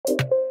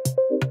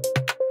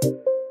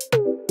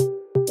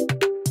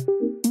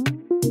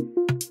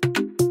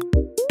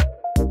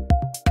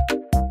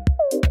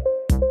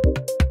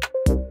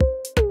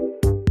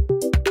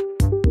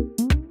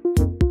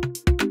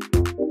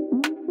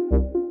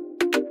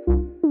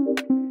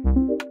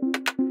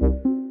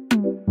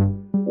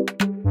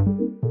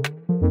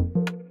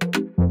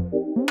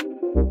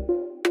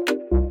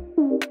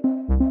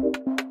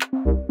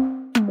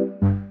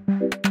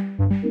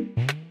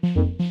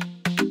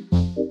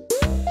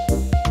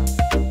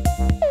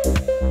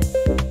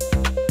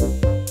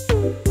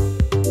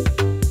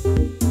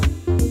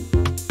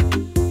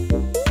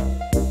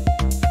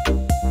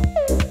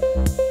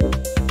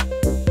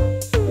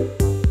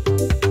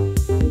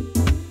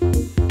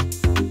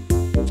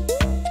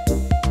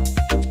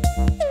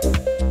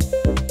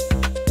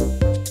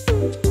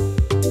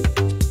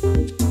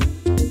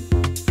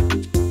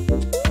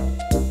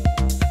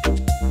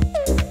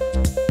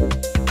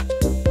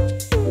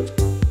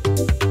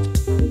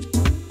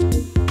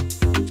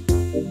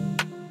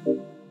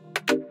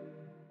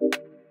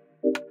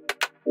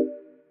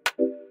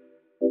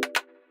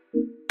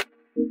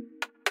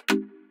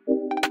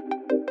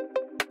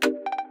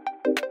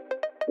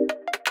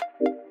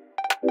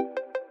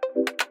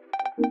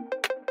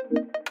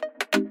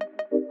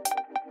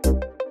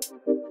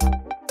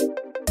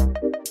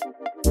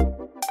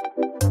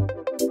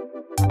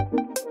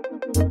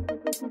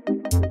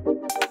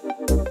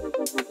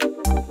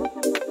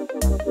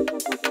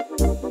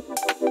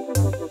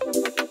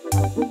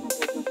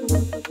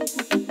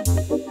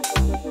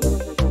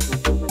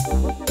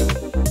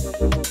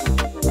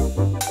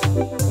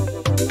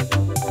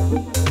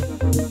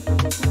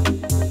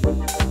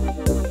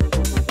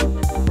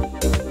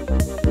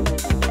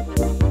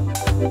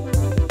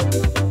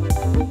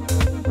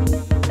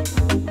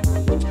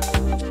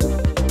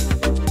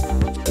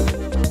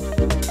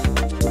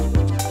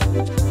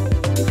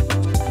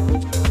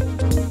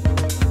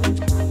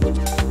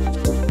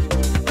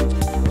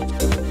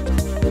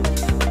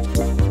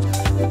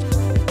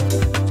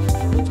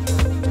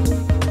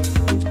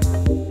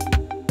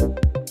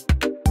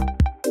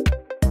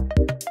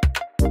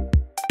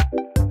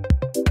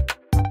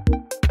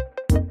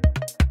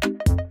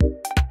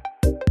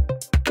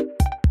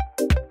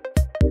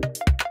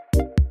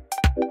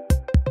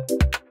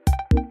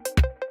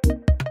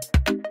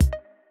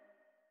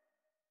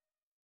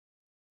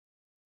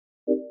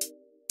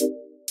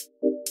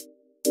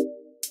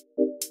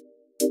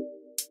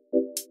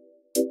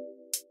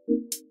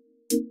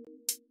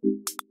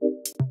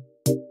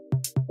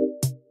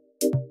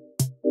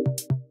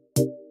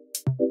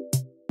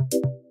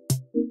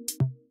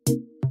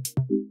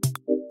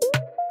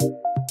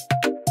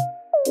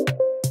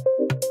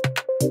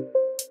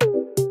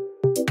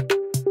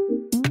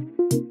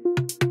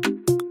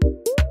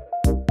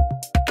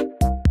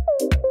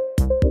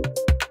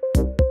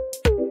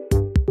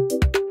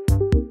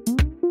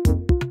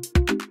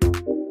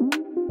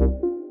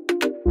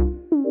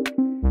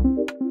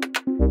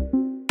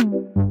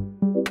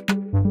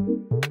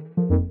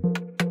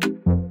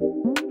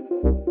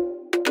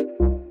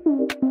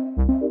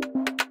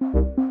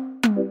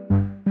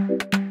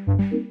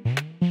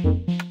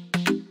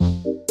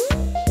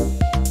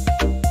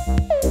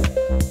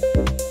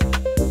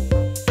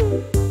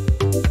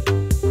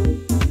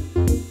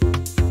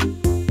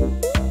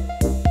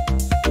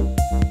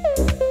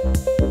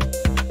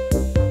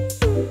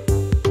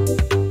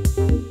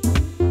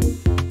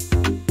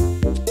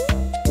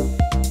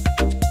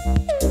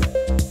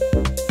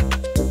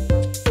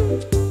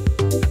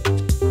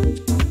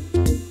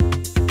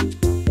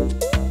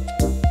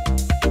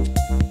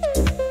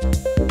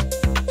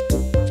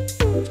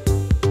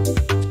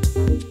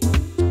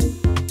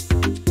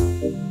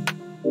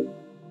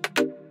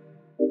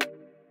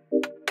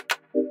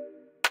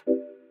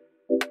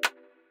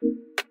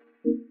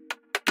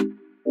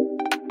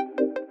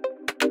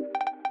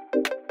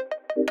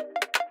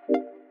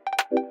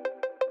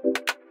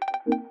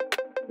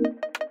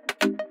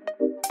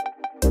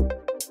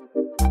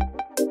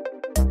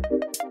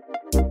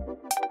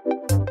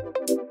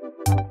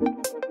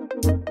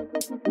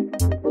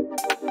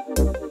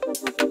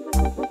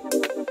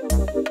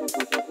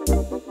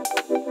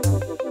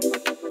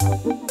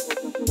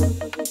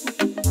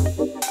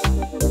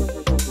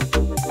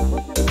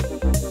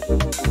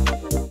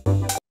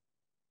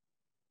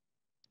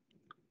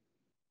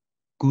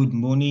Good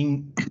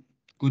morning,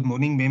 good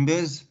morning,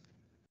 members,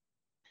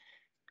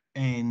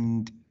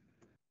 and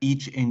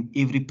each and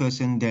every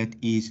person that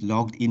is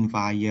logged in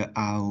via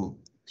our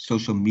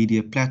social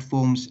media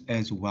platforms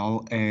as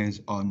well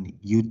as on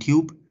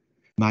YouTube.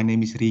 My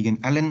name is Regan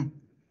Allen,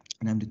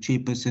 and I'm the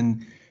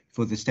chairperson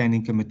for the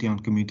Standing Committee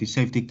on Community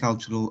Safety,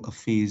 Cultural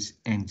Affairs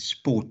and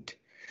Sport.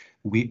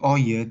 We are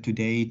here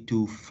today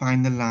to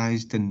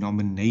finalize the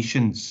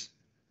nominations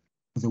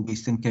the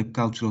Western Cape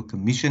Cultural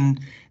Commission,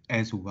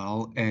 as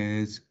well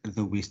as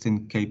the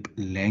Western Cape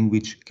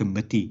Language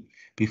Committee.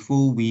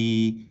 Before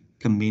we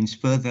commence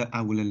further,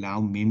 I will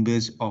allow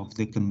members of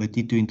the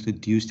committee to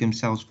introduce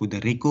themselves for the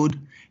record,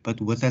 but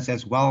with us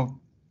as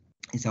well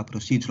is our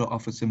procedural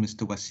officer,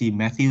 Mr. Wasim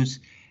Matthews,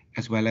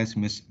 as well as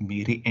Ms.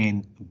 Mary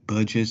Ann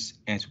Burgess,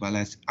 as well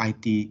as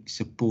IT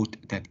support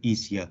that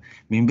is here.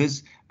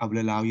 Members, I will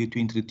allow you to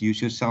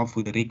introduce yourself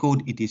for the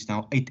record. It is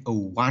now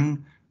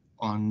 8:01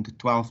 on the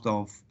 12th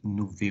of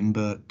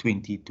November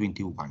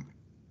 2021.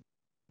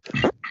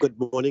 Good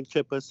morning,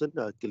 Chairperson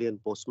Gillian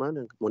Bosman,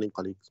 and good morning,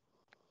 colleagues.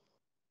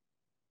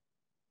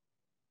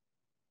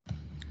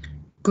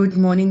 Good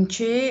morning,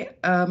 Chair.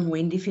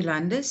 Wendy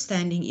Philander,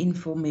 standing in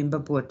for Member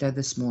Botha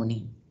this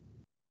morning.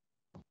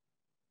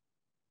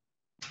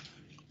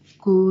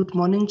 Good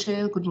morning,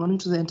 Chair. Good morning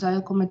to the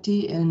entire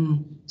committee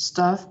and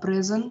staff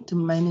present.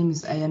 My name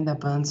is Ayanda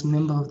Barnes,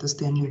 member of the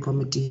Standing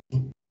Committee.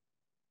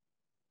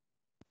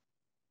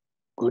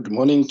 Good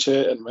morning,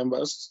 Chair and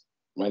members.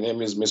 My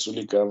name is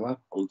Mesuli Gama,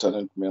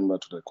 alternate member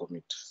to the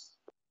committee.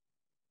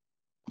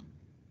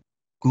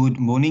 Good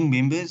morning,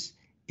 members.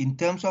 In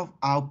terms of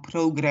our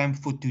program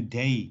for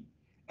today,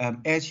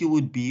 as you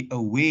would be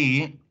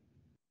aware,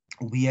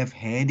 we have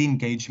had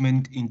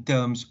engagement in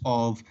terms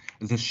of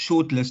the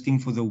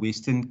shortlisting for the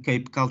Western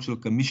Cape Cultural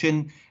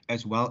Commission,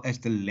 as well as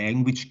the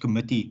Language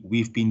Committee.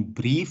 We've been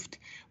briefed.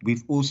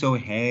 We've also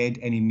had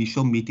an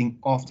initial meeting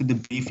after the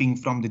briefing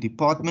from the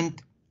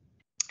department.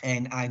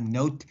 And I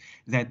note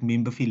that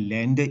Member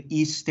Philander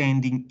is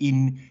standing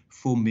in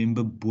for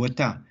Member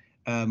Botha.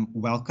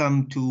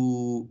 Welcome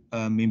to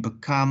Member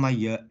Kama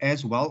here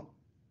as well.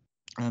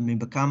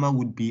 Member Kama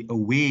would be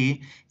aware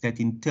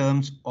that in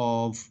terms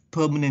of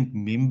permanent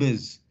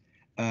members,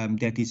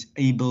 that is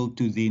able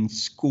to then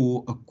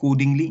score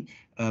accordingly.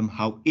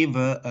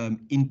 However,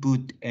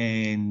 input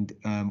and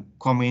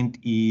comment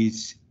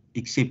is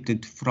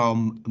accepted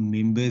from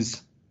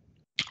members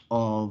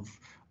of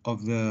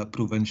the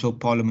Provincial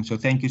Parliament. So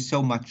thank you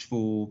so much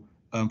for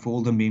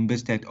all the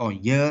members that are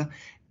here,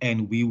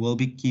 and we will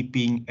be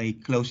keeping a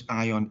close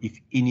eye on if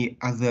any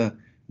other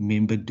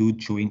member do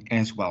join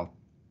as well.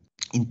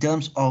 In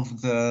terms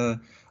of the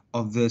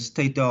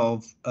state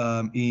of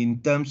in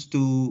terms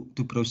to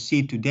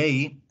proceed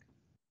today,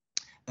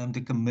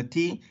 the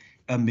committee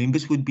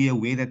members would be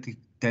aware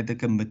that the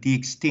committee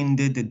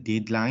extended the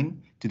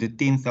deadline to the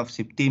 10th of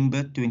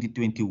September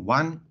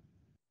 2021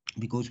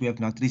 because we have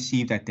not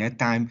received at that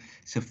time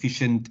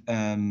sufficient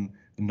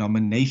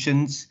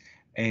nominations.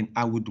 And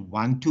I would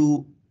want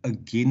to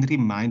again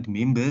remind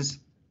members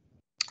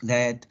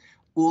that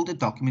all the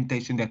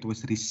documentation that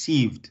was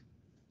received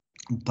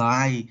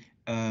by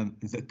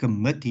the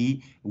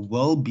committee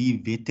will be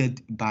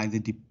vetted by the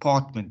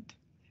department,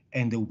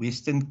 and the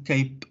Western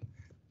Cape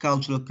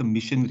Cultural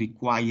Commission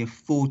require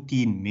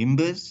 14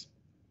 members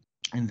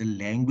and the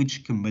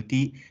Language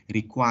Committee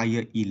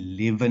require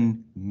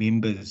 11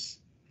 members.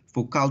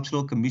 For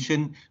Cultural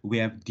Commission, we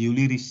have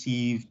duly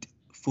received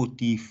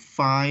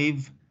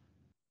 45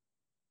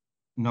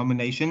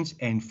 nominations,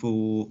 and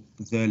for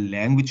the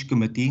Language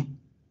Committee,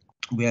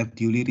 we have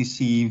duly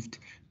received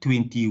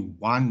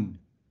 21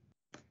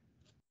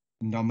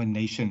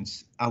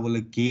 nominations. I will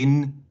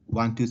again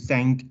want to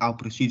thank our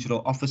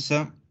procedural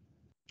officer,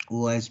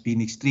 who has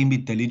been extremely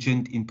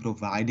diligent in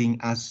providing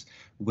us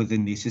with the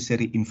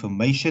necessary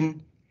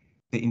information,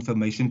 the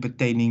information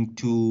pertaining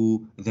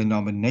to the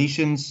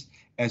nominations,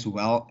 as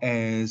well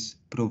as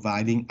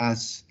providing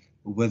us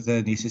with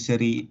the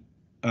necessary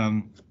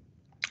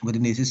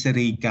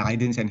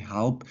guidance and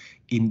help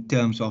in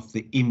terms of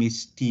the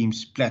MS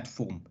Teams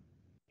platform.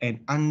 And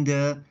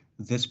under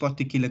this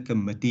particular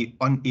committee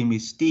on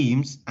MS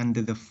Teams,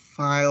 under the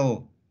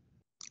file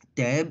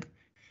tab,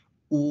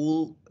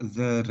 all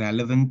the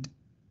relevant,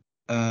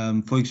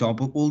 for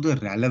example, all the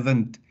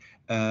relevant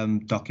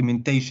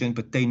documentation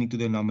pertaining to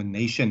the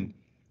nomination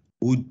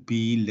would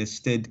be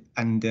listed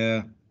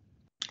under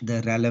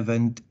the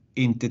relevant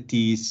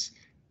entity's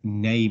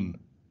name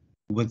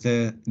with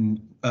the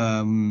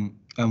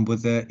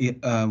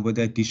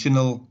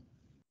additional.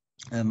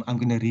 I'm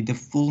going to read the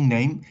full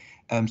name.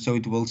 So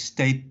it will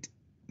state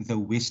the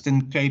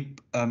Western Cape.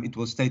 It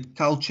will state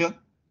culture,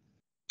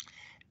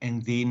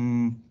 and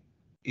then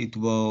it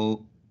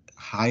will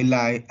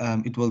highlight.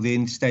 It will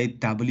then state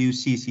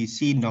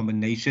WCCC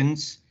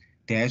nominations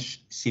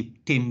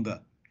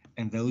 -September.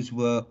 And those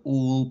were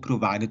all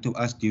provided to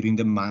us during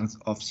the month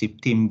of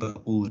September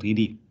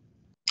already.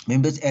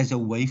 Members, as a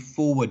way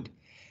forward,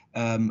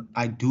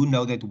 I do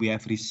know that we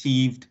have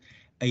received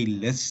a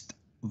list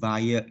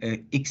via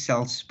an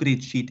Excel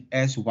spreadsheet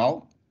as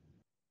well.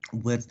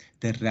 with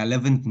the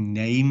relevant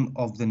name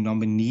of the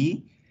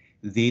nominee,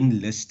 then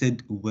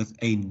listed with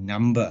a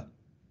number.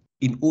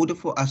 In order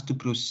for us to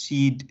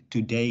proceed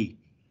today,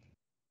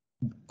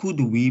 could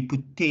we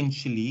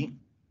potentially,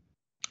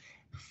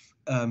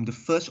 the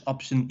first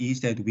option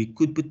is that we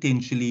could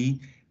potentially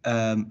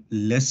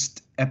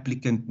list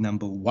applicant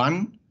number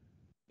 1,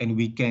 and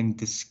we can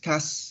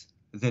discuss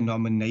the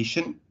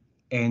nomination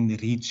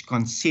and reach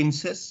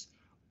consensus,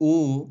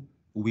 or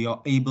we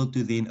are able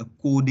to then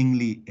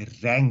accordingly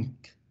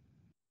rank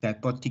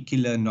that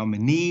particular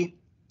nominee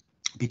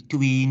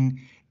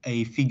between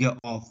a figure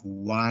of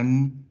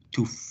 1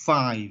 to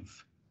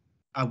 5.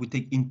 I would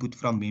take input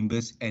from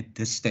members at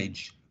this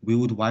stage. We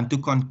would want to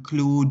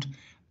conclude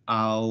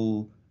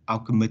our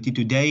committee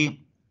today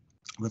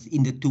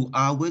within the 2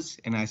 hours,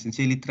 and I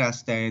sincerely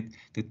trust that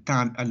the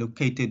time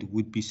allocated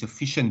would be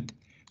sufficient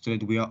so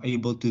that we are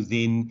able to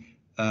then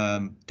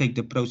take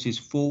the process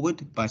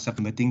forward by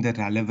submitting the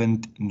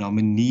relevant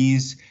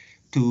nominees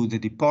to the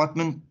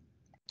department,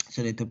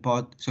 so that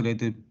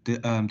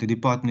the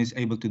department is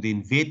able to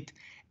then vet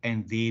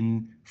and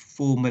then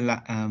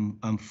finalize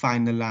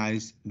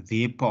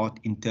their part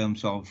in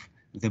terms of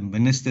the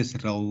minister's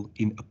role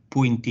in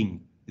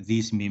appointing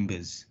these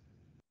members.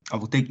 I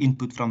will take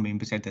input from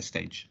members at this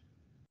stage.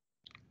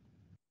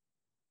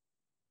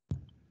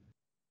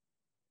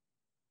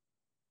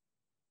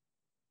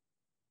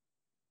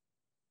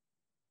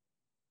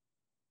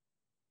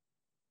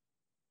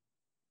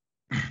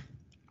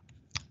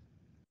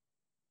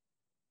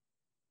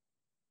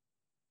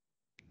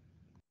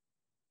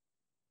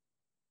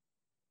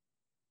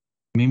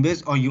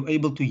 Members, are you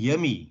able to hear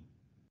me?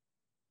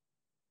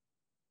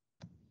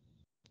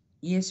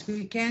 Yes,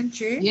 we can,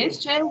 Chair. Yes,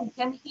 Chair, we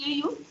can hear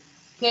you.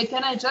 Okay,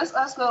 can I just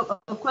ask a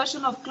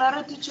question of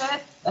clarity,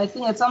 Chair? I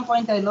think at some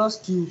point I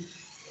lost you.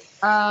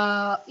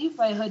 If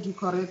I heard you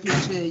correctly,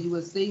 Chair, you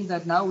were saying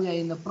that now we are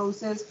in the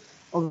process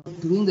of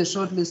doing the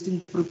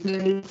shortlisting,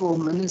 preparing for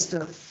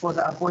Minister for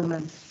the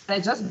appointment. Can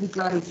I just be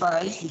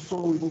clarified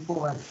before we move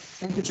forward?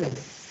 Thank you, Chair.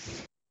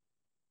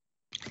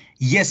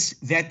 Yes,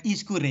 that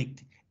is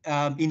correct.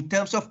 In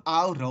terms of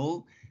our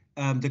role,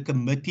 the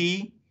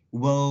committee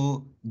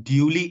will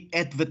duly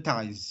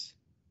advertise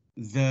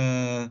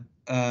the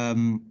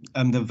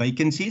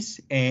vacancies,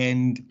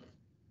 and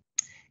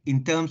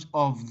in terms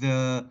of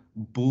the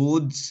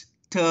board's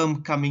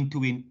term coming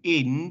to an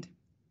end,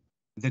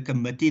 the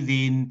committee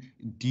then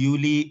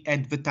duly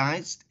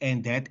advertised,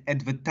 and that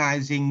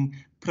advertising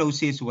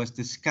process was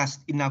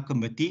discussed in our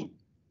committee.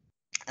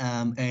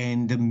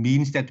 And the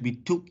means that we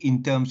took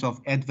in terms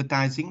of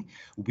advertising,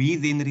 we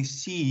then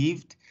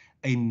received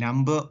a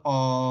number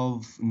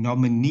of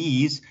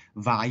nominees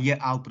via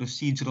our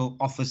procedural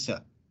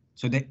officer.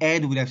 So the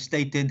ad would have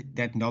stated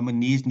that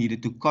nominees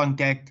needed to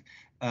contact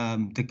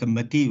the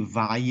committee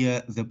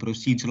via the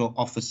procedural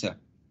officer.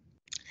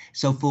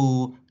 So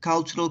for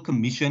Cultural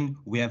Commission,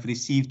 we have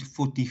received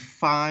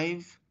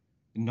 45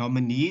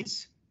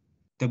 nominees.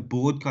 The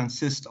board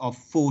consists of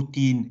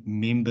 14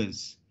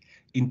 members.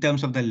 In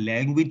terms of the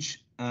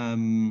language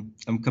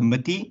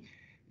committee,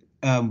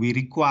 we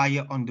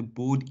require on the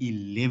board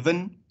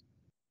 11,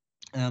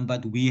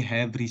 but we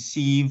have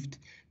received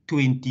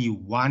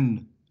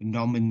 21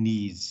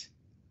 nominees.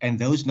 And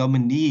those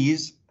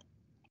nominees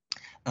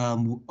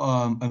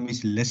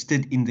is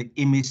listed in the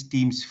MS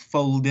Teams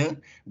folder,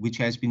 which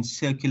has been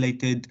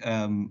circulated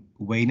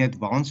way in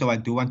advance. So I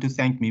do want to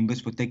thank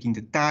members for taking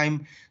the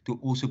time to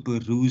also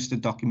peruse the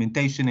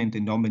documentation and the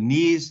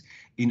nominees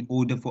in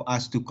order for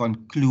us to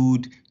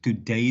conclude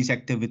today's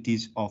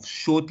activities of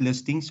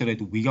shortlisting, so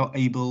that we are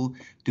able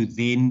to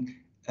then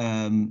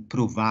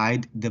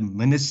provide the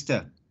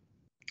minister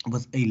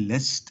with a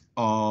list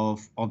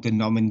of the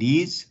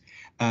nominees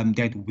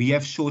that we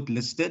have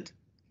shortlisted,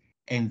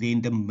 and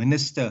then the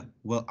minister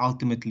will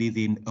ultimately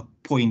then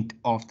appoint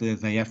after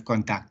they have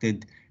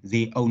conducted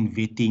their own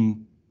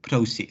vetting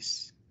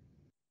process.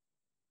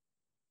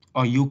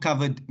 Are you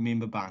covered,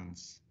 Member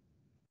Barnes?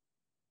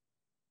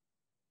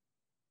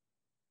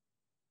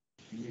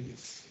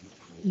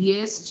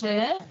 Yes,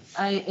 Chair,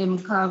 I am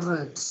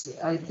covered.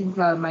 I think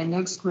my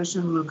next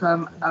question will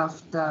come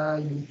after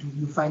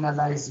you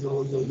finalize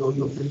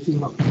your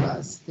briefing of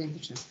us. Thank you,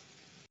 Chair.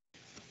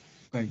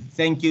 Okay,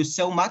 thank you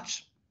so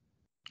much.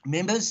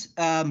 Members,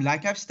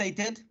 like I've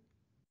stated,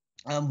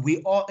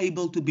 we are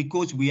able to,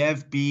 because we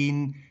have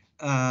been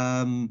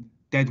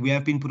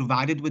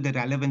provided with the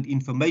relevant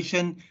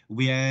information,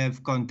 we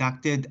have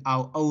conducted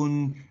our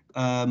own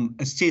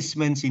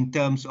assessments in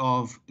terms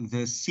of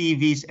the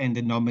CVs and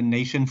the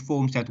nomination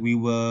forms that we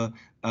were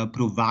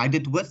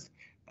provided with,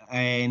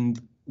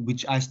 and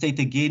which I state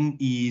again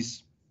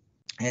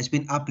has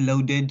been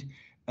uploaded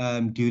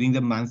during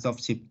the month of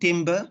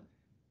September.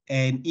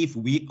 And if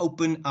we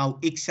open our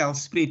Excel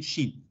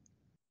spreadsheet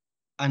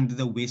under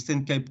the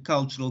Western Cape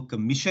Cultural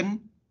Commission,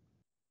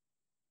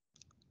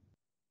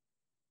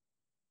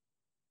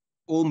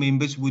 all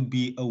members would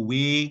be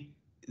aware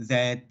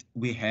that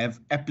we have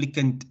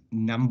applicant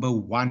number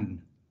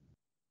 1.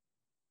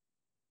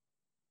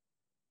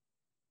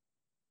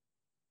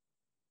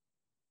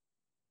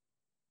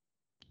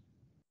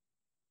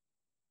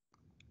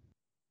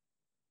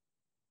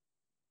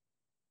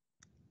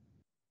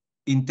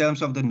 in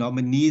terms of the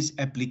nominees'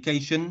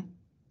 application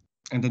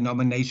and the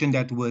nomination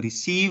that were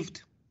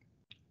received,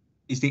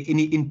 is there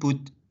any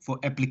input for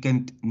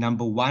applicant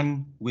number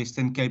 1,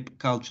 Western Cape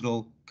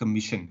Cultural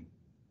Commission?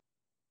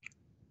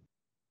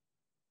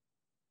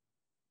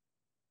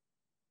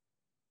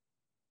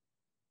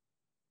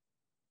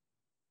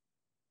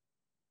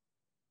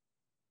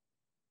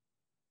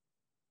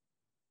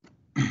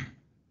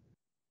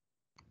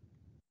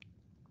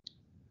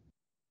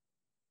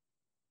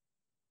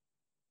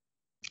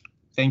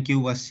 Thank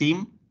you,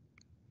 Wasim.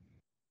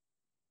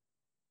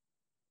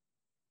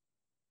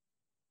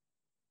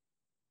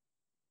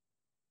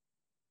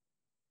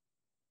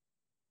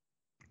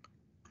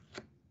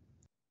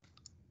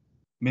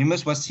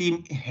 Members,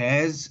 Wasim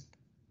has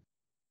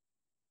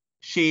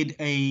shared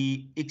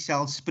a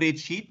Excel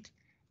spreadsheet.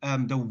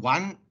 The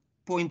one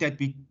point that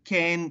we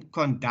can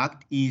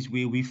conduct is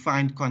where we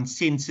find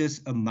consensus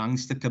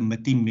amongst the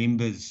committee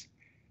members,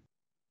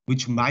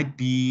 which might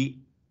be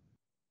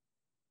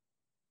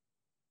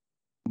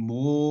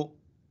more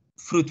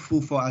fruitful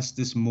for us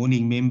this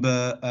morning.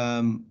 Member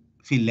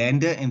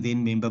Philander and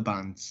then Member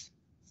Barnes.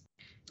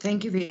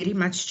 Thank you very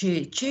much,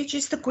 Chair. Chair,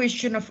 just a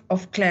question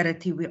of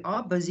clarity. We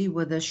are busy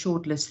with the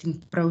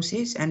shortlisting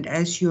process, and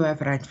as you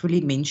have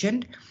rightfully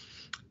mentioned,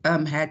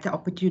 had the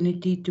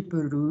opportunity to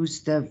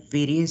peruse the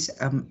various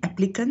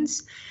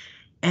applicants.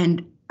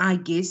 And I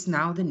guess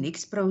now the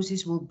next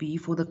process will be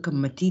for the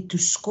committee to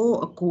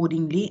score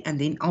accordingly and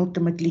then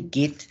ultimately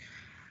get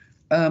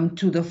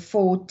to the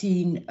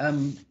 14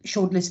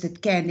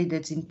 shortlisted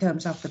candidates in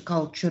terms of the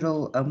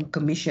Cultural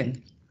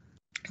Commission.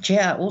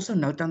 Chair, I also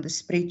note on the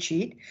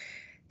spreadsheet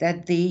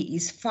that there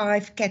is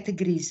 5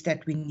 categories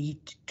that we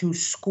need to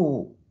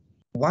score.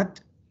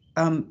 What,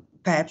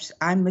 perhaps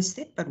I missed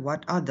it, but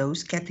what are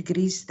those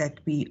categories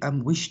that we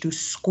wish to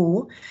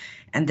score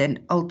and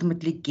then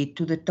ultimately get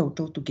to the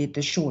total to get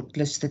the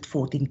shortlisted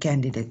 14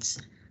 candidates?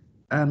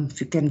 If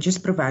you can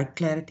just provide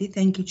clarity.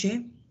 Thank you,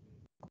 Chair.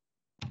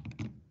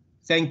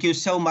 Thank you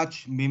so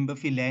much, Member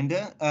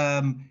Philander.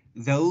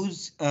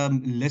 Those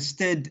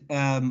listed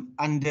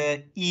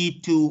under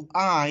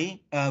E2I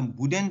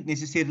wouldn't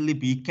necessarily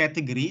be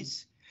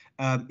categories.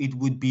 It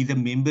would be the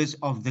members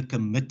of the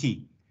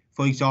committee.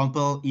 For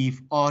example,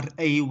 if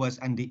RA was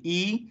under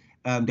E,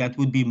 that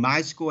would be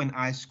my score, and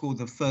I score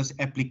the first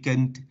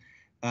applicant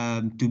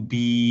to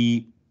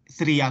be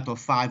 3 out of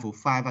 5 or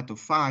 5 out of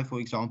 5,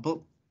 for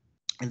example.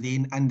 And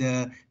then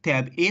under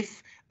tab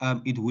F,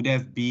 it would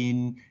have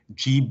been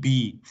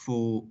GB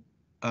for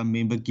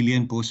Member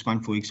Gillian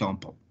Bosman, for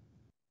example.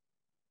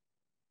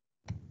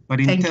 But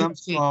in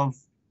terms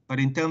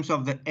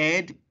of the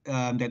ad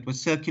that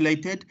was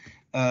circulated,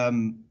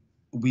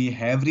 we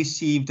have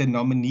received the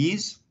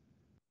nominees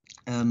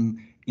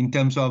in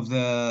terms of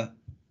the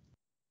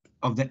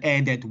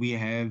ad that we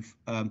have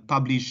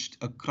published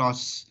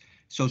across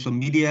social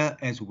media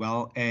as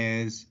well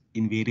as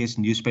in various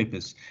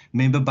newspapers.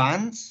 Member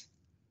Barnes.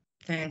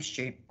 Thanks,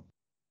 Chair.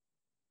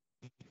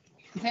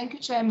 Thank you,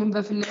 Chair.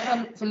 Member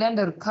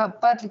Philander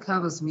partly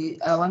covers me.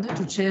 I wanted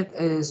to check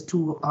as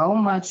to how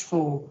much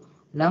for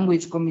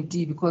language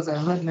committee, because I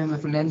heard Member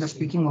Philander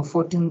speaking of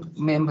 14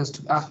 members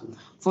to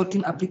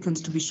 14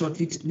 applicants to be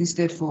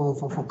shortlisted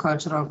for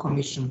cultural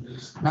commission.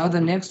 Now the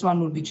next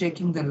one will be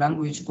checking the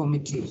language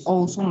committee.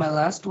 Also, my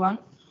last one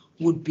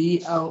would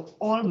be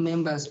all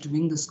members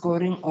doing the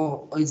scoring,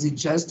 or is it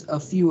just a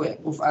few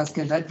of us?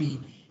 Can that be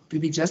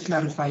just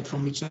clarified for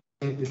me, Chair,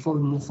 before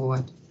we move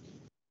forward?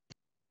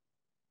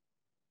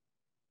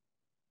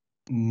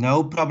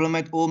 No problem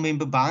at all,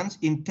 Member Barnes.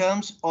 In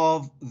terms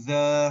of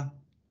the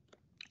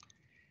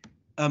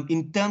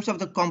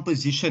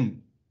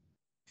composition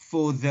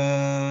for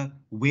the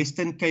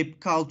Western Cape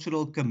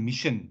Cultural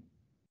Commission,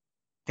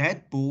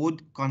 that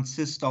board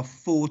consists of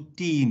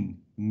 14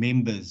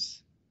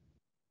 members.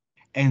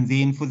 And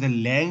then for the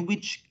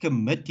Language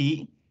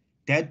Committee,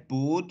 that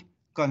board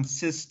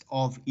consists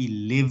of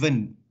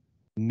 11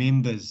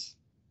 members.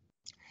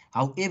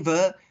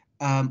 However,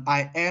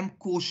 I am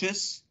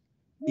cautious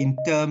in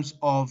terms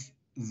of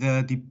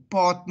the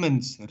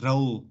department's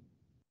role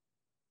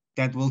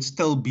that will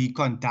still be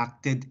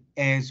conducted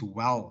as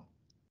well.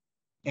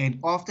 And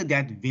after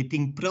that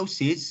vetting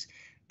process,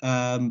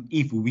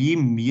 if we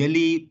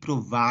merely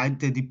provide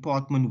the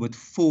department with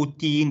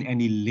 14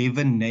 and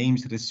 11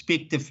 names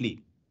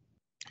respectively,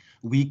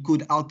 we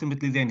could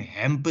ultimately then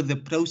hamper the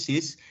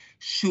process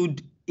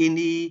should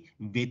any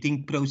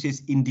vetting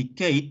process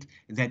indicate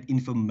that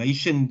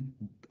information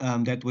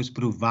that was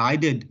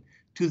provided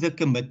to the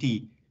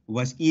committee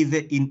was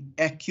either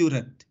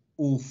inaccurate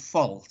or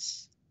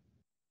false.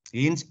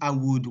 Hence, I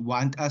would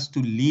want us to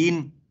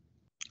lean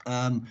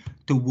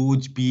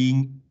towards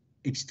being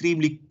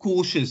extremely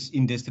cautious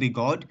in this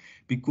regard,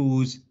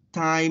 because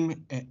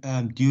time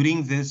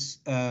during this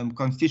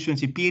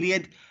constituency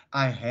period,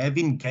 I have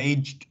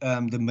engaged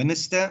the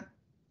minister,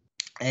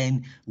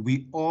 and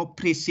we are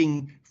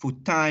pressing for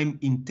time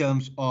in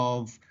terms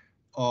of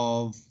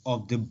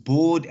the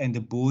board and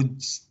the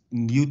board's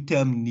new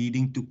term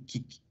needing to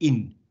kick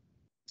in.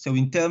 So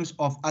in terms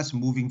of us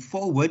moving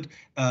forward,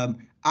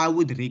 I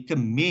would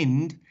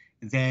recommend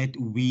that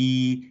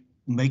we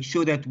make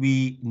sure that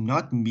we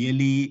not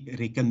merely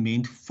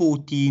recommend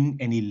 14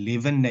 and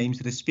 11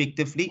 names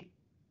respectively,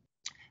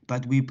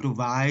 but we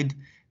provide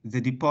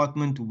the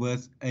department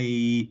with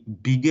a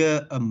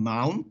bigger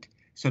amount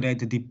so that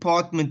the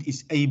department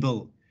is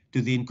able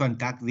to then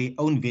conduct their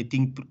own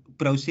vetting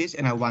process.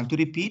 And I want to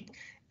repeat,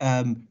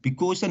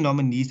 because the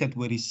nominees that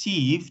were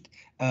received,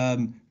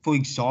 for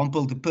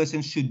example, the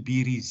person should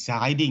be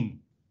residing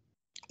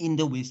in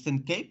the Western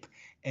Cape,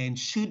 and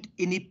should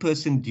any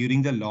person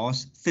during the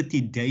last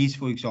 30 days,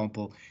 for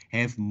example,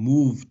 have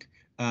moved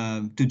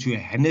to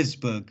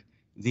Johannesburg,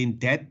 then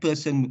that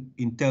person,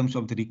 in terms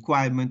of the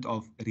requirement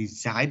of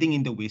residing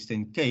in the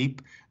Western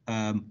Cape,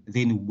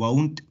 then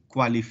won't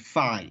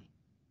qualify.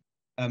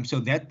 So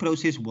that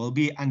process will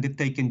be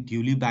undertaken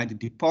duly by the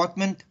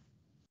department,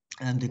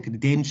 the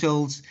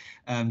credentials,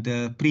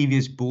 the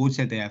previous boards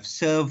that they have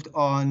served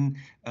on,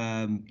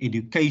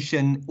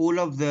 education, all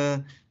of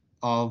the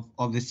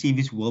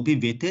CVs will be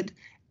vetted,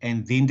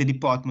 and then the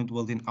department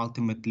will then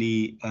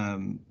ultimately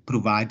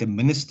provide the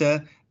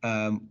minister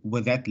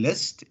with that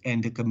list,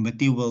 and the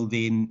committee will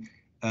then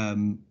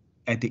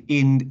at the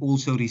end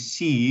also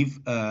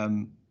receive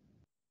the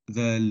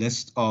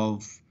list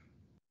of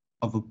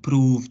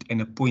approved and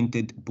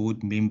appointed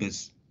board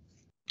members.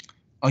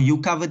 Are you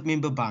covered,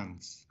 Member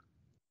Barnes?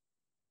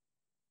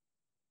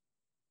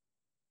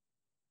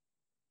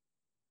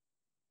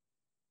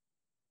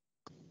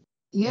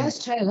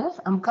 Yes, Chair,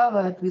 I'm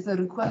covered, with a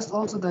request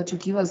also that you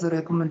give us a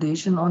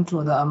recommendation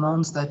onto the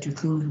amounts that you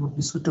think would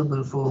be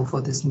suitable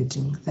for this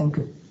meeting. Thank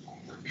you.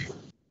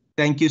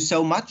 Thank you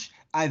so much.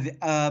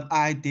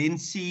 I then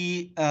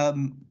see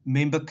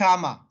Member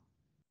Kama.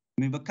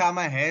 Member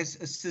Kama has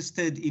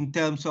assisted in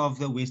terms of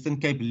the Western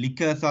Cape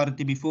Liquor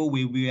Authority before,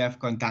 where we have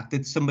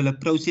conducted similar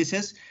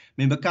processes.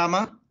 Member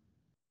Kama?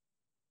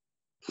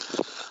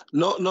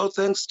 No,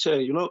 thanks,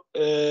 Chair. You know,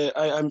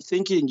 I'm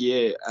thinking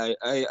here,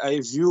 I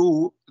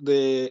view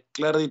the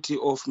clarity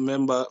of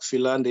Member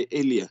Philande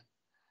earlier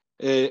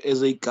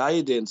as a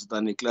guidance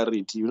than a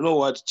clarity. You know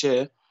what,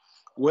 Chair?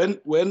 When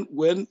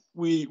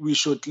we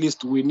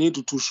shortlist, we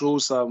need to show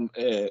some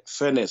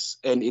fairness,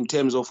 and in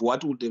terms of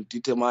what would have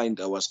determined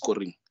our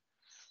scoring.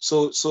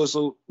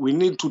 So we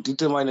need to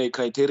determine a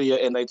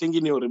criteria, and I think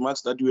in your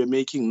remarks that you were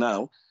making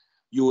now,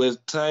 you were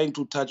trying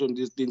to touch on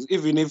these things.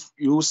 Even if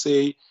you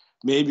say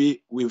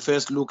maybe we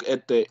first look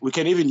at we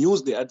can even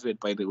use the advert,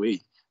 by the way,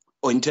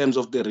 or in terms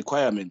of the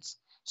requirements.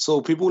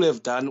 So people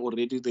have done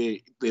already,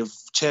 they've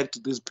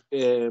checked this,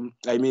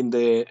 I mean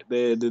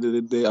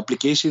the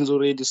applications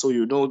already, so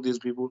you know these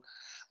people,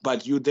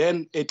 but you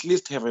then at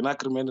least have an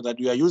agreement that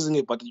you are using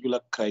a particular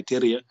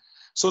criteria,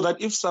 so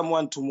that if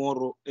someone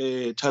tomorrow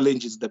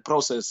challenges the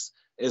process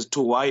as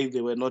to why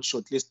they were not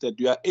shortlisted,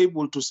 you are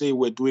able to say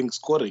we're doing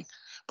scoring.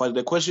 But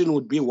the question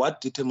would be, what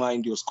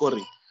determined your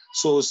scoring?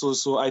 So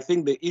I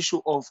think the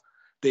issue of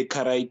the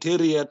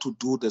criteria to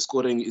do the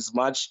scoring is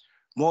much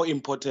more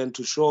important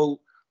to show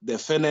the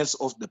fairness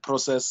of the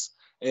process,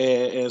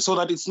 so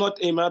that it's not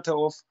a matter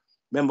of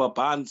Member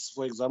Barnes,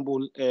 for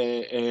example,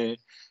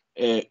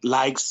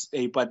 likes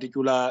a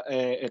particular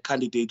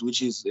candidate,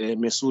 which is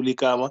Mesuli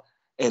Kama,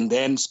 and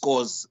then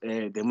scores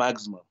the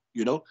maximum,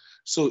 you know.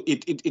 So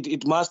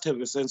it must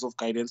have a sense of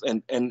guidance,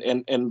 and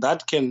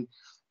that can,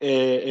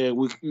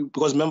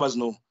 because members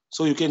know.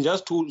 So you can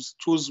just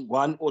choose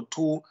one or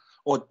two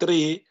or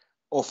three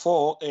or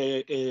four,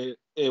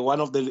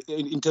 one of the,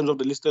 in terms of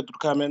the listed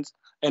requirements,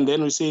 and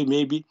then we say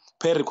maybe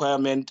per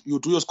requirement you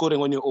do your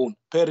scoring on your own.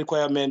 Per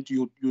requirement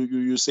you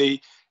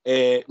say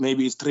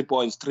maybe it's 3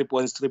 points, 3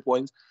 points, 3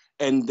 points,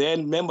 and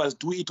then members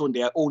do it on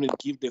their own and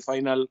give the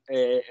final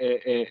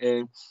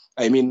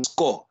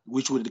score,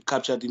 which will be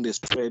captured in the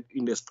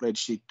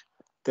spreadsheet.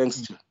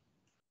 Thanks, Chair.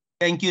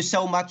 Thank you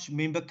so much,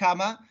 Member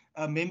Kama.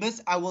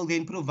 Members, I will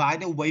then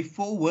provide a way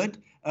forward.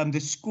 The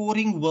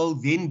scoring will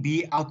then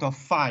be out of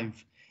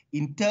 5.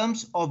 In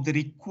terms of the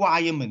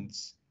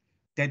requirements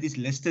that is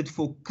listed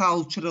for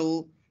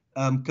Cultural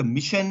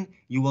Commission,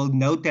 you will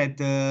note that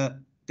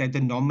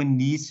the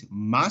nominees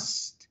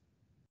must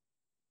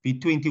be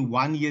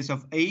 21 years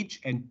of age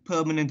and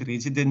permanent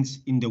residents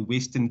in the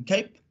Western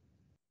Cape.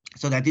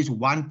 So that is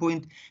one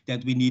point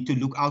that we need to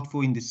look out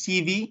for in the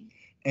CV.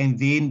 And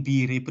then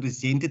be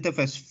representative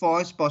as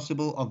far as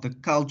possible of the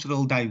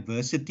cultural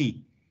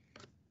diversity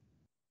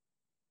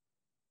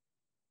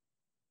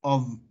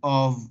of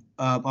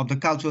the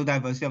cultural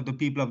diversity of the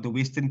people of the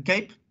Western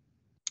Cape.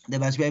 They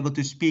must be able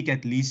to speak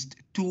at least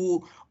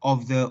 2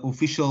 of the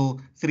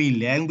official 3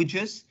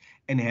 languages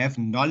and have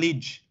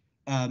knowledge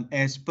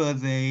as per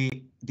the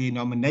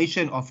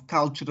denomination of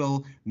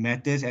cultural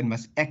matters, and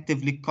must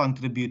actively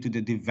contribute to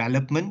the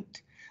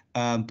development,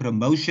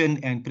 promotion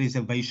and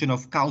preservation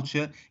of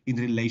culture in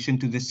relation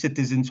to the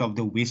citizens of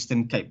the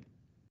Western Cape.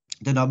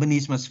 The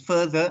nominees must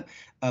further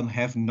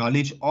have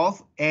knowledge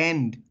of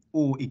and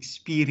or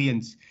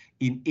experience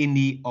in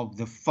any of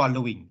the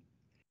following.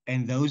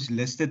 And those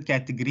listed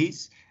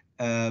categories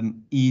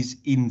is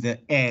in the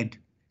ad.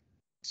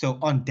 So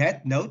on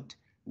that note,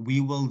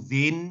 we will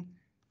then,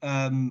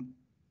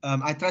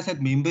 I trust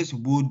that members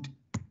would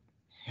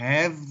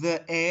have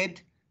the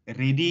ad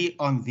ready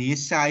on their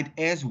side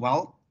as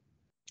well.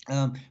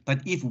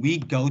 But if we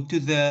go to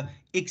the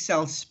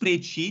Excel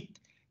spreadsheet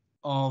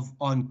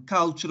on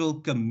Cultural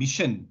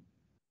Commission,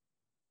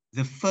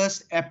 the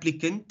first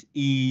applicant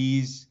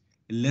is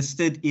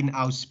listed in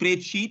our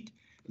spreadsheet.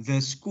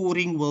 The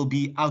scoring will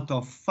be out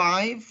of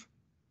 5.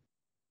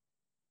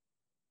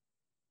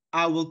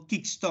 I will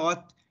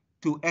kickstart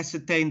to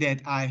ascertain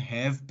that I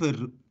have per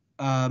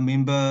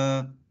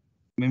member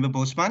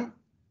Bosman.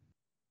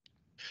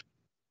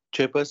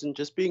 Chairperson,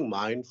 just being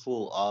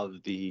mindful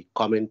of the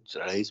comments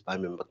raised by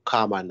Member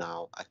Kama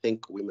now, I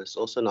think we must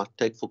also not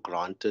take for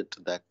granted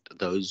that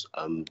those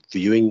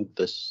viewing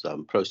this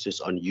process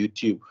on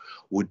YouTube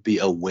would be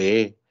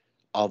aware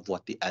of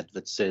what the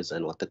advert says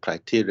and what the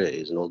criteria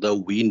is. And although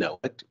we know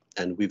it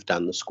and we've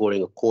done the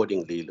scoring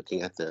accordingly,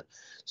 looking at the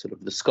sort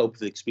of the scope of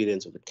the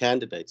experience of the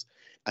candidates,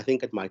 I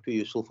think it might be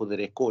useful for the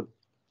record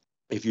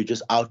if you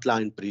just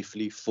outline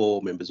briefly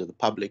for members of the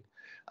public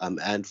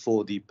and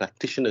for the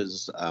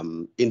practitioners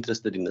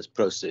interested in this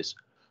process,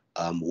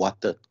 what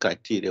the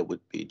criteria would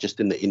be, just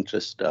in the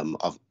interest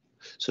of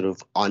sort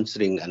of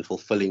answering and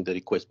fulfilling the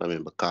request by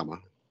Member Kama.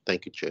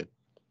 Thank you, Chair.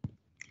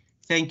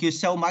 Thank you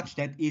so much.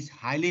 That is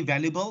highly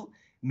valuable.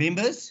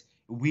 Members,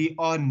 we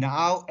are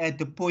now at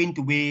the point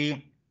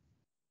where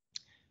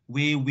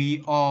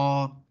we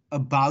are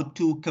about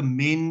to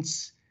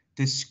commence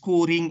the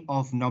scoring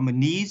of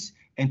nominees.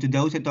 And to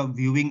those that are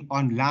viewing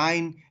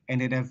online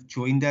and that have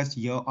joined us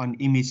here on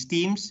MS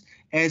Teams,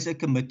 as a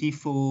committee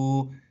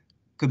for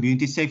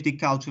Community Safety,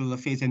 Cultural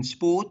Affairs and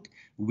Sport,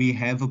 we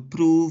have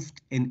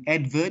approved an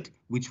advert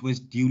which was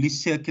duly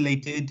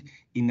circulated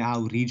in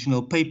our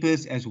regional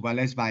papers as well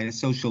as via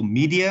social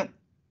media.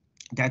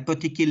 That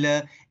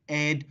particular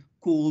ad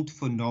called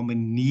for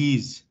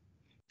nominees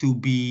to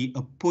be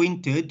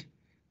appointed,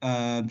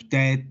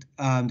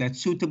 that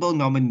suitable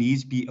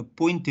nominees be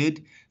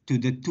appointed to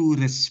the 2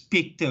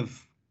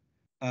 respective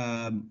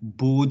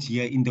boards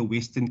here in the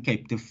Western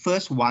Cape. The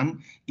first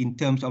one, in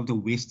terms of the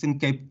Western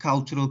Cape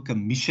Cultural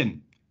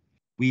Commission,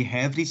 we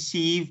have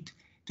received,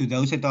 to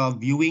those that are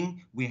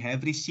viewing, we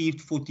have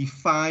received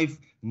 45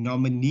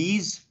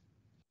 nominees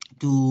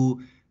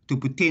to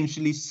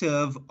potentially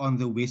serve on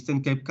the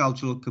Western Cape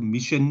Cultural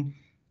Commission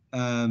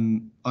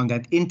on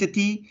that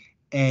entity.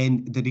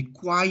 And the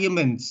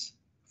requirements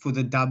for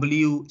the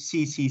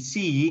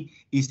WCCC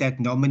is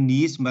that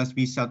nominees must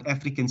be South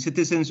African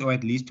citizens or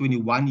at least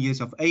 21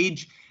 years of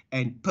age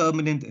and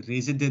permanent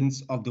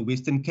residents of the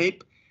Western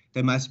Cape.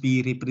 They must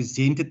be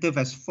representative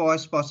as far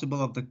as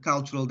possible of the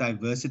cultural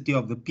diversity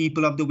of the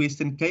people of the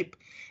Western Cape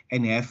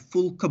and have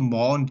full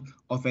command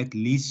of at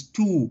least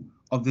 2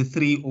 of the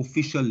 3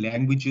 official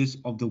languages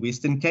of the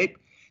Western Cape.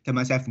 They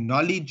must have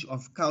knowledge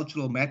of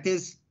cultural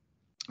matters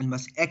and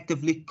must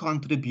actively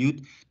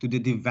contribute to the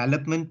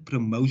development,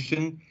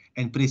 promotion,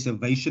 and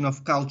preservation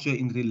of culture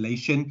in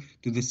relation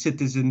to the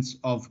citizens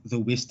of the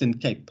Western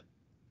Cape.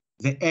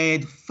 The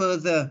ad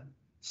further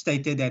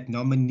stated that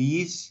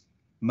nominees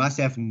must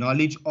have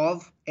knowledge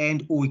of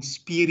and or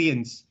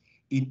experience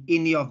in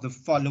any of the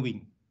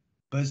following: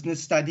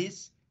 business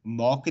studies,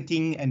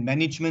 marketing and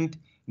management,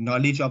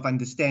 knowledge of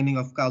understanding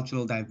of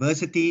cultural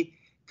diversity,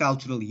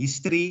 cultural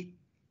history,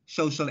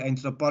 social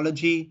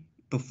anthropology,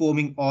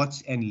 performing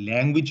arts and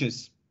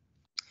languages,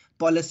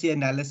 policy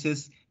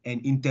analysis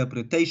and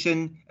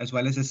interpretation, as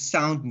well as a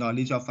sound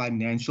knowledge of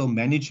financial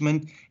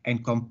management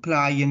and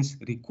compliance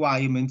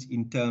requirements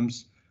in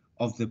terms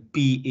of the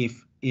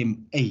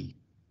PFMA.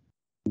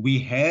 We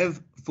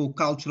have, for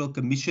Cultural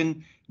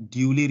Commission,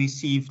 duly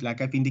received,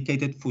 like I've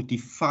indicated,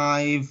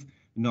 45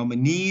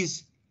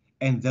 nominees,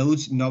 and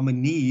those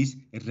nominees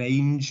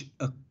range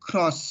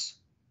across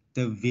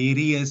the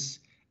various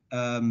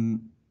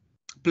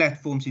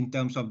platforms in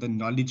terms of the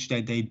knowledge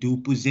that they do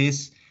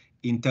possess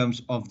in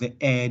terms of the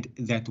ad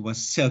that was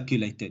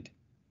circulated.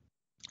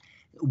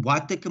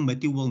 What the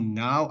committee will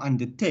now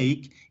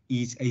undertake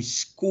is a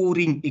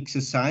scoring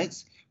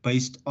exercise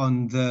based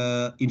on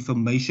the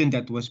information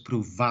that was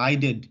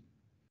provided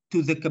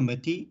to the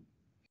committee,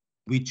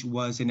 which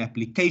was an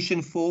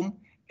application form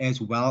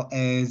as well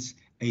as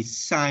a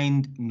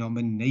signed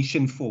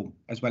nomination form,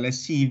 as well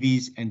as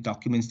CVs and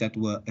documents that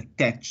were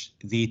attached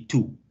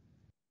thereto.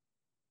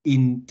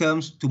 In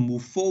terms to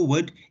move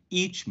forward,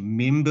 each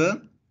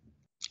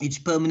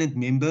permanent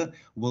member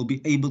will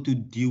be able to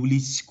duly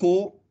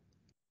score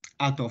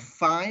out of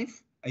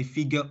 5 a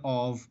figure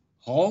of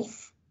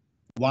half,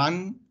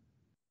 1,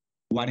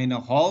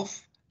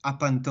 1.5,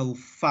 up until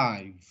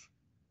 5.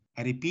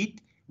 I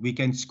repeat, we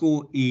can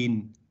score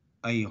in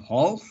a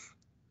half,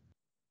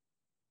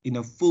 in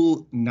a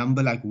full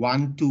number like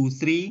 1, 2,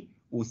 3,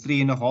 or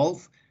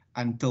 3.5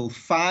 until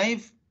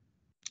 5.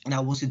 And I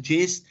will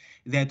suggest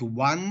that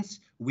once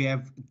we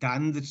have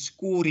done the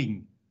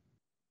scoring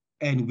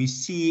and we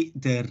see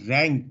the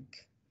rank,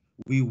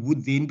 we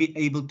would then be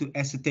able to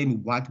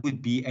ascertain what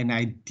would be an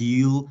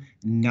ideal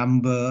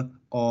number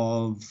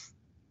of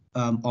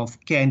of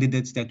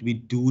candidates that we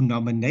do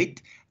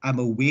nominate. I'm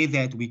aware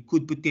that we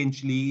could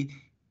potentially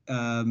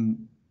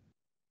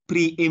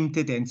preempt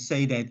it and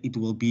say that it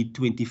will be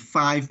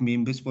 25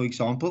 members, for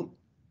example,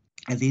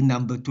 and then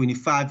number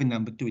 25 and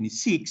number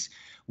 26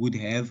 would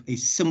have a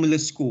similar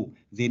score.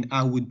 Then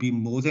I would be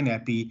more than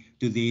happy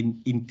to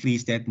then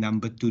increase that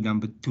number to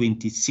number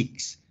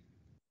 26.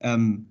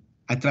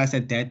 I trust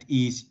that that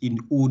is in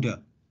order.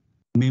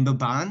 Member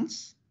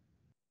Barnes?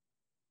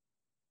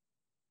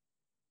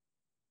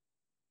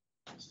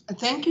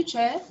 Thank you,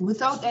 Chair.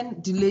 Without any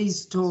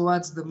delays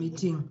towards the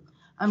meeting,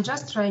 I'm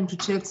just trying to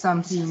check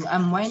something.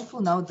 I'm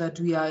mindful now that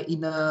we are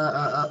in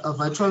a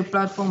virtual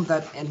platform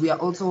and we are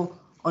also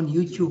on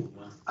YouTube.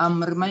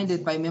 I'm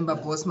reminded by Member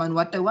Bosman,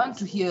 what I want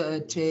to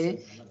hear, Chair,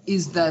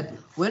 is that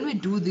when we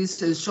do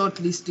this short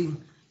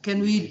listing,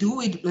 can we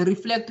do it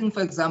reflecting,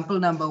 for example,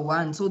 number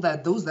 1, so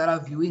that those that are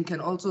viewing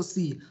can also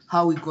see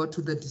how we got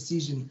to the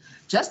decision?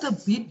 Just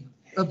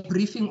a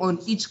briefing on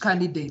each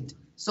candidate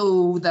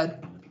so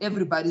that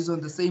everybody's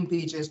on the same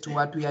page as to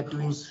what we are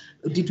doing.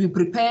 Did we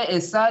prepare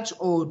as such,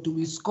 or do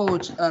we score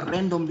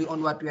randomly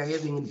on what we are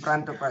having in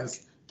front of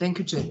us? Thank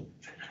you, Chair.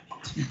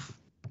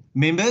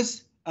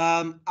 Members,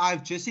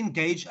 I've just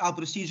engaged our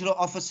procedural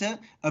officer.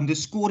 The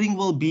scoring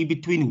will be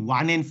between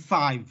 1 and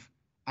 5.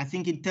 I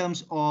think in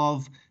terms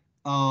of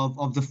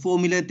the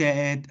formula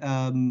that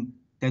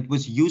that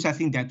was used, I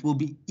think that will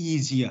be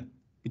easier,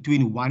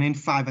 between 1 and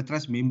 5. I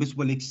trust members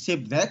will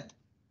accept that.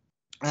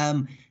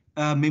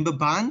 Member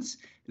Barnes,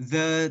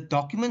 the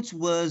documents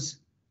was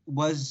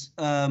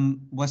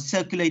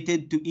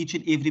circulated to each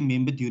and every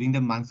member during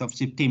the month of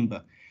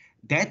September.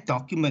 That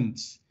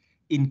documents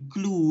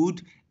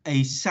include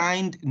a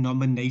signed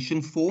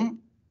nomination form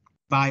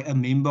by a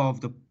member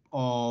of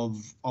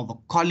a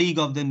colleague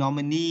of the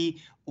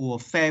nominee, or a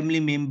family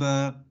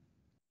member,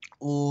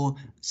 or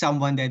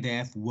someone that they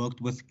have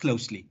worked with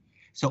closely.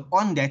 So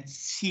on that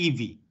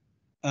CV,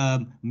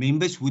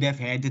 members would have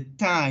had the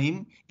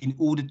time in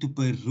order to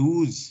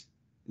peruse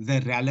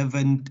the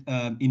relevant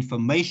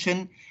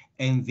information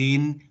and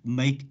then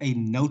make a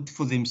note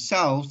for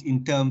themselves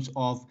in terms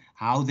of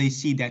how they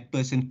see that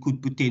person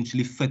could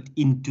potentially fit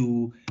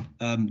into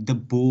the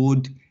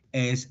board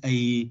as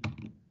a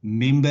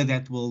member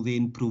that will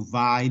then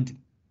provide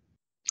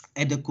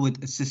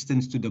adequate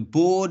assistance to the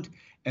board,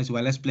 as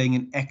well as playing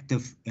an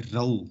active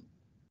role.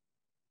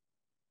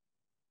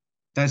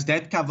 Does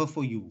that cover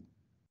for you?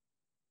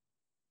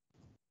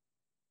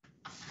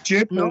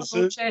 No,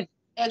 Chair.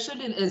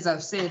 Actually, as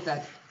I've said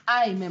that,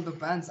 Member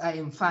Barnes, I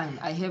am fine.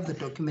 I have the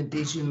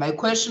documentation. My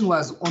question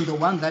was on the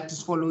one that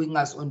is following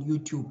us on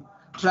YouTube,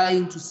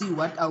 trying to see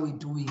what are we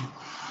doing.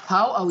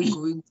 How are we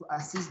going to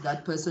assist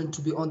that person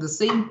to be on the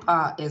same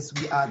par as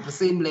we are, the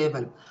same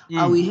level?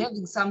 Are we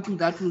having something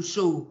that will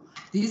show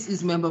this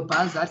is Member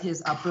Barnes that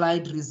has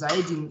applied,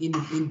 residing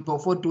in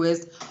Beaufort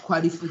West,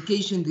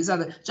 qualification, these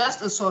are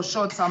just a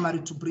short summary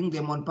to bring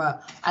them on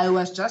par. I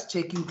was just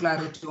checking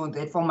clarity on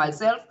that. For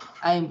myself,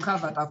 I am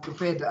covered, I've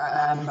prepared,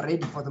 I'm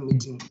ready for the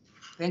meeting.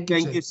 Thank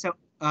you, Thank you. So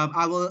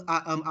I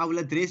will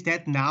address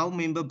that now,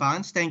 Member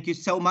Barnes. Thank you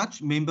so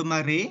much. Member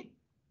Marais,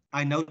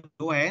 I know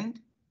your hand.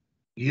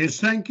 Yes,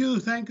 thank you,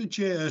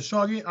 Chair.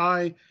 Sorry,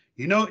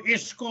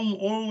 ESCOM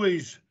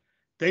always,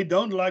 they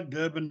don't like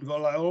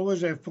Durbanville. I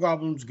always have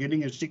problems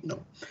getting a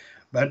signal.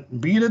 But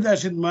be it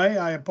as it may,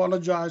 I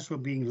apologize for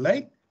being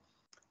late.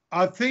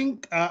 I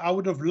think I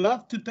would have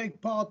loved to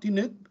take part in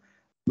it,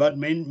 but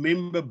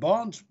Member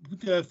Barnes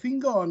put her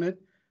finger on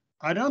it.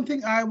 I don't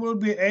think I will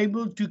be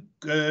able to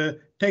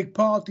take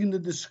part in the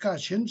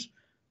discussions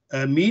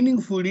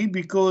meaningfully,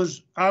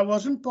 because I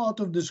wasn't part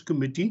of this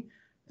committee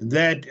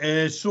that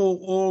saw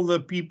all the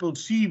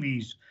people's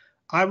CVs.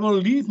 I will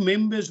leave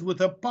members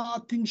with a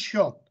parting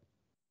shot.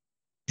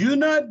 Do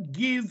not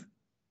give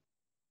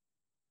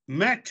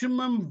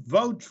maximum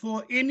votes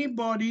for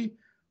anybody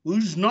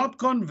who's not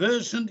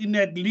conversant in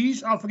at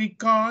least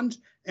Afrikaans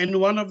and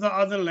one of the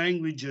other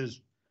languages.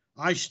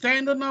 I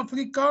stand on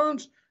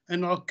Afrikaans,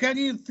 and I'll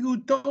carry it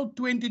through till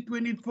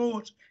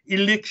 2024's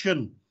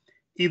election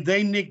if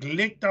they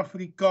neglect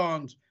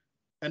Afrikaans.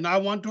 And I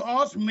want to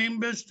ask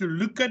members to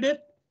look at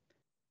it.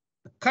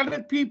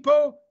 Colored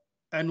people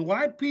and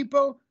white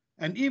people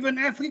and even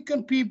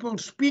African people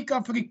speak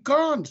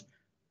Afrikaans.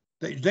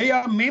 They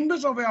are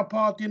members of our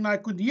party, and I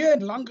could hear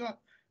longer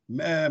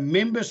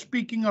members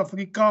speaking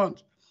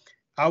Afrikaans.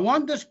 I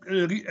want this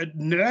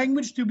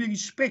language to be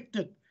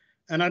respected,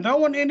 and I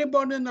don't want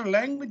anybody in the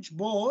language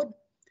board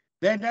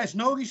that has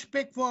no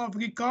respect for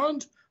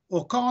Afrikaans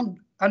or can't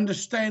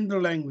understand the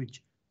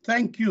language.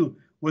 Thank you.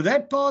 With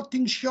that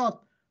parting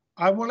shot,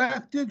 I will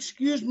have to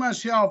excuse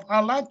myself. I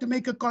like to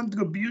make a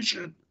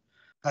contribution.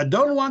 I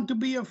don't want to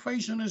be a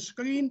face on a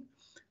screen,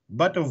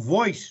 but a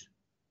voice,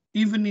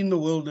 even in the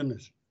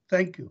wilderness.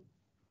 Thank you.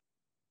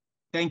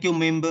 Thank you,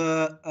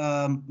 Member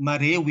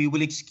Marais. We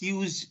will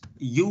excuse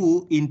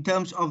you in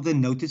terms of the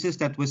notices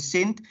that were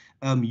sent.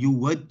 You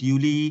were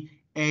duly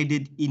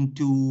added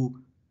into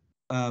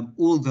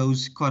all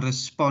those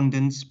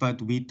correspondence,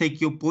 but we take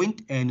your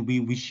point and we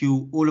wish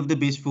you all of the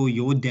best for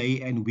your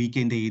day and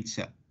weekend ahead,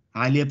 sir.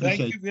 Highly appreciate.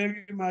 Thank you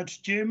very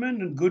much,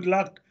 Chairman, and good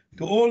luck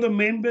to all the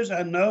members.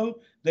 I know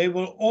they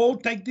will all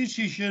take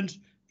decisions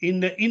in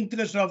the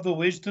interest of the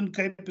Western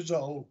Cape as a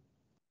whole,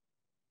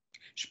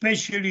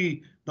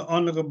 especially the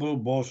Honourable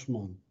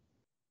Bosman.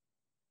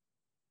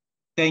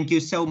 Thank you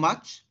so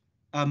much.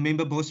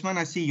 Member Bosman,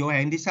 I see your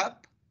hand is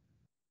up.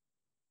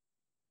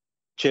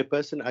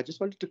 Chairperson, I just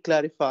wanted to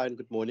clarify, and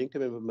good morning to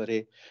Member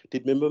Marais.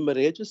 Did Member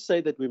Marais just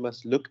say that we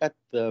must look at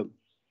the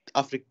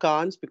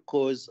Afrikaans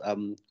because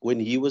when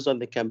he was on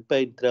the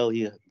campaign trail,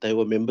 they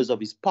were members of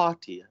his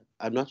party?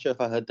 I'm not sure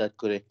if I heard that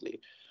correctly.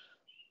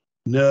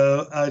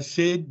 No, I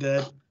said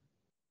that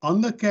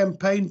on the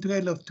campaign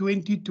trail of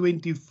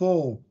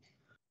 2024,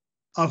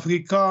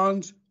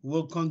 Afrikaans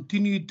will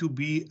continue to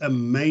be a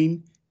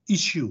main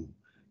issue.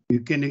 You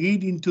can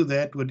read into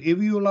that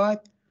whatever you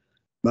like,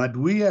 but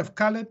we have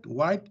colored,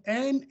 white,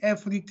 and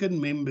African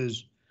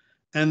members,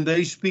 and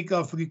they speak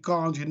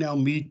Afrikaans in our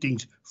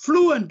meetings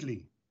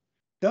fluently.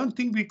 Don't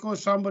think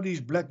because somebody is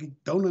black, they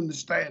don't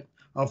understand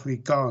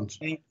Afrikaans.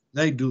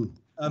 They do.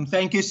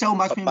 Thank you so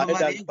much, Member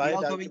Marais. We are Baie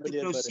going dankie, to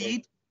meneer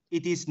proceed.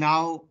 It is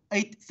now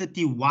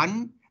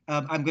 8:31.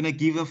 I'm going to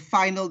give a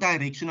final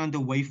direction on the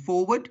way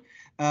forward.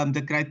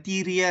 The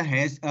criteria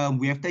has,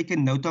 we have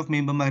taken note of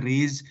Member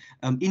Marais'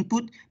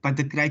 input, but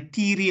the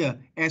criteria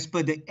as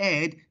per the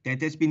ad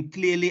that has been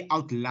clearly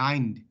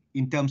outlined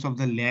in terms of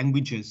the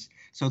languages.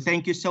 So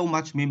thank you so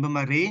much, Member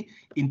Marais.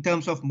 In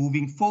terms of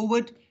moving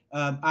forward,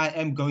 I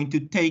am going to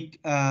take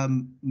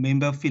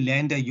Member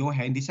Philander, your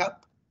hand is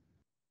up.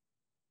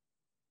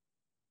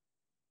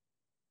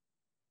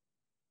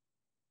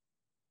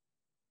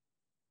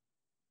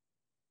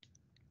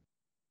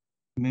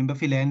 Member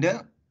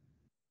Philander.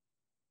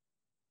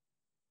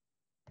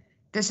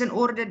 Dis in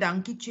orde,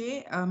 dankie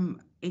Chair.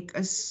 Ek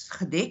is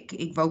gedek.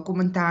 Ek wou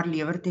kommentaar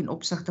lewer ten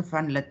opsigte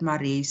van lid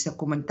Marais se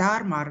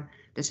kommentaar, maar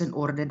dis in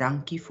orde,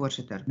 dankie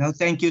voorsitter. No,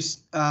 thank you.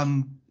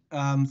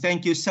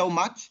 Thank you so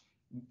much.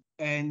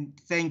 And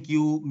thank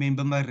you,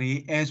 Member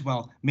Marais, as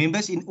well.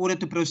 Members, in order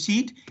to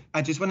proceed,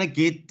 I just want to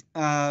get,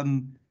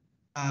 I'm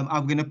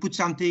going to put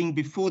something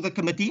before the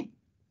committee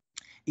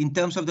in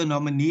terms of the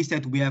nominees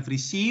that we have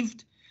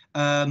received.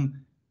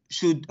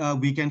 Should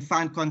we can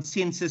find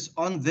consensus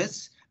on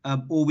this,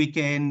 or we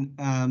can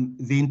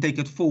then take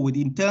it forward.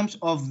 In terms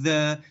of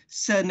the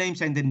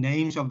surnames and the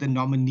names of the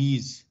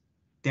nominees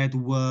that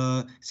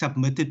were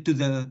submitted to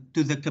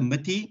the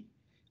committee,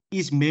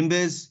 is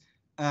members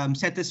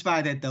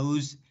satisfied that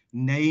those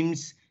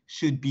names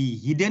should be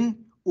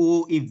hidden,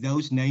 or if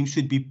those names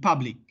should be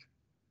public?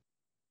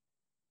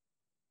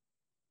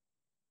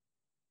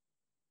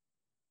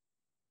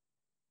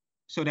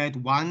 So that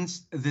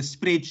once the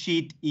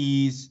spreadsheet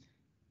is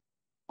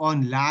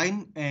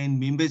online and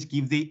members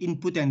give their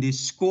input and their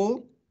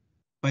score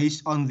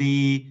based on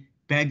the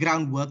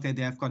background work that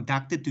they have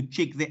conducted to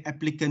check the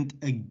applicant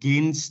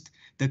against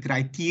the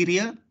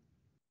criteria.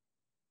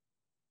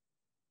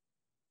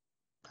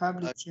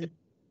 Public.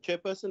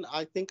 Chairperson,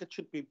 I think it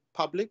should be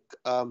public.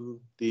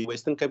 The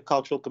Western Cape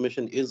Cultural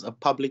Commission is a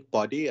public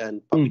body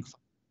and public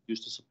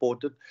used to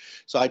support it.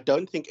 So I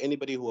don't think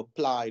anybody who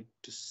applied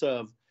to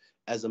serve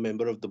as a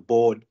member of the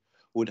board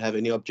would have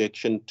any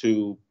objection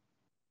to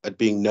it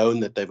being known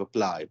that they've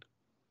applied.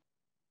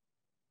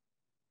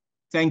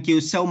 Thank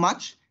you so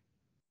much.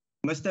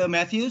 Mr.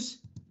 Matthews,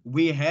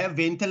 we have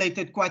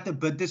ventilated quite a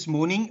bit this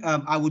morning.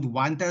 I would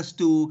want us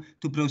to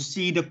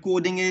proceed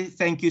accordingly.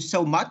 Thank you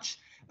so much.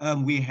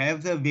 We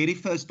have the very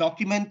first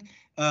document.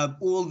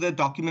 All the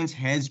documents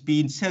has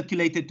been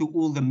circulated to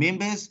all the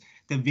members.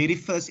 The very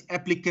first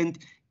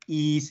applicant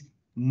is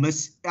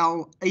Ms.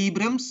 L.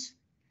 Abrams.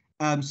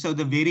 So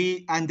the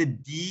very under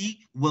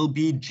D will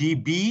be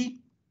GB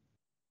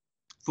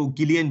for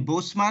Gillian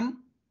Bosman.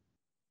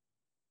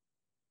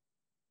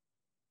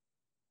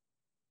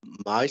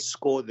 My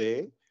score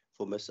there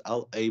for Ms.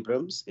 L.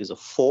 Abrams is a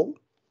 4.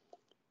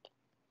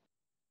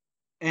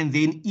 And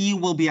then E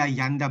will be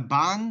Ayanda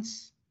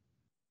Barnes.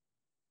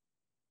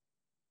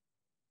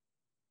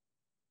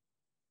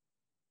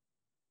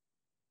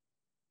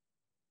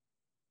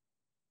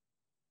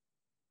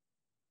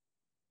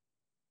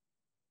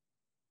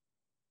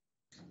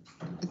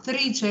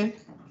 Three, Chair.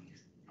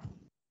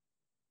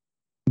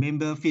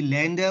 Member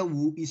Philander,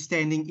 who is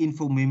standing in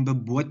for Member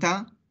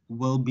Botha,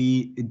 will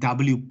be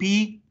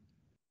WP.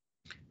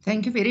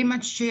 Thank you very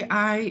much, Chair.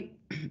 I'm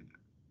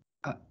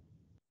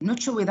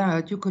not sure whether I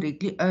heard you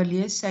correctly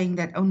earlier saying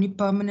that only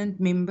permanent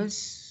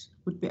members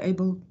would be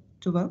able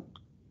to vote.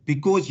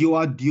 Because you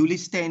are duly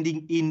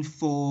standing in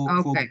for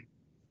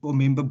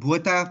Member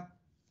Botha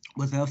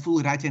with her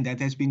full rights, and that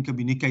has been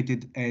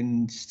communicated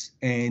and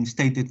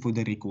stated for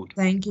the record.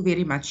 Thank you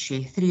very much,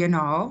 Chair.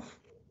 3.5.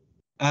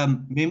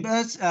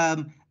 Members,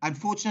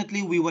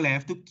 unfortunately, we will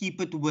have to keep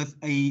it with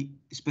a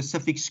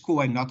specific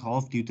score and not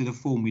half due to the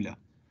formula.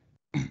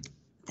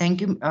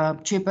 Thank you,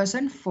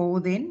 Chairperson. 4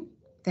 then.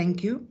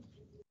 Thank you.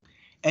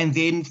 And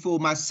then for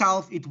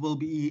myself, it will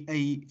be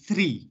a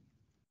 3.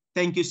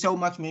 Thank you so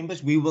much,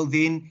 members. We will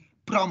then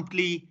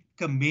promptly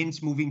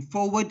commence moving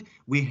forward.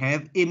 We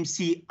have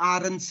MC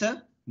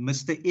Arendse,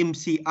 Mr.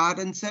 MC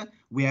Arendse,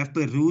 We have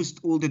perused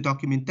all the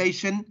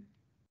documentation.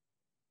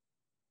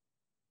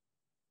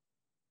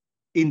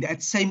 In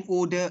that same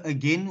order,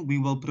 again, we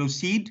will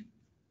proceed.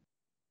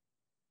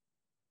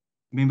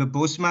 Member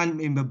Bosman,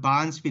 Member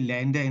Barnes,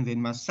 Philander, and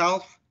then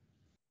myself.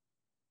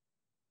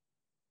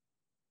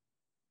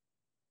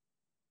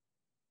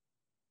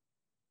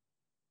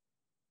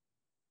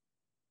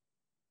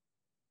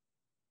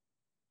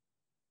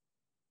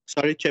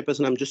 Sorry,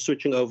 Chairperson, I'm just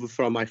switching over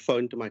from my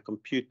phone to my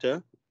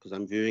computer because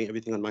I'm viewing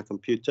everything on my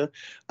computer.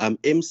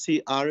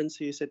 MC RNC,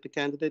 you said the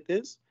candidate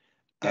is?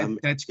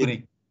 That's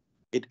correct.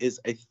 It is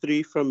a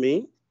 3 from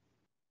me.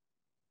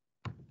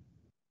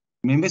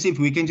 Members, if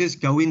we can just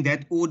go in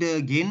that order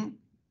again,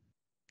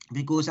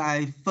 because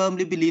I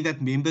firmly believe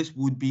that members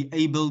would be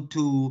able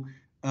to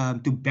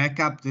back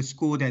up the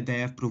score that they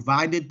have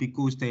provided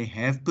because they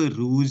have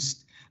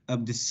perused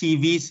the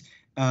CVs.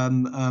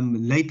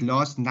 Late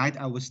last night,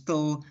 I was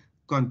still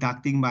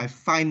conducting my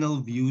final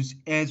views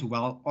as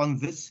well on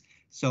this.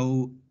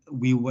 So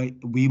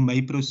we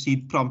may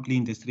proceed promptly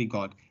in this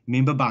regard.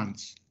 Member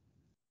Barnes.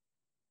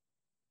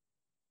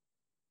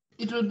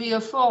 It will be a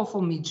 4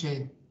 for me,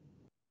 Chair.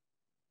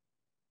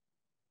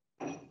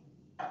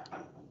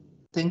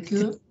 Thank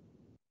you.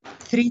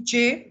 3,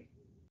 Chair.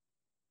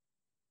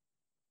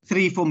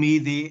 3 for me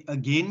there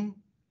again.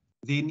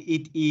 Then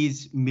it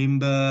is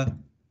Member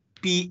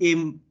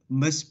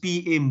Miss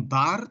PM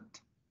Bart.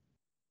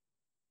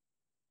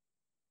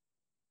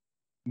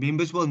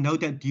 Members will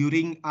note that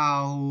during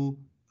our,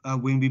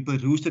 when we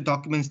peruse the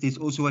documents, there's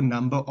also a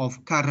number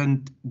of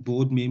current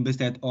board members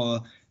that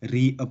are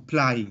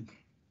reapplying.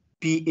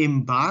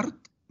 PM Bart,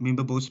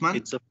 Member Bosman.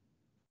 It's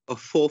a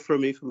 4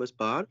 from me for Ms.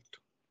 Bart.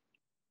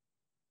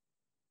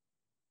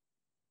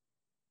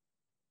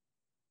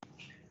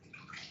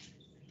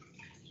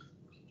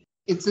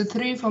 It's a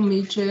 3 for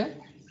me, Chair.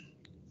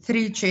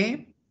 3,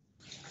 Chair.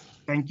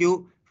 Thank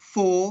you.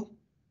 4.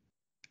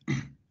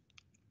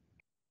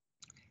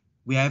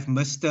 We have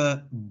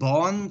Mr.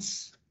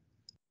 Bonds.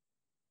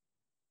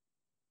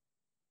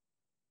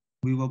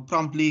 We will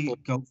promptly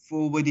go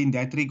forward in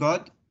that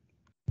regard.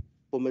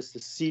 For Mr.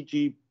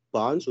 CG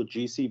Barnes or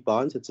GC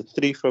Barnes, it's a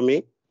 3 from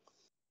me.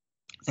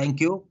 Thank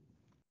you.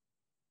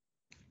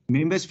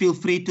 Members, feel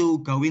free to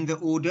go in the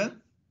order.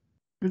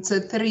 It's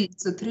a 3.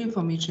 It's a 3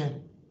 for me, Chair.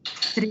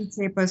 3,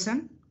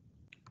 Chairperson.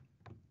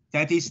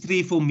 That is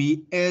 3 for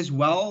me as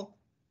well.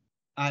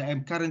 I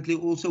am currently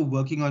also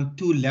working on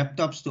 2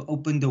 laptops to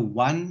open the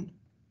one,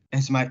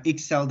 as my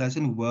Excel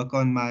doesn't work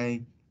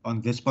on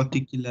this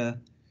particular.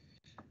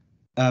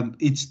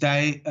 It's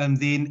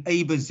then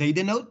Abe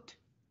Zaidenote.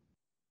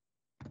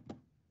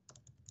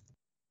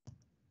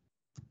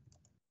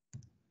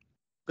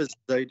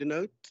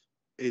 Zaidenote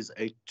is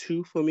a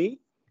 2 for me.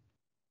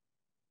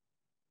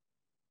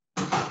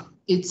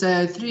 It's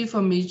a 3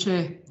 for me,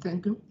 Chair.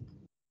 Thank you.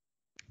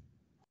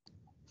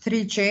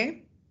 3, Chair.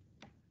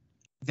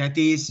 That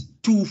is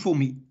 2 for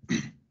me.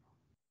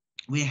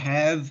 We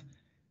have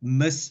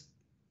Miss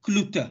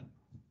Kluter.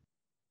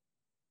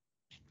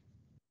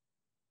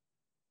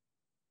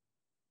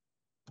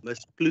 Miss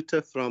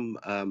Kluter from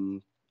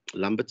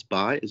Lambert's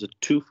Bay is a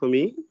 2 for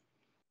me.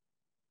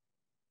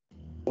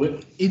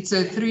 It's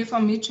a 3 for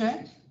me,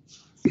 Chair.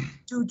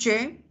 2,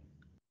 Chair.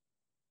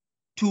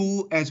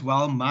 2 as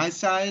well, my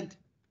side.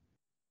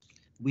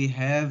 We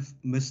have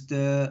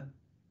Mr.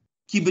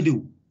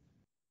 Kibadu.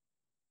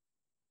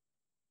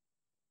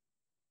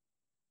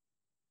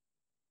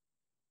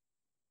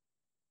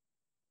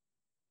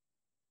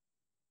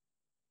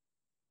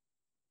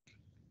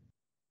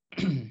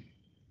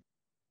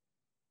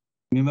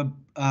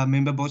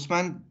 Member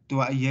Bosman,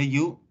 do I hear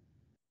you?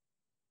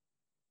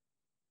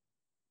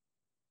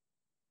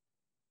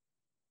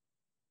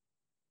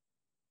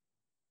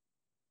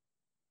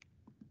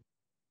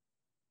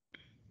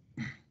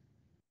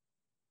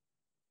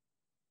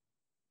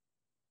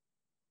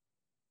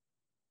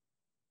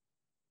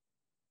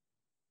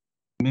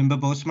 Member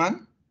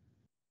Bosman?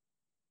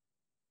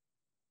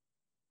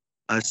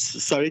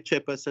 Sorry,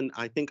 Chairperson,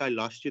 I think I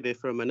lost you there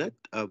for a minute.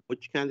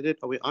 Which candidate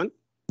are we on?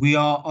 We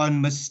are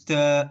on Miss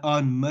Mr.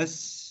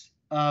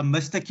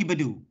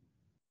 Kibadu.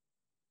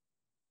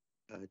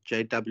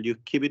 JW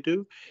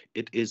Kibidu.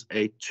 It is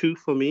a 2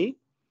 for me.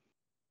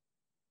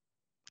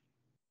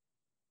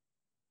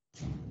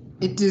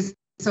 It is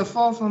a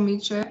 4 for me,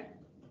 Chair.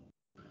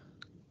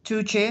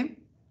 2, Chair.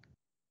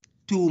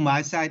 2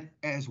 my side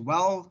as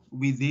well.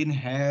 We then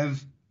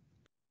have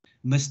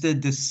Mr.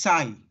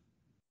 Desai.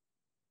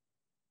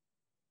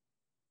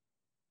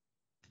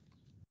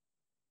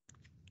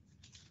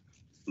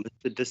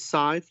 Mr.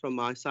 Desai from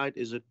my side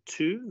is a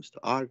 2. Mr.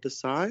 R.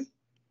 Desai.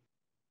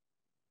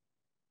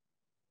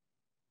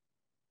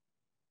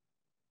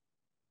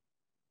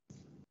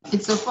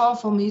 It's a 4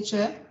 for me,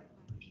 Chair.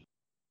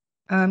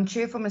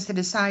 Chair, for Mr.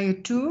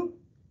 Desai, 2.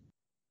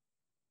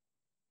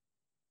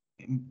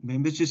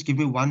 Members, just give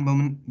me one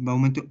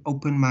moment to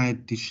open my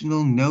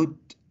additional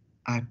note.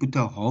 I put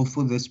a half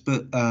for this,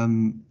 but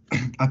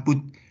I put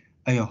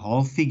a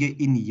half figure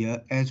in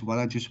here as well.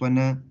 I just want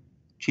to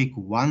check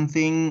one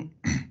thing.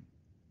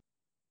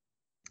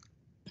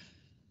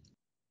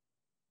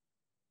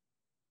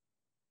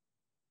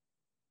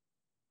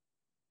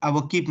 I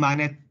will keep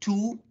mine at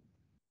 2.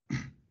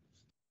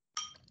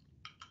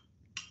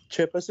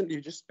 Chairperson,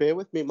 you just bear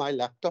with me. My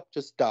laptop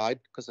just died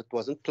because it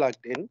wasn't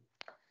plugged in.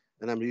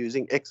 And I'm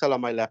using Excel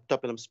on my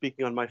laptop and I'm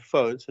speaking on my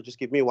phone. So just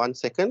give me 1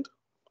 second.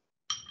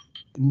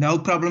 No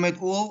problem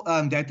at all.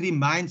 That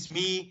reminds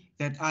me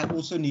that I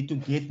also need to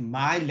get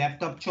my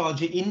laptop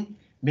charger in.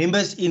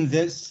 Members, in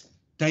this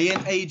day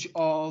and age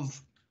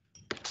of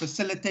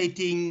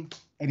facilitating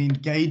and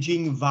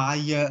engaging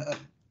via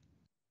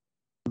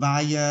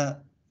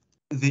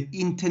the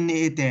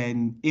internet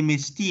and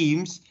MS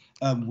Teams,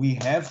 we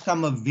have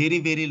come a very,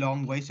 very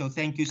long way. So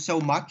thank you so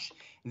much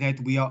that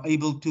we are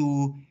able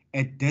to,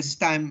 at this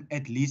time,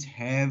 at least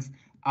have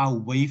our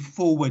way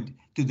forward.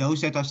 To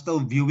those that are still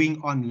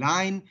viewing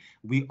online,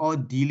 we are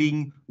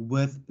dealing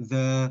with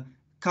the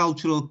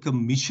Cultural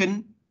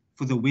Commission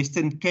for the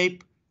Western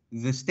Cape.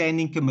 The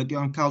Standing Committee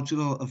on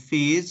Cultural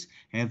Affairs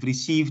have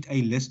received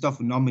a list of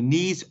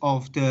nominees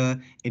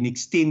after an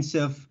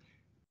extensive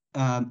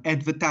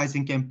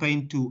advertising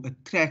campaign to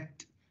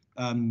attract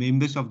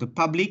members of the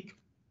public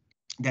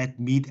that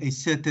meet a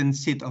certain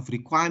set of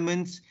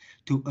requirements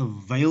to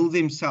avail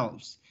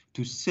themselves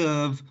to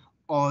serve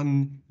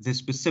on the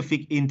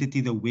specific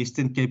entity, the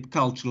Western Cape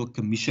Cultural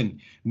Commission.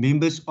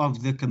 Members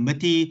of the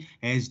committee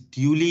has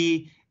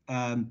duly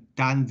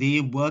done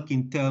their work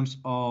in terms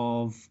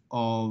of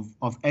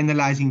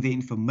analyzing the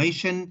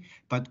information,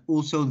 but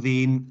also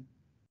then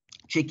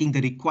checking the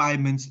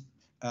requirements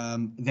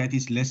that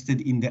is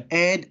listed in the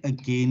ad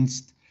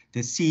against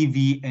the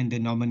CV and the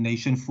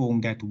nomination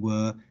form that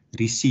were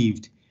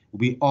received.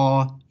 We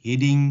are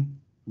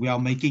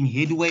making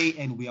headway,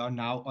 and we are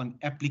now on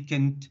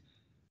applicant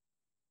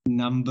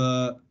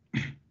number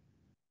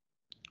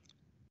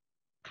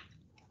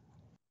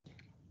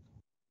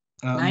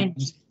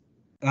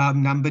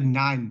number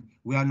 9.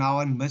 We are now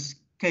on Miss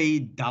K.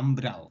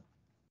 Dumbrell.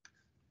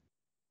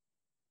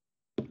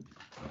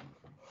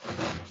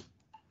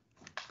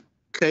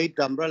 Kate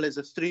Dumbrell is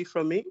a 3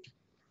 from me.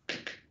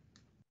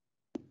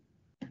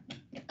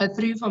 A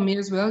 3 for me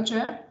as well,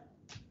 Chair.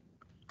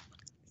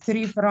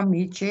 3 from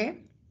me, Chair.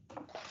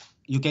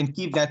 You can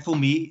keep that for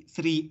me,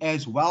 3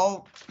 as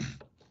well.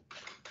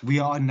 We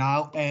are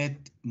now at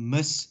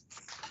Miss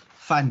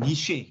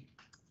Fanishe.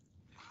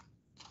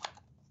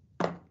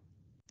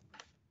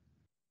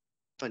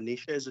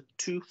 Fanisha is a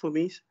 2 for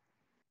me.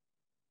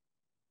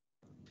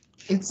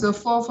 It's a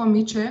 4 for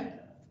me, Chair.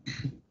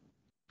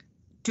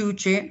 2,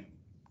 Chair.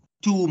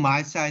 2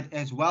 my side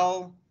as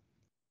well.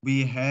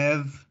 We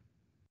have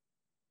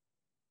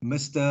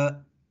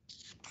Mr.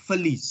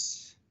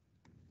 Felice.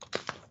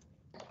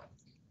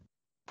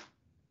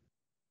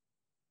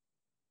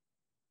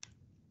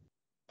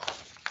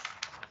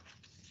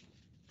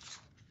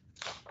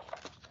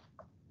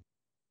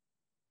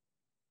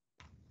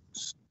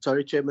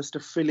 Sorry, Chair,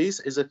 Mr. Phillies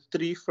is a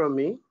 3 from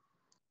me.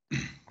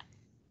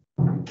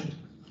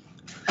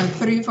 A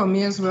 3 for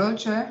me as well,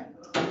 Chair.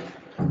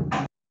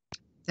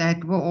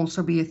 That will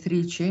also be a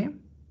 3, Chair.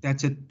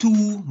 That's a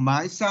 2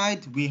 my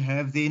side. We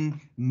have then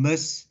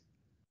Miss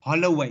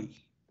Holloway.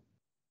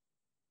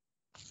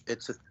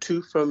 It's a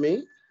 2 from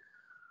me.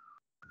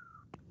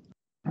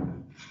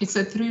 It's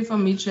a 3 for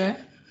me,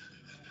 Chair.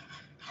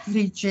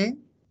 3, Chair.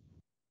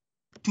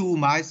 2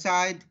 my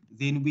side.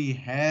 Then we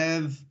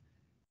have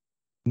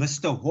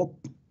Mr.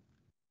 Hope.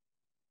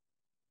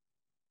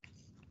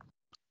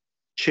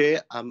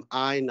 Chair,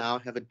 I now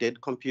have a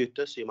dead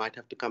computer, so you might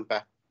have to come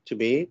back to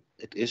me.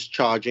 It is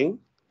charging.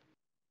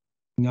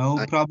 No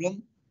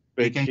problem.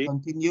 We can Spreadsheet.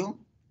 continue.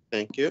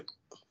 Thank you.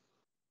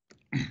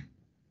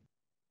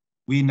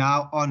 We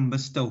now on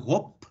Mr.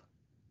 Hope.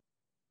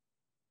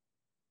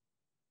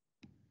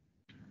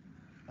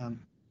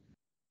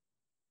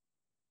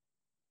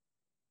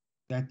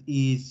 That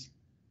is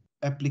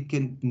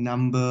applicant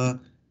number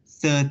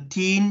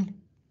 13.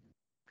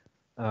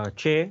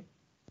 Chair.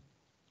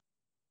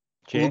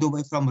 All the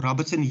way from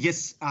Robertson.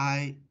 Yes,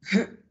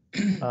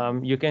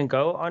 You can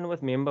go on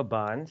with member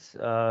Barnes.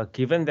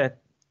 Given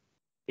that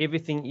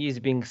everything is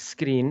being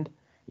screened,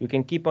 you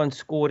can keep on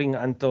scoring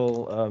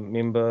until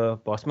member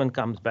Bosman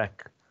comes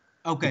back.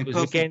 Okay,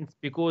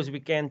 because we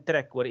can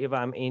track whatever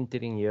I'm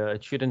entering here.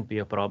 It shouldn't be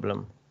a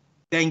problem.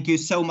 Thank you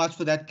so much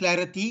for that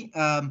clarity.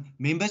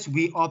 Members,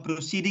 we are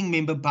proceeding.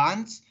 Member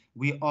Barnes,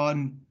 we are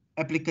on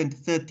applicant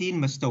 13,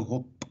 Mr.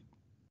 Hope.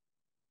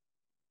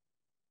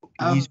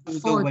 He's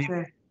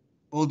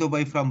all the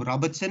way from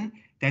Robertson.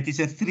 That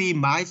is a 3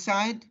 my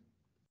side.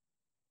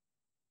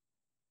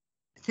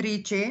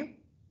 3, Chair.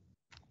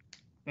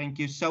 Thank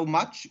you so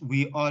much.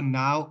 We are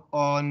now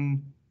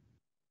on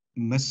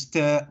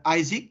Mr.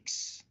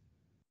 Isaacs.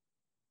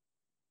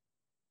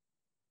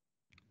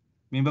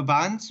 Member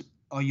Barnes,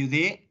 are you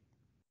there?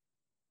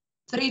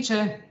 3,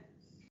 Chair.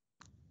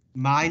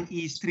 Mine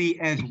is 3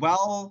 as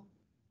well.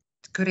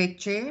 Correct,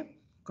 Chair.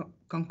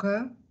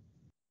 Concur.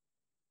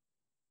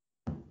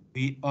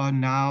 We are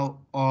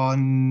now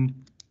on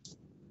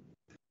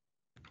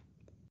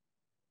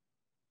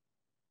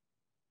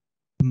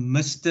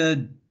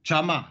Mr.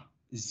 Jama,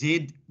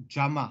 Z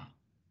Jama.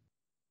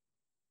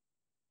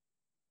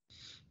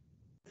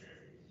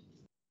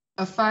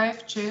 A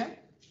 5, Chair.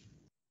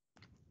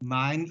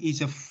 Mine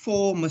is a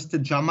 4,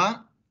 Mr.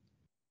 Jama.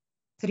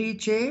 3,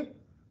 Chair.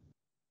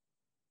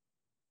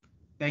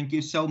 Thank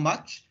you so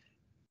much.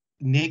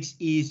 Next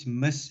is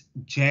Miss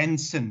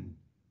Jansen.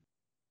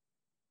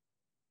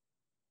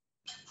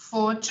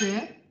 4,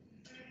 Chair.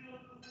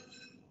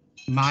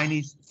 Mine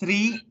is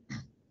 3.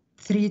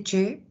 3,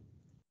 Chair.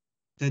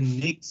 The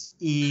next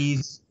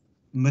is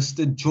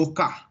Mr.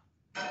 Joka.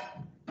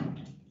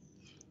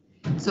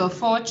 So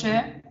 4,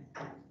 Chair.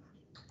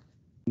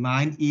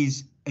 Mine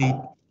is 8.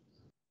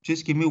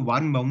 Just give me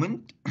one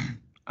moment.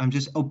 I'm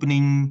just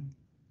opening.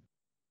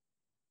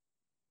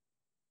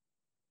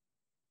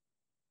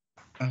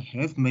 I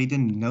have made a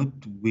note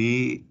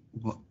where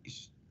what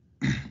is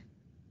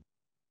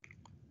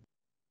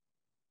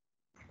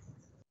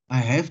I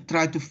have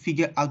tried to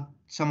figure out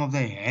some of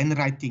the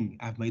handwriting.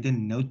 I've made a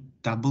note,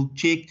 double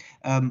check.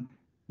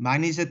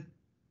 Mine is a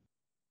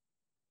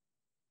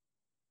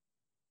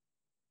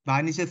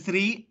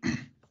 3.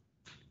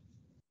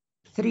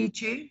 3,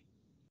 Chair.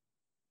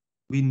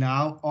 We're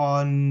now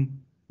on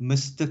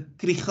Mr.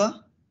 Krieger,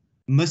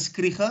 Miss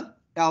Krieger,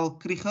 L.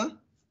 Krieger.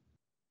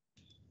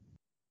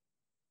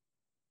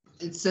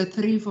 It's a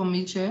 3 for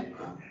me, Chair.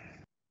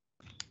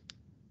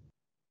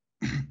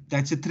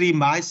 That's a 3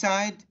 my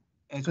side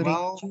as Correct,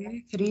 well.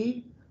 Chair.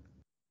 3.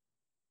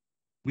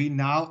 We're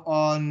now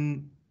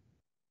on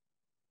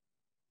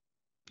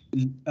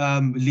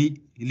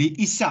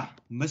Liisa,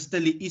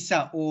 Mr.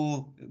 Liisa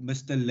or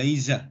Mr.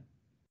 Laser.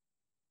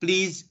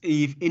 Please,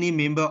 if any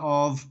member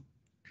of,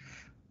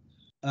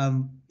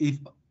 if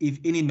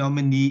any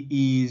nominee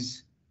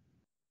is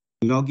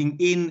logging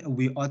in,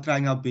 we are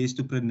trying our best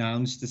to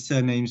pronounce the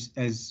surnames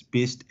as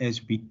best as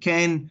we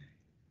can.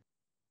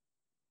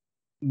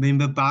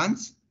 Member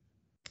Barnes?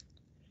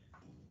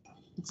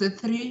 It's a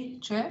 3,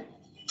 Chair.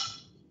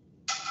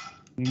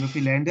 Member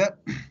Philander?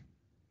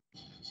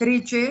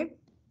 3, Chair.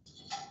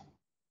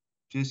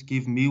 Just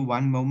give me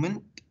one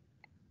moment.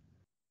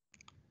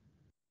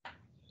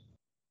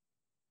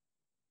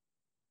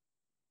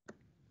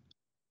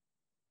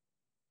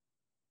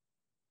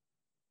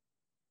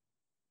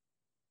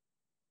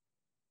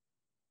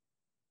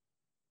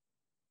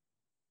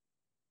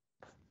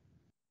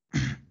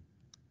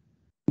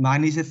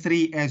 Mine is a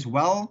 3 as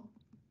well.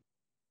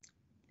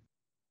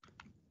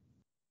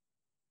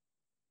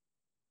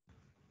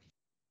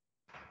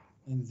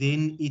 And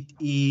then it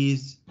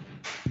is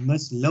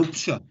Miss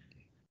Loupsha.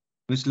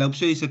 Miss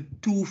Loupsha is a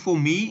 2 for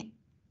me.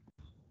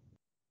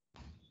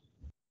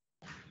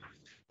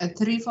 A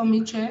 3 for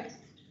me, Chair.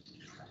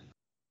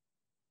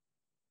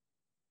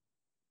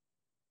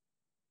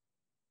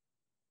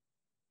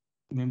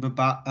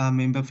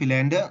 Member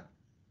Philander?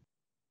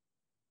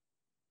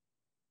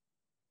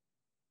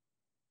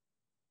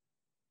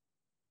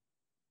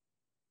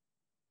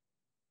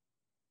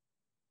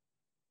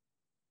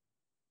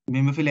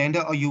 Member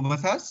Philander, are you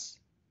with us?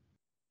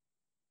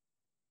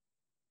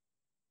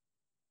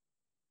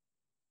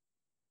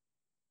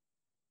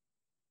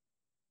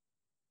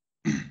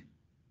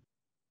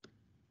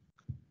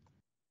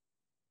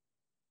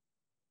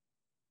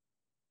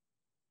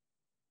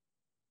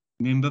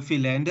 Member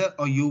Philander,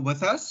 are you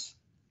with us?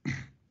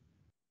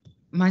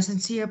 My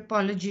sincere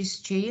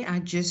apologies, Chair. I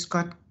just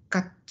got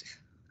cut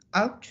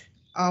out.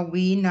 Are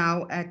we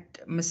now at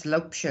Ms.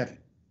 Loupsher?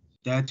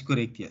 That's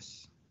correct,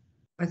 yes.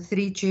 A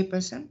 3,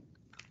 Chairperson.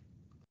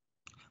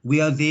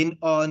 We are then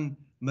on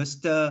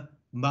Mr.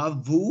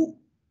 Mavu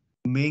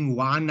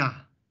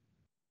Mengwana.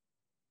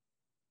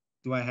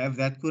 Do I have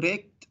that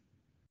correct?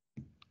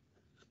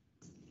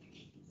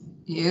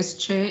 Yes,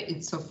 Chair.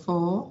 It's a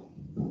 4.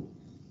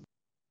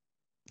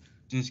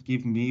 Just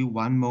give me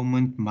one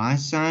moment, my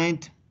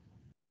side.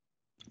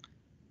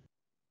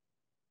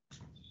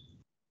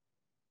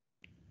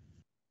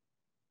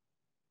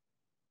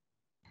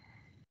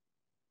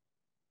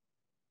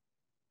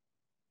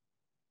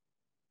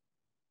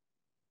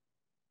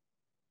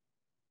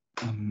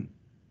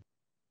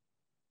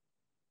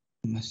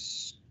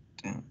 Mr.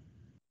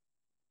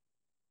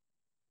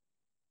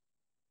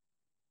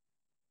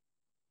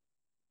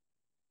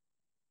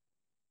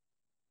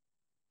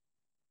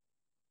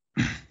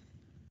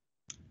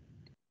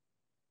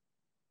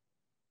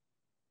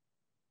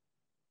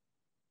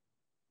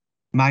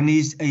 Mine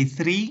is a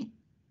 3.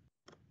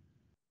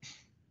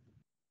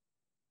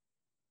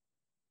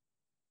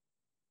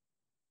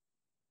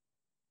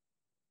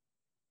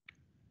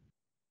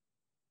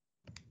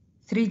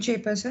 Three,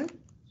 Chairperson.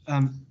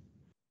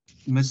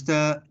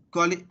 Mr.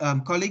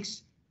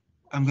 Colleagues,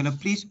 I'm going to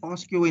please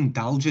ask your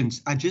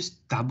indulgence. I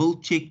just double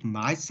checked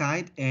my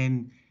side,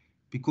 and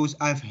because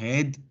I've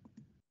had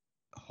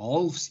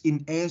halves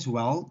in as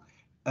well,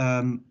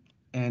 and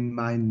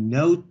my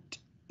note,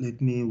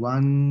 let me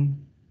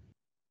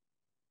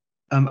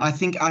I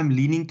think I'm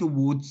leaning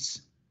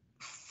towards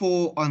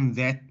 4 on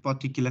that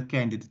particular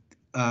candidate.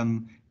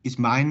 Is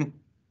mine,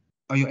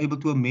 are you able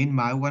to amend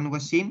my one,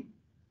 Wasim?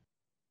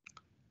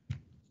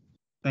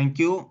 Thank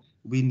you.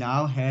 We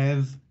now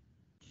have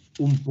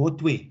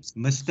Umbotwe,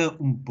 Mr.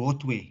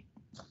 Umbotwe.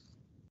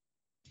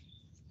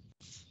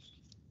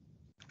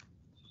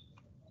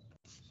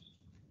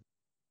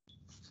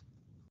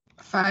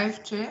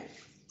 5, Chair.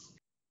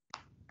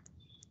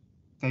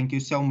 Thank you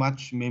so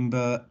much,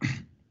 Member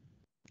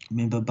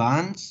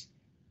Barnes.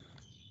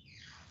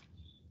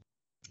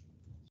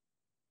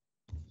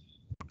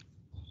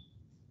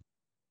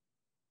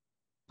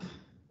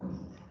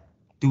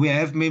 Do we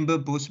have Member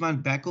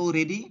Bosman back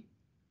already?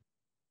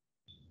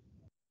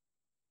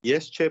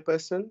 Yes,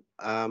 Chairperson.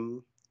 I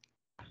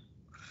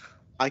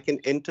can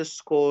enter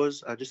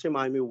scores. Just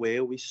remind me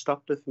where we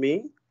stopped with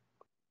me.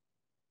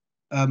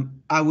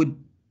 I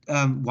would,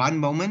 one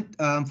moment.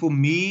 For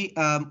me,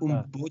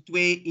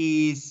 Botwe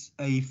is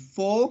a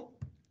 4.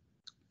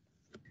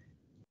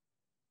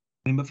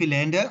 Member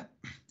Philander?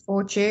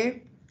 4,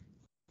 Chair.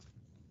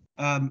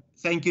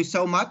 Thank you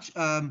so much.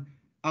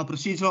 Our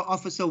procedural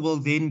officer will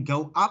then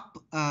go up.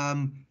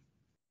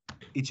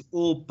 It's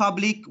all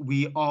public.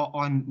 We are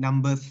on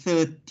number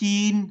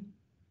 13,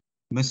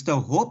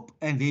 Mr. Hope,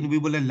 and then we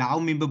will allow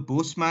Member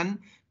Bosman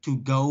to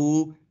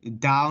go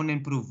down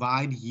and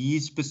provide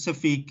his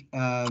specific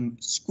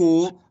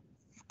score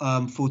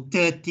for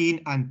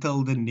 13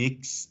 until the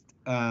next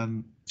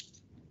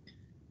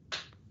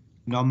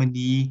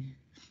nominee,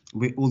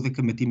 where all the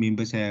committee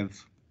members have.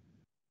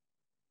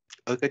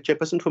 Okay,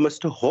 Chairperson, for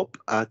Mr. Hope,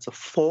 it's a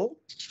 4.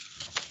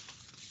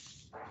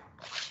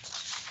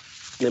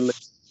 Then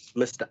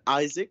Mr.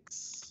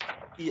 Isaacs,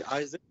 E.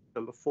 Isaac,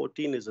 number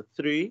 14 is a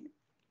 3.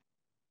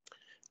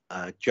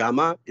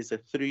 Jama is a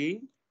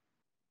 3.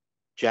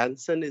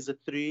 Jansen is a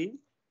 3.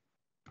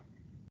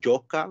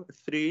 Joka, a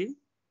 3.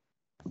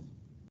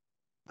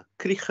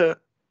 Krieger,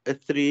 a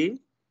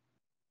 3.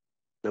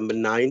 Number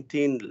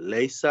 19,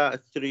 Lesa, a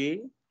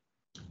 3.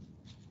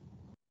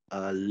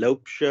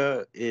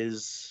 Lopsha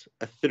is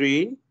a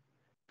 3.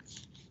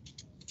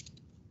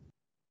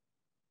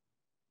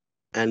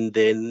 And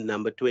then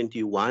number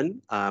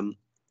 21,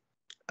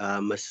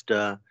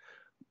 Mr.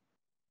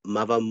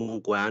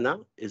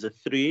 Mavamungwana is a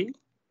 3.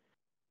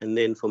 And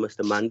then for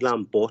Mr.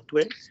 Mandla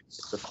Mbotwe,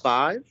 it's a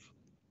 5.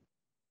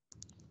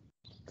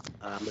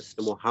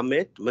 Mr.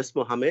 Mohammed, Miss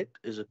Mohammed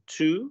is a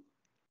 2.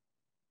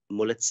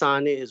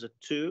 Moletsane is a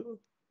 2.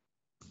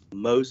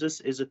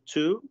 Moses is a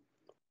 2.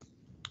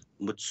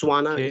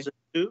 Botswana is a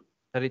 2.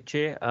 Sorry,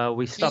 Chair.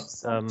 We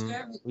stopped.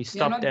 We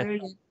stopped at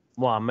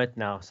Mohammed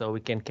now, so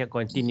we can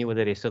continue with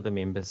the rest of the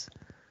members.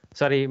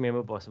 Sorry,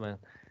 Member Bosman.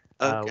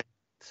 Okay.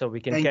 So we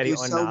can Thank carry you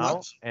on so now,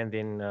 much. and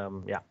then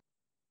yeah.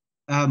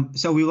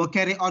 So we will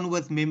carry on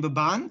with Member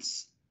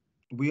Barnes.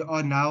 We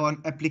are now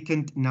on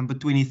applicant number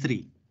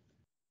 23.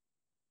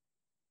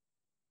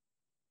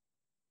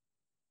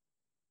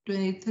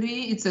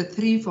 23, it's a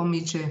 3 for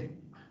me, Chair.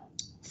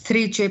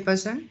 3,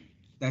 Chairperson.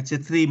 That's a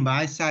 3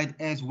 my side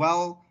as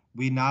well.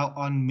 We're now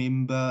on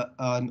Mr.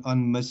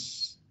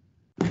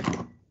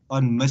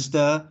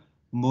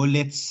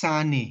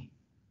 Moletsane.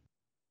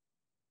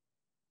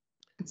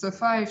 It's a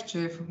 5,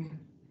 Chair, for me.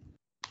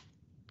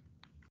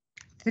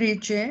 3,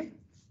 Chair.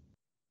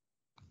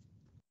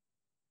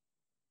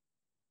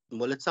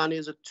 Moletsane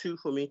is a 2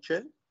 for me,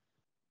 Chair.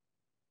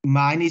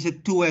 Mine is a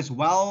 2 as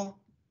well.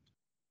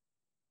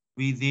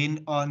 We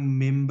then on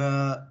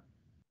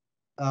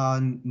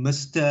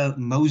Mr.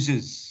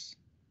 Moses.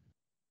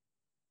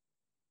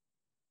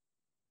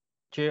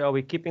 Chair, are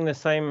we keeping the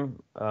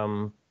same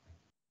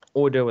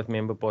order with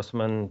Member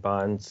Bosman,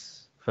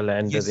 Barnes,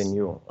 Philander, Yes. than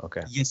you?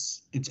 Okay.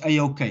 Yes, it's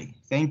A-okay.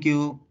 Thank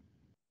you.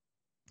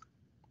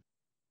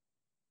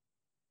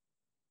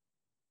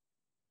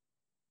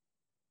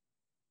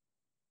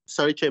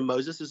 Sorry, Chair,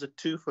 Moses is a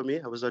 2 for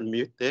me. I was on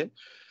mute there.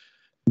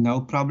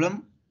 No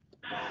problem.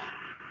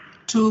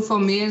 2 for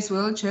me as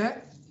well,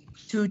 Chair.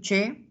 2,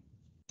 Chair.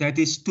 That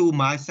is 2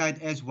 my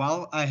side as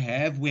well.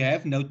 We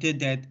have noted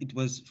that it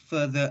was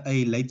further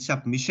a late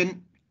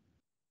submission.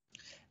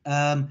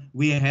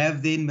 We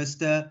have then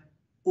Mr.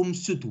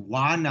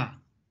 Umsutwana.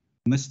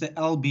 Mr.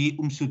 LB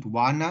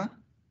Umsutwana.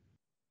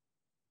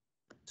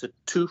 It's a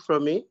 2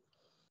 from me.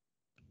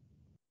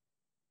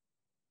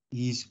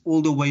 He's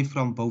all the way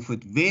from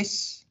Beaufort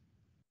West.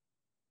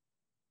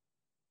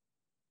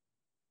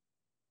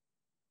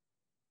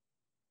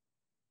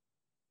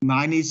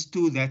 Mine is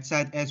 2 that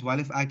side as well,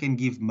 if I can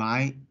give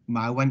my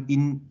one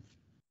in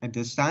at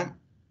this time.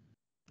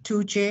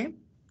 2, Chair.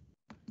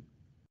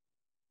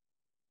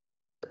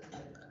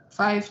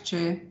 5,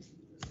 Chair.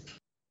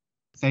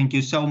 Thank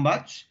you so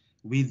much.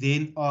 We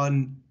then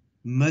on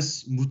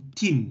Miss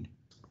Mutin.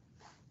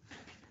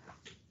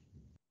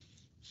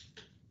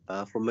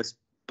 For Miss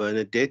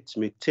Bernadette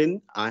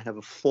Mutin, I have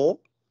a 4.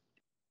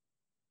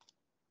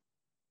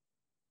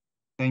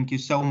 Thank you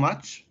so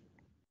much.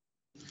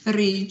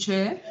 3,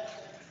 Chair.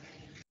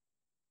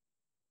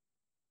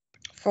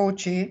 4,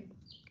 Chair.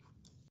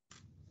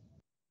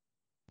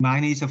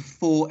 Mine is a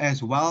 4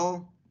 as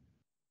well.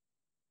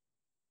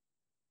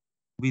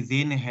 We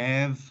then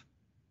have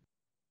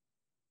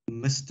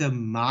Mr.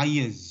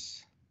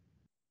 Myers.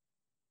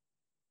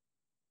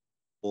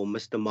 For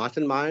Mr.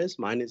 Martin Myers,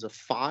 mine is a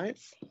 5.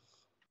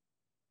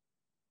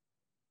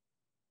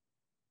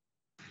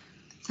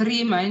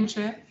 3, mine,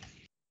 Chair.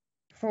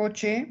 4,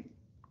 Chair.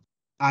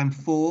 I'm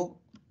 4.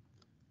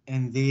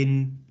 And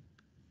then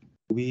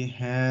we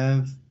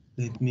have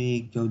Let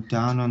me go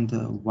down on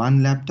the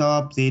one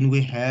laptop. Then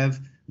we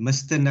have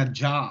Mr.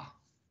 Najjar.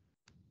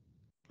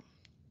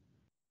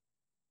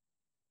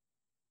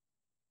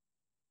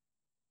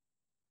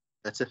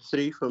 That's a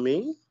 3 for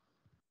me.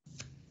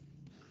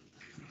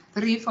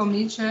 3 for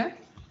me, Chair.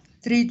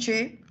 3,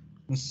 Chair.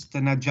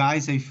 Mr. Najjar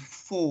is a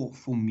 4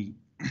 for me.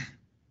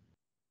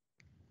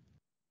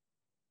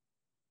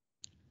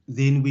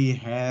 Then we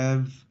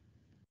have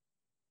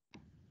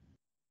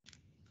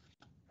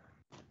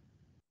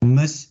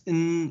Miss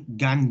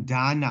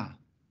Ngandana.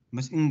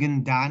 Miss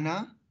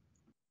Ngandana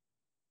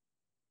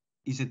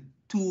is a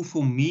 2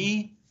 for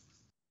me.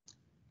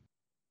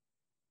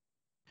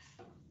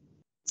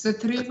 It's a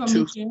 3 for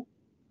me, Chair.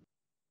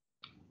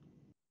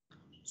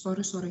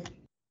 Sorry.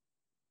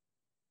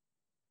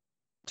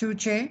 2,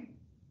 Chair.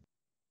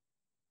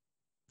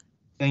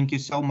 Thank you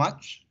so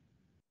much.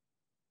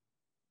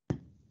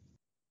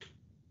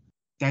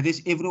 That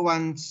is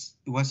everyone's.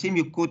 Wasim,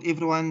 you caught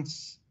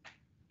everyone's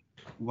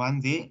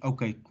one there?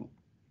 Okay, cool.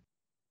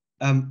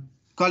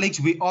 Colleagues,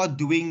 we are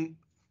doing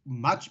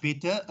much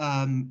better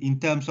in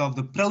terms of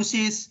the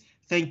process.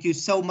 Thank you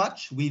so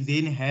much. We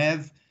then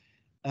have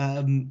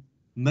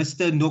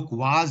Mr.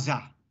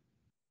 Nokwaza.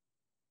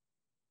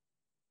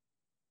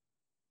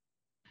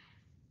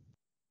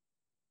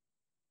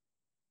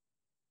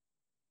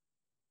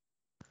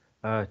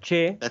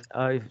 Chair,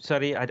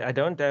 sorry, I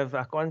don't have,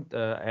 I can't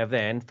have the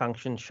hand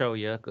function show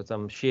here because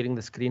I'm sharing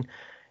the screen.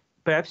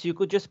 Perhaps you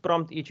could just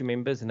prompt each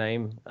member's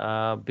name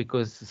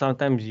because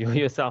sometimes you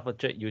yourself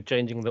you're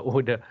changing the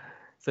order.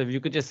 So if you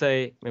could just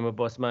say Member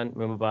Bosman,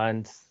 Member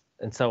Barnes,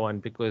 and so on,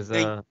 because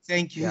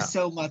thank you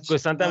so much.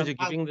 Because sometimes you're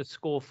giving the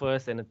score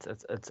first, and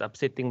it's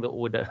upsetting the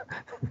order.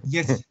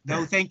 Yes,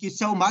 no, thank you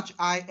so much.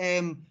 I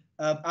am.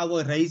 I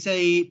will raise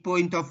a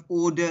point of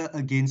order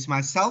against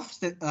myself.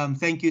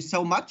 Thank you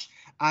so much.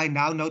 I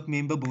now note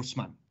Member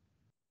Bosman.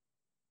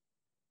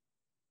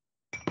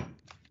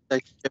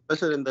 Thank you,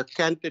 Chairperson. The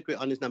candidate we're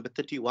on is number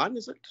 31,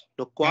 is it?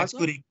 Nokwaza? That's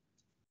correct.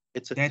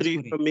 It's a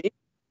 3 for me.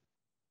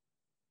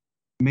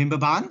 Member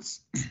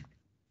Barnes?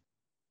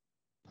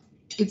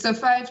 It's a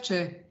 5,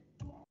 Chair.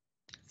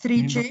 3,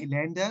 Member Chair.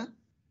 Philander?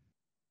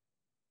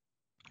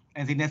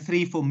 And then a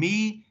 3 for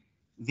me.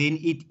 Then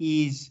it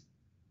is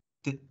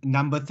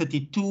number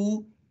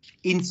 32,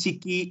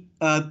 Insikilelo,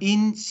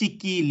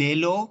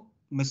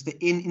 Mr.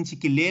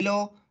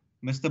 Insikilelo,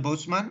 Mr.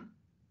 Bosman.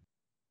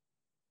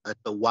 That's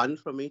a 1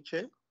 for me,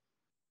 Chair.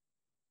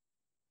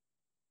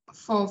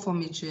 4 for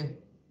me, Chair.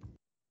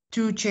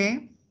 2,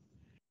 Chair.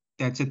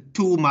 That's a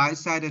 2 my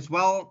side as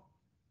well.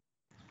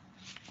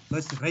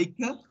 Ms.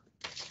 Reike.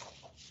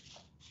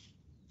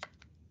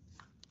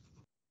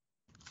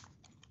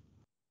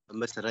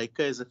 Ms. Reike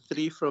is a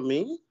 3 from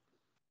me.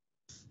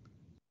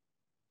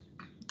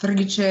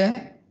 3,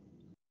 Chair.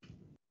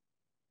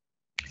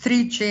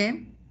 3,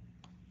 Chair.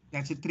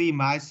 That's a 3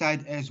 my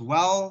side as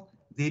well.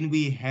 Then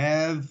we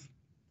have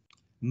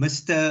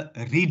Mr.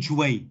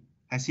 Ridgway.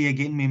 I see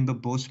again Member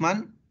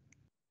Bosman.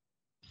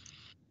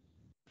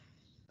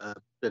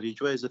 The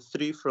Ridgway is a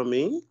 3 from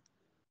me.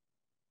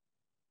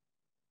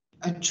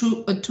 A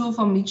 2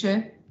 for me,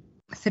 Chair.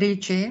 3,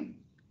 Chair.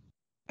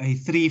 A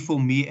 3 for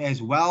me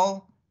as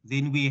well.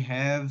 Then we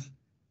have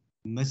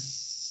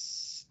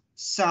Miss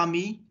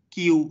Sami,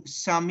 Q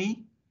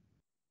Sami.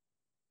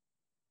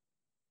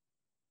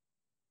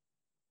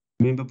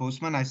 Member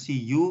Bosman, I see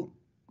you.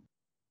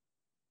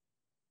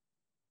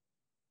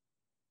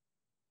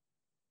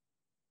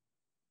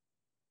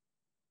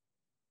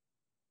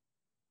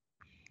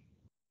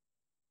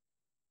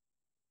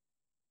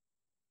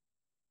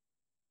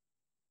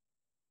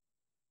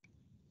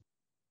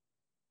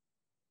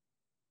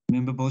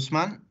 Member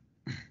Bosman.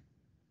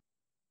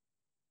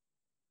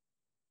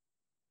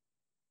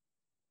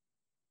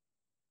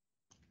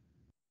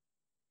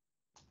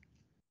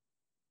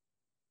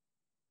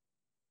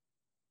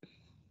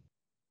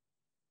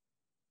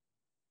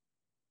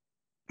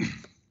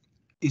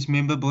 Is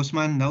Member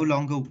Bosman no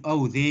longer?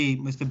 Oh, there,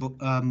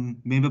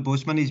 Member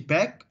Bosman is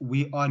back.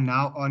 We are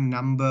now on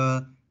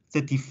number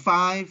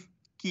 35,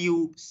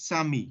 Q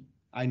Sami.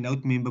 I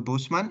note Member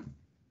Bosman.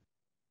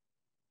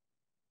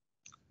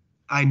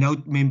 I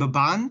note Member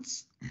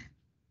Barnes.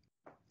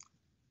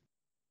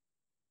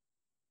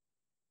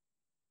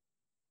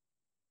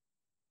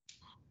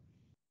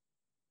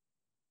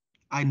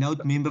 I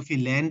note Member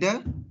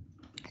Philander.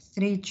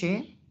 3,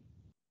 Chair.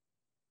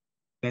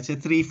 That's a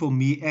 3 for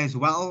me as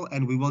well.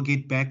 And we will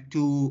get back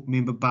to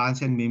Member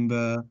Barnes and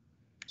Member...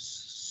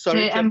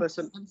 Sorry,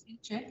 Chairperson.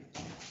 Chair.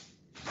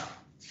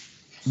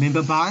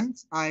 Member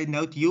Barnes, I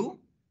note you.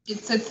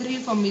 It's a 3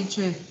 for me,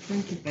 Chair.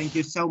 Thank you. Thank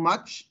you so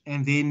much.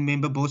 And then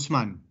Member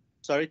Bosman.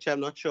 Sorry, Chair, I'm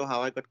not sure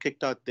how I got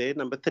kicked out there.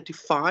 Number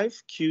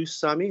 35, Q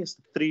Sami is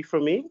 3 for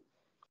me.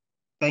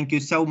 Thank you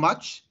so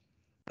much.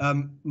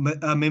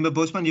 Member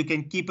Bosman, you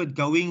can keep it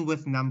going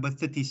with number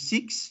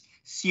 36,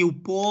 Sue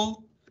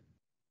Paul.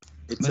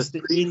 It's a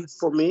 3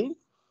 for me.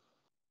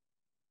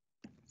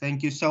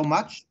 Thank you so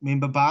much.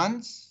 Member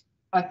Barnes.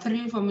 A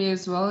 3 for me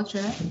as well,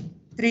 Chair.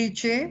 3,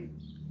 Chair.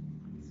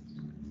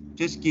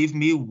 Just give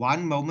me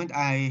one moment.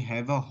 I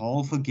have a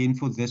half again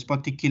for this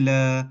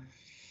particular.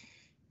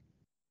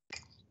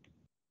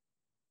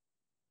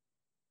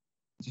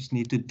 Just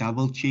need to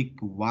double check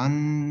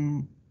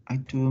one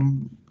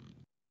item.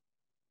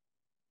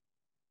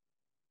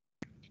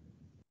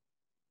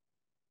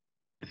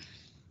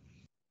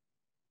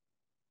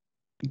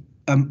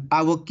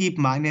 I will keep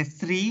mine at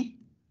 3.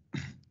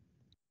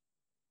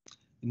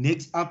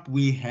 Next up,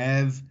 we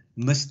have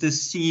Mr.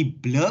 C.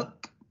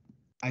 Blurk.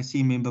 I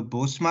see Member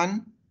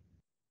Bosman.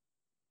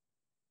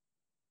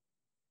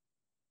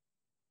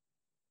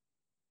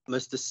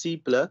 Mr. C.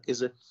 Blurk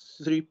is a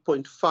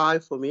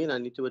 3.5 for me, and I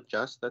need to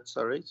adjust that,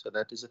 sorry. So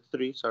that is a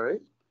 3, sorry.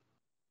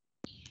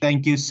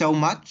 Thank you so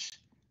much.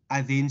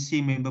 I then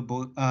see Member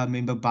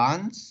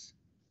Barnes.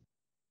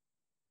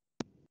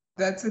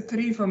 That's a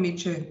 3 for me,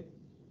 Chair.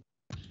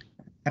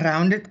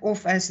 Round it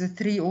off as a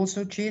 3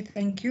 also, Chair.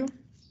 Thank you.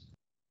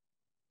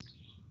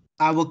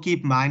 I will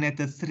keep mine at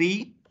a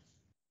 3.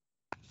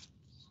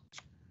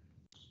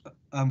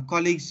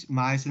 Colleagues,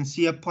 my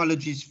sincere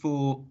apologies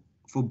for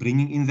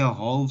bringing in the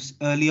halves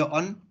earlier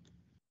on.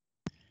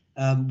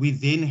 We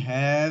then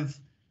have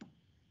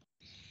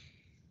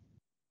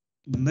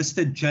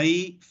Mr.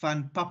 J.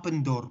 van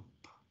Pappendorp.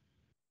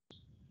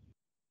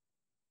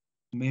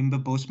 Member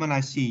Bosman,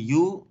 I see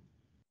you.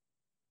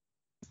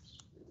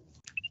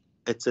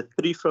 It's a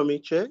 3 from me,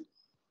 Chair.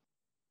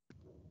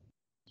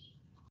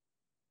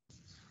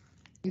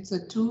 It's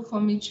a 2 for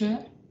me,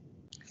 Chair.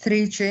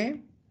 3, Chair.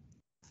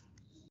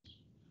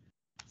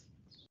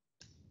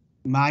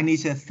 Mine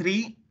is a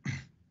 3.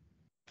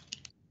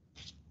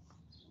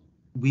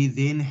 We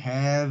then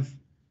have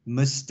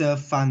Mr.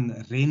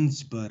 van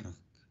Rensburg.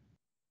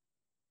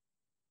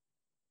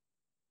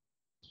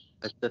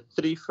 It's a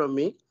 3 from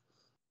me.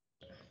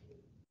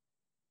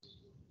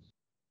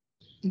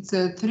 It's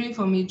a 3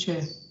 for me,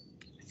 Chair.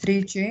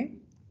 3, Chair.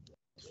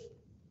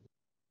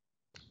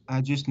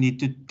 I just need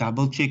to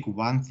double check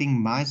one thing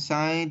my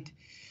side.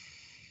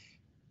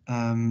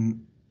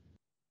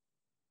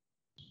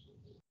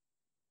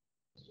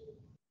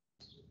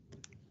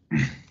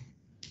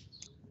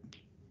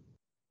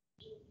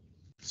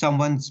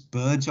 Someone's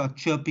birds are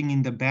chirping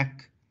in the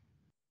back.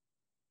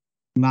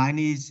 Mine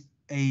is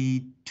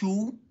a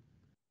 2.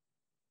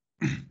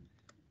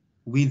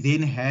 We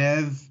then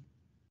have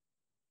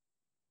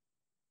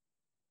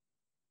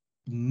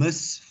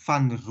Miss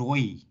Van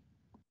Roy.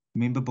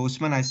 Member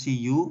Bosman, I see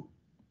you.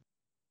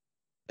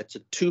 It's a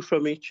 2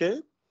 from me,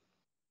 Chair.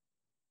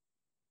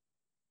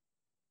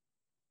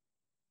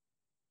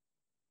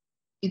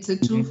 It's a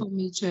 2 for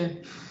me,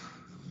 Chair.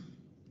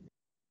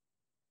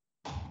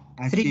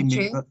 I 3, see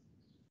Chair. member.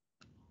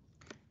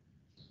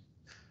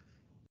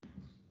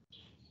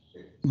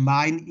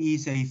 Mine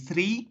is a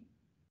 3.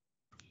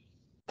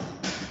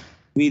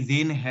 We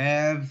then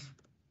have,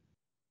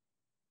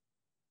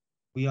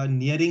 we are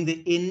nearing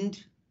the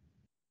end.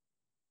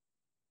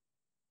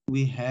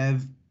 We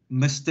have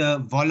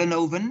Mr.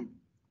 Vollenhoven.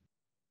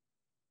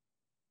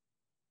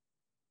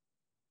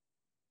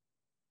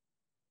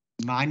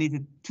 Mine is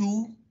a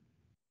 2.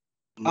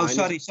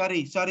 Mine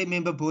sorry,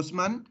 Member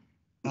Bosman.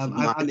 I'm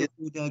out of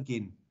order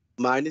again.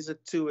 Mine is a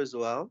 2 as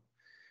well.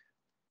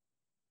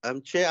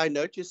 Chair, I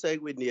note you're saying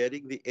we're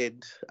nearing the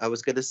end. I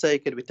was going to say,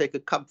 can we take a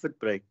comfort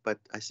break? But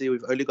I see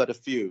we've only got a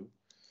few.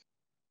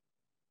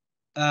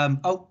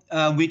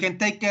 We can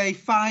take a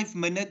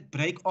 5-minute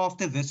break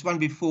after this one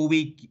before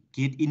we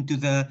get into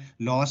the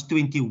last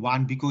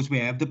 21 because we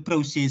have the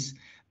process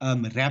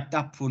wrapped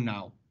up for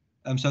now.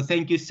 So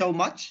thank you so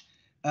much.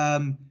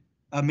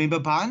 Member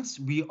Barnes,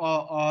 we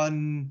are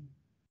on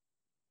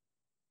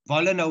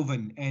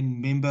Vollenhoven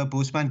and Member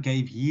Bosman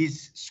gave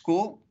his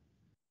score.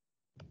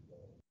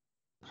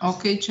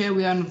 Okay, Chair,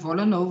 we are on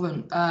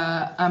Vollenhoven.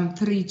 I'm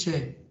 3,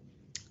 Chair.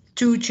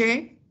 2,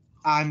 Chair.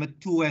 I'm a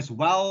 2 as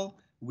well.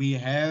 We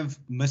have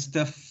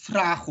Mr.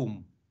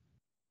 Vragom.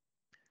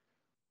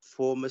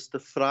 For Mr.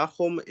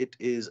 Vragom, it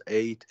is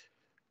a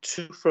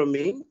 2 from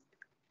me.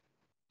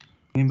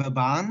 Member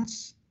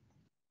Barnes.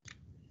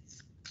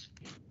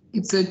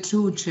 It's a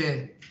 2,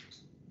 Chair.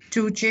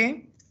 2,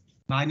 Chair.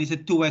 Mine is a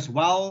 2 as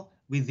well.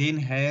 We then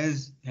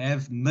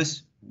have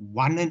Miss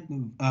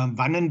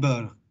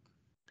Vandenberg.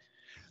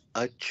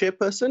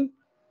 Chairperson,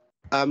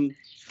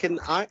 can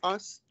I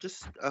ask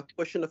just a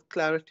question of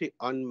clarity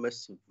on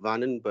Miss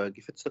Vandenberg?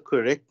 If it's the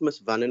correct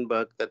Miss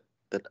Vandenberg that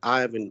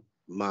I have in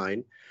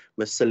mind,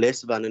 Miss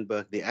Celeste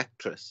Vandenberg, the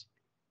actress.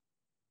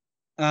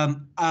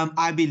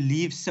 I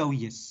believe so,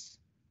 yes.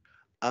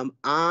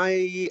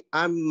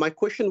 My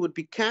question would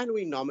be, can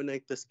we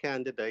nominate this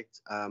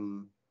candidate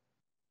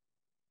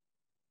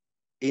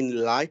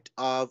in light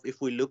of,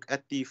 if we look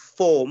at the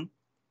form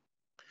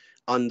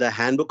on the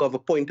Handbook of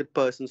Appointed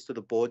Persons to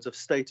the Boards of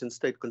State and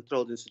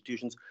State-Controlled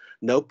Institutions,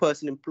 no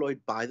person employed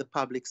by the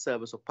public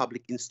service or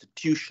public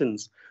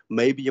institutions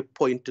may be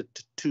appointed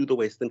to the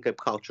Western Cape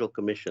Cultural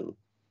Commission.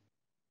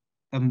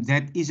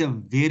 That is a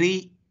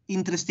very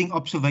interesting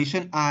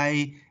observation.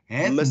 I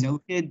have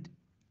noted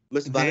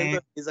Ms.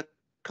 Vandenberg is a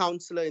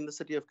councillor in the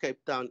city of Cape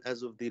Town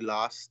as of the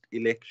last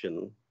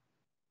election.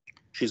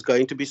 She's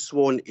going to be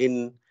sworn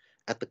in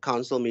at the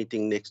council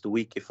meeting next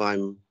week, if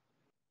I'm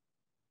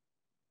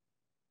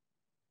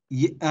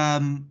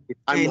not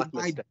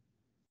mistaken.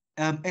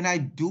 And I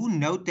do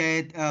note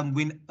that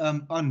when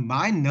on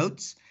my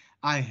notes,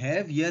 I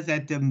have here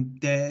that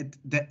that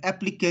the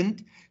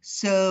applicant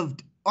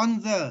served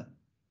on the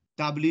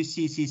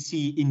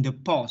WCCC in the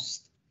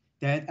past.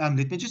 That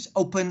let me just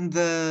open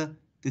the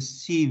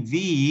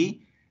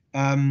CV.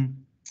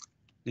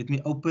 Let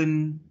me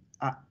open.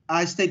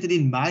 I stated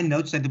in my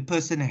notes that the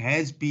person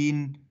has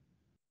been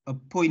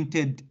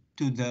appointed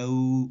to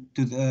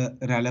the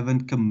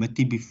relevant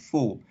committee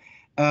before.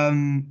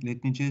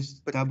 Let me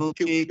just double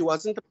check.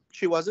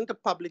 She wasn't a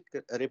public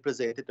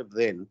representative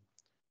then.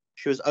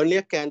 She was only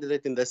a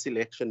candidate in this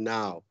election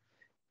now,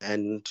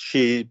 and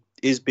she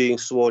is being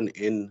sworn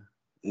in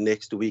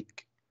next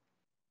week.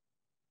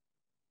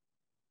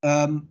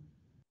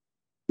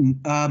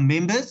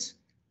 Members,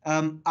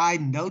 I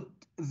note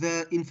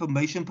the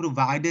information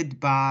provided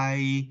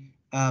by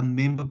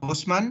Member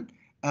Bosman.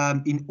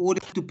 In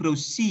order to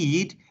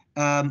proceed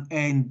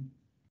and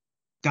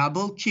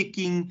double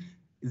checking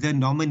the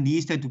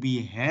nominees that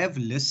we have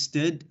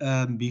listed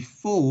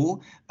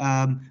before,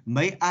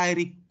 may I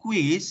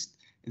request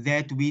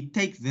that we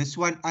take this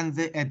one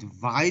under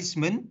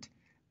advisement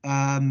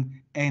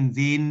and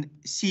then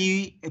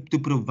see to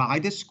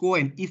provide a score,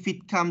 and if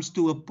it comes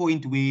to a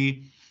point where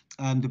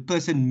the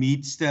person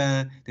meets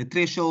the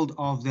threshold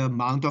of the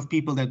amount of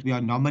people that we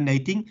are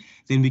nominating,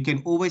 then we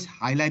can always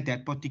highlight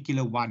that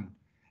particular one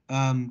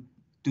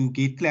to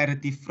get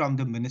clarity from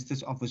the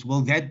Minister's office.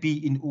 Will that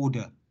be in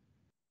order?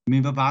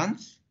 Member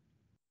Barnes?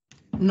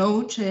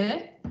 No,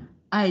 Chair.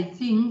 I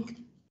think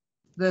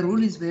the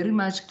rule is very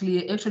much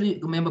clear. Actually,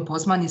 Member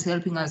Bosman is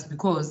helping us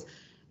because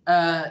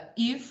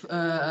if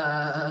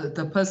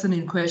the person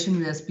in question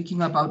we are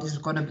speaking about is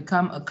going to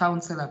become a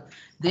councillor,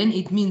 then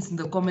it means in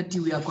the committee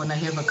we are going to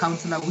have a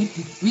councillor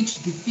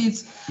which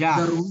defeats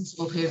the rules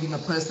of having a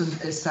person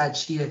as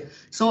such here.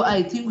 So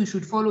I think we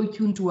should follow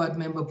tune to what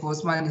Member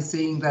Bosman is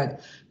saying,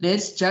 that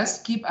let's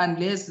just keep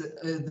unless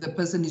the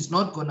person is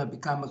not going to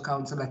become a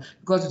councillor,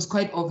 because it's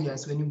quite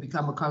obvious when you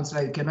become a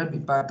councillor, you cannot be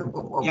part of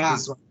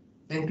this one.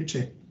 Thank you,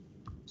 Chair.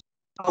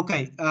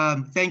 Okay,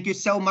 thank you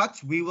so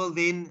much. We will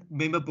then,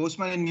 Member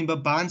Bosman and Member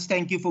Barnes,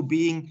 thank you for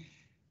being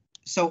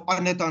so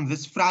honored on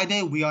this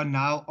Friday. We are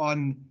now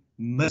on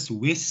Miss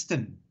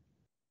Weston.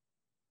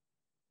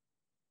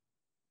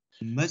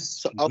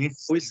 Are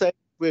we saying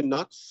we're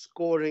not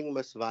scoring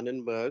Miss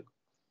Vandenberg,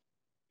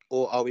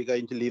 or are we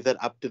going to leave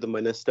that up to the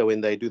minister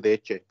when they do their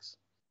checks?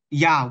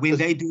 Yeah, when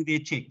they do their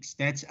checks,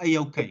 that's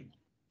okay.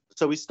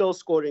 So we're still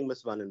scoring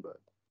Miss Vandenberg?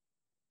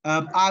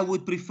 I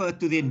would prefer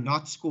to then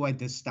not score at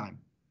this time.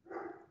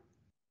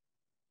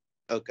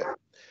 Okay.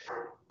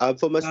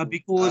 For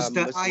because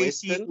the Ms. IEC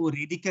Weston,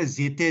 already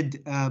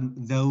gazetted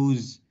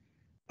those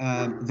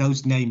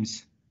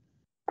names.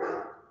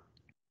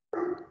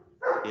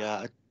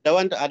 Yeah, I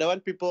don't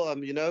want people.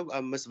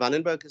 Ms.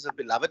 Vandenberg is a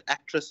beloved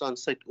actress on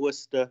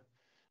Suidooster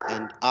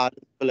and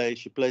Arendvlei.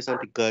 She plays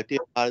Auntie Gertie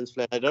at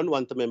Arendvlei. I don't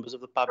want the members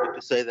of the public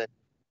to say that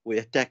we're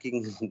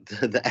attacking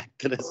the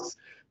actress.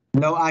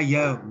 No,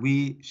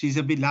 she's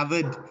a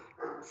beloved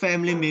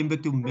family member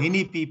to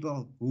many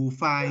people who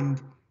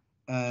find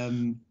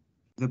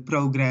the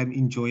program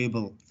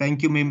enjoyable.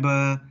 Thank you,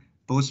 Member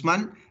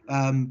Bosman.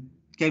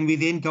 Can we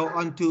then go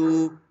on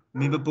to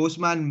Member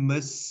Bosman,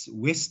 Miss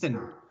Weston?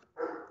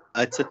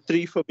 It's a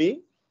 3 for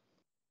me.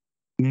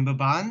 Member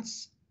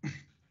Barnes?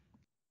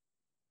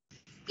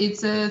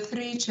 It's a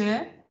 3,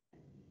 Chair.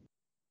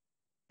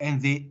 And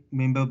the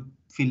Member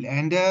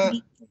Philander?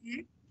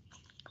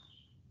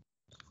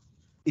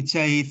 It's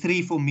a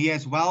 3 for me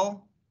as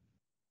well.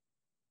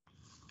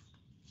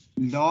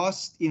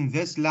 Last in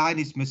this line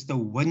is Mr.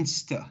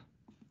 Winster.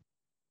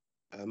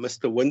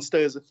 Mr. Winster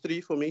is a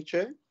 3 for me,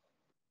 Chair.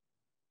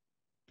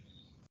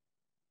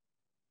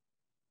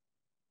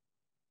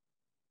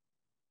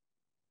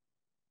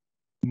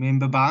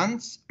 Member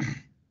Barnes?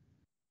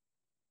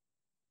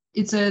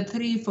 It's a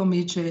 3 for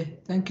me, Chair.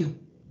 Thank you.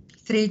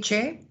 3,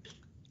 Chair.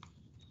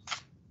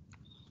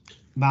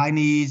 Mine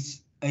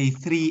is a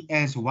 3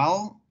 as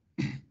well.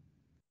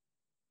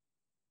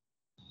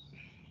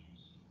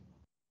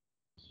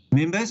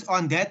 Members,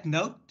 on that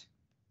note,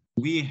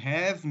 we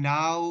have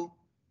now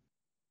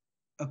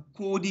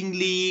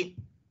accordingly,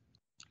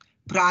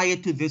 prior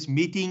to this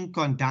meeting,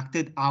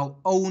 conducted our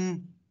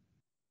own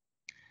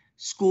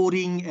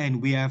scoring, and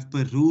we have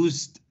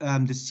perused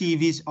the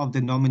CVs of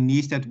the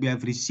nominees that we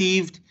have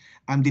received.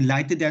 I'm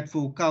delighted that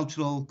for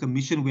Cultural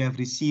Commission, we have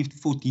received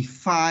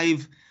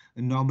 45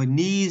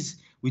 nominees,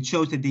 which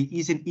shows that there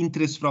is an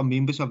interest from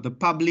members of the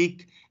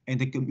public and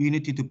the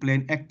community to play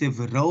an active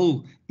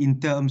role in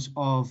terms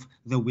of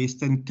the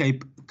Western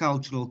Cape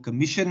Cultural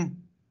Commission.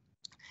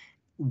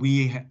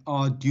 We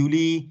are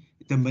the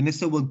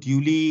minister will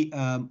duly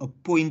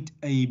appoint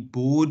a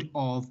board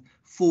of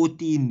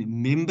 14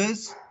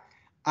 members.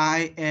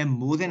 I am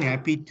more than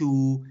happy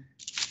to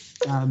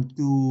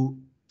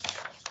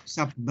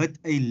submit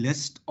a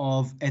list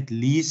of at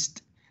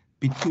least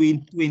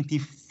between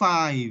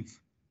 25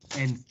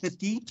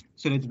 130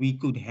 so that we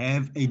could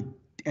have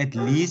at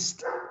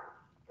least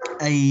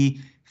a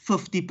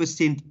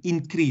 50%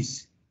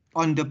 increase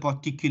on the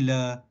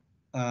particular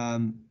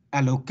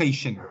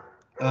allocation.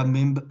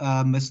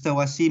 Mr.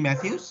 Wasi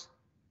Matthews?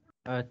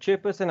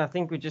 Chairperson, I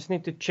think we just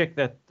need to check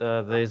that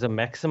there's a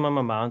maximum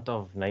amount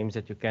of names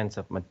that you can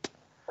submit.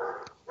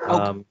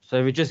 So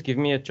if you just give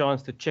me a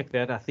chance to check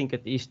that, I think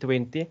it is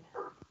 20,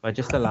 but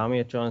just allow me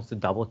a chance to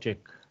double check.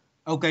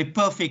 Okay,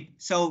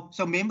 perfect. So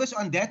members,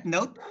 on that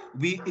note,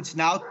 it's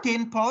now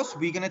 10 past.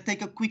 We're gonna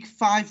take a quick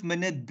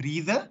 5-minute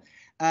breather,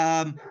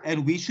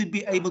 and we should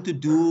be able to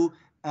do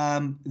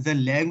the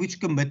language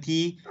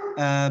committee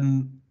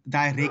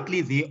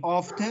directly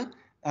thereafter,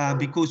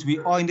 because we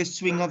are in the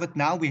swing of it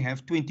now. We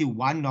have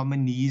 21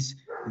 nominees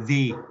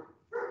there.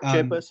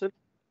 Chairperson,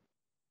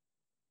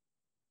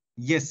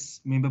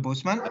 Yes, Member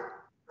Bosman.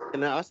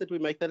 can I ask that we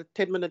make that a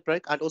 10-minute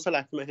break? I'd also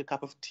like to make a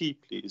cup of tea,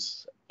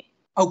 please.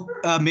 Oh,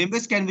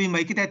 members, can we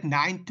make it at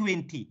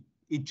 9:20?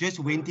 It just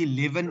went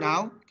 11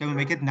 now. Can we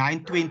make it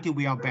 9:20?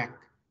 We are back.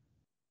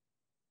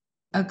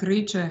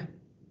 Agreed, Chair.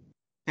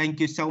 Thank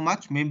you so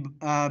much.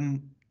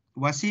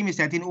 Wasim, is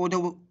that in order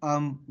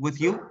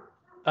with you?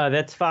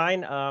 That's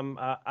fine.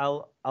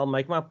 I'll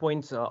make my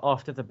points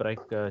after the break,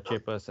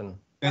 Chairperson.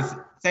 Yes,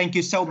 thank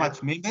you so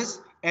much,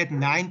 members. At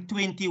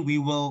 9:20, we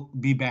will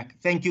be back.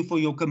 Thank you for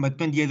your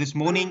commitment here this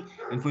morning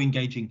and for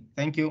engaging.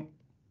 Thank you.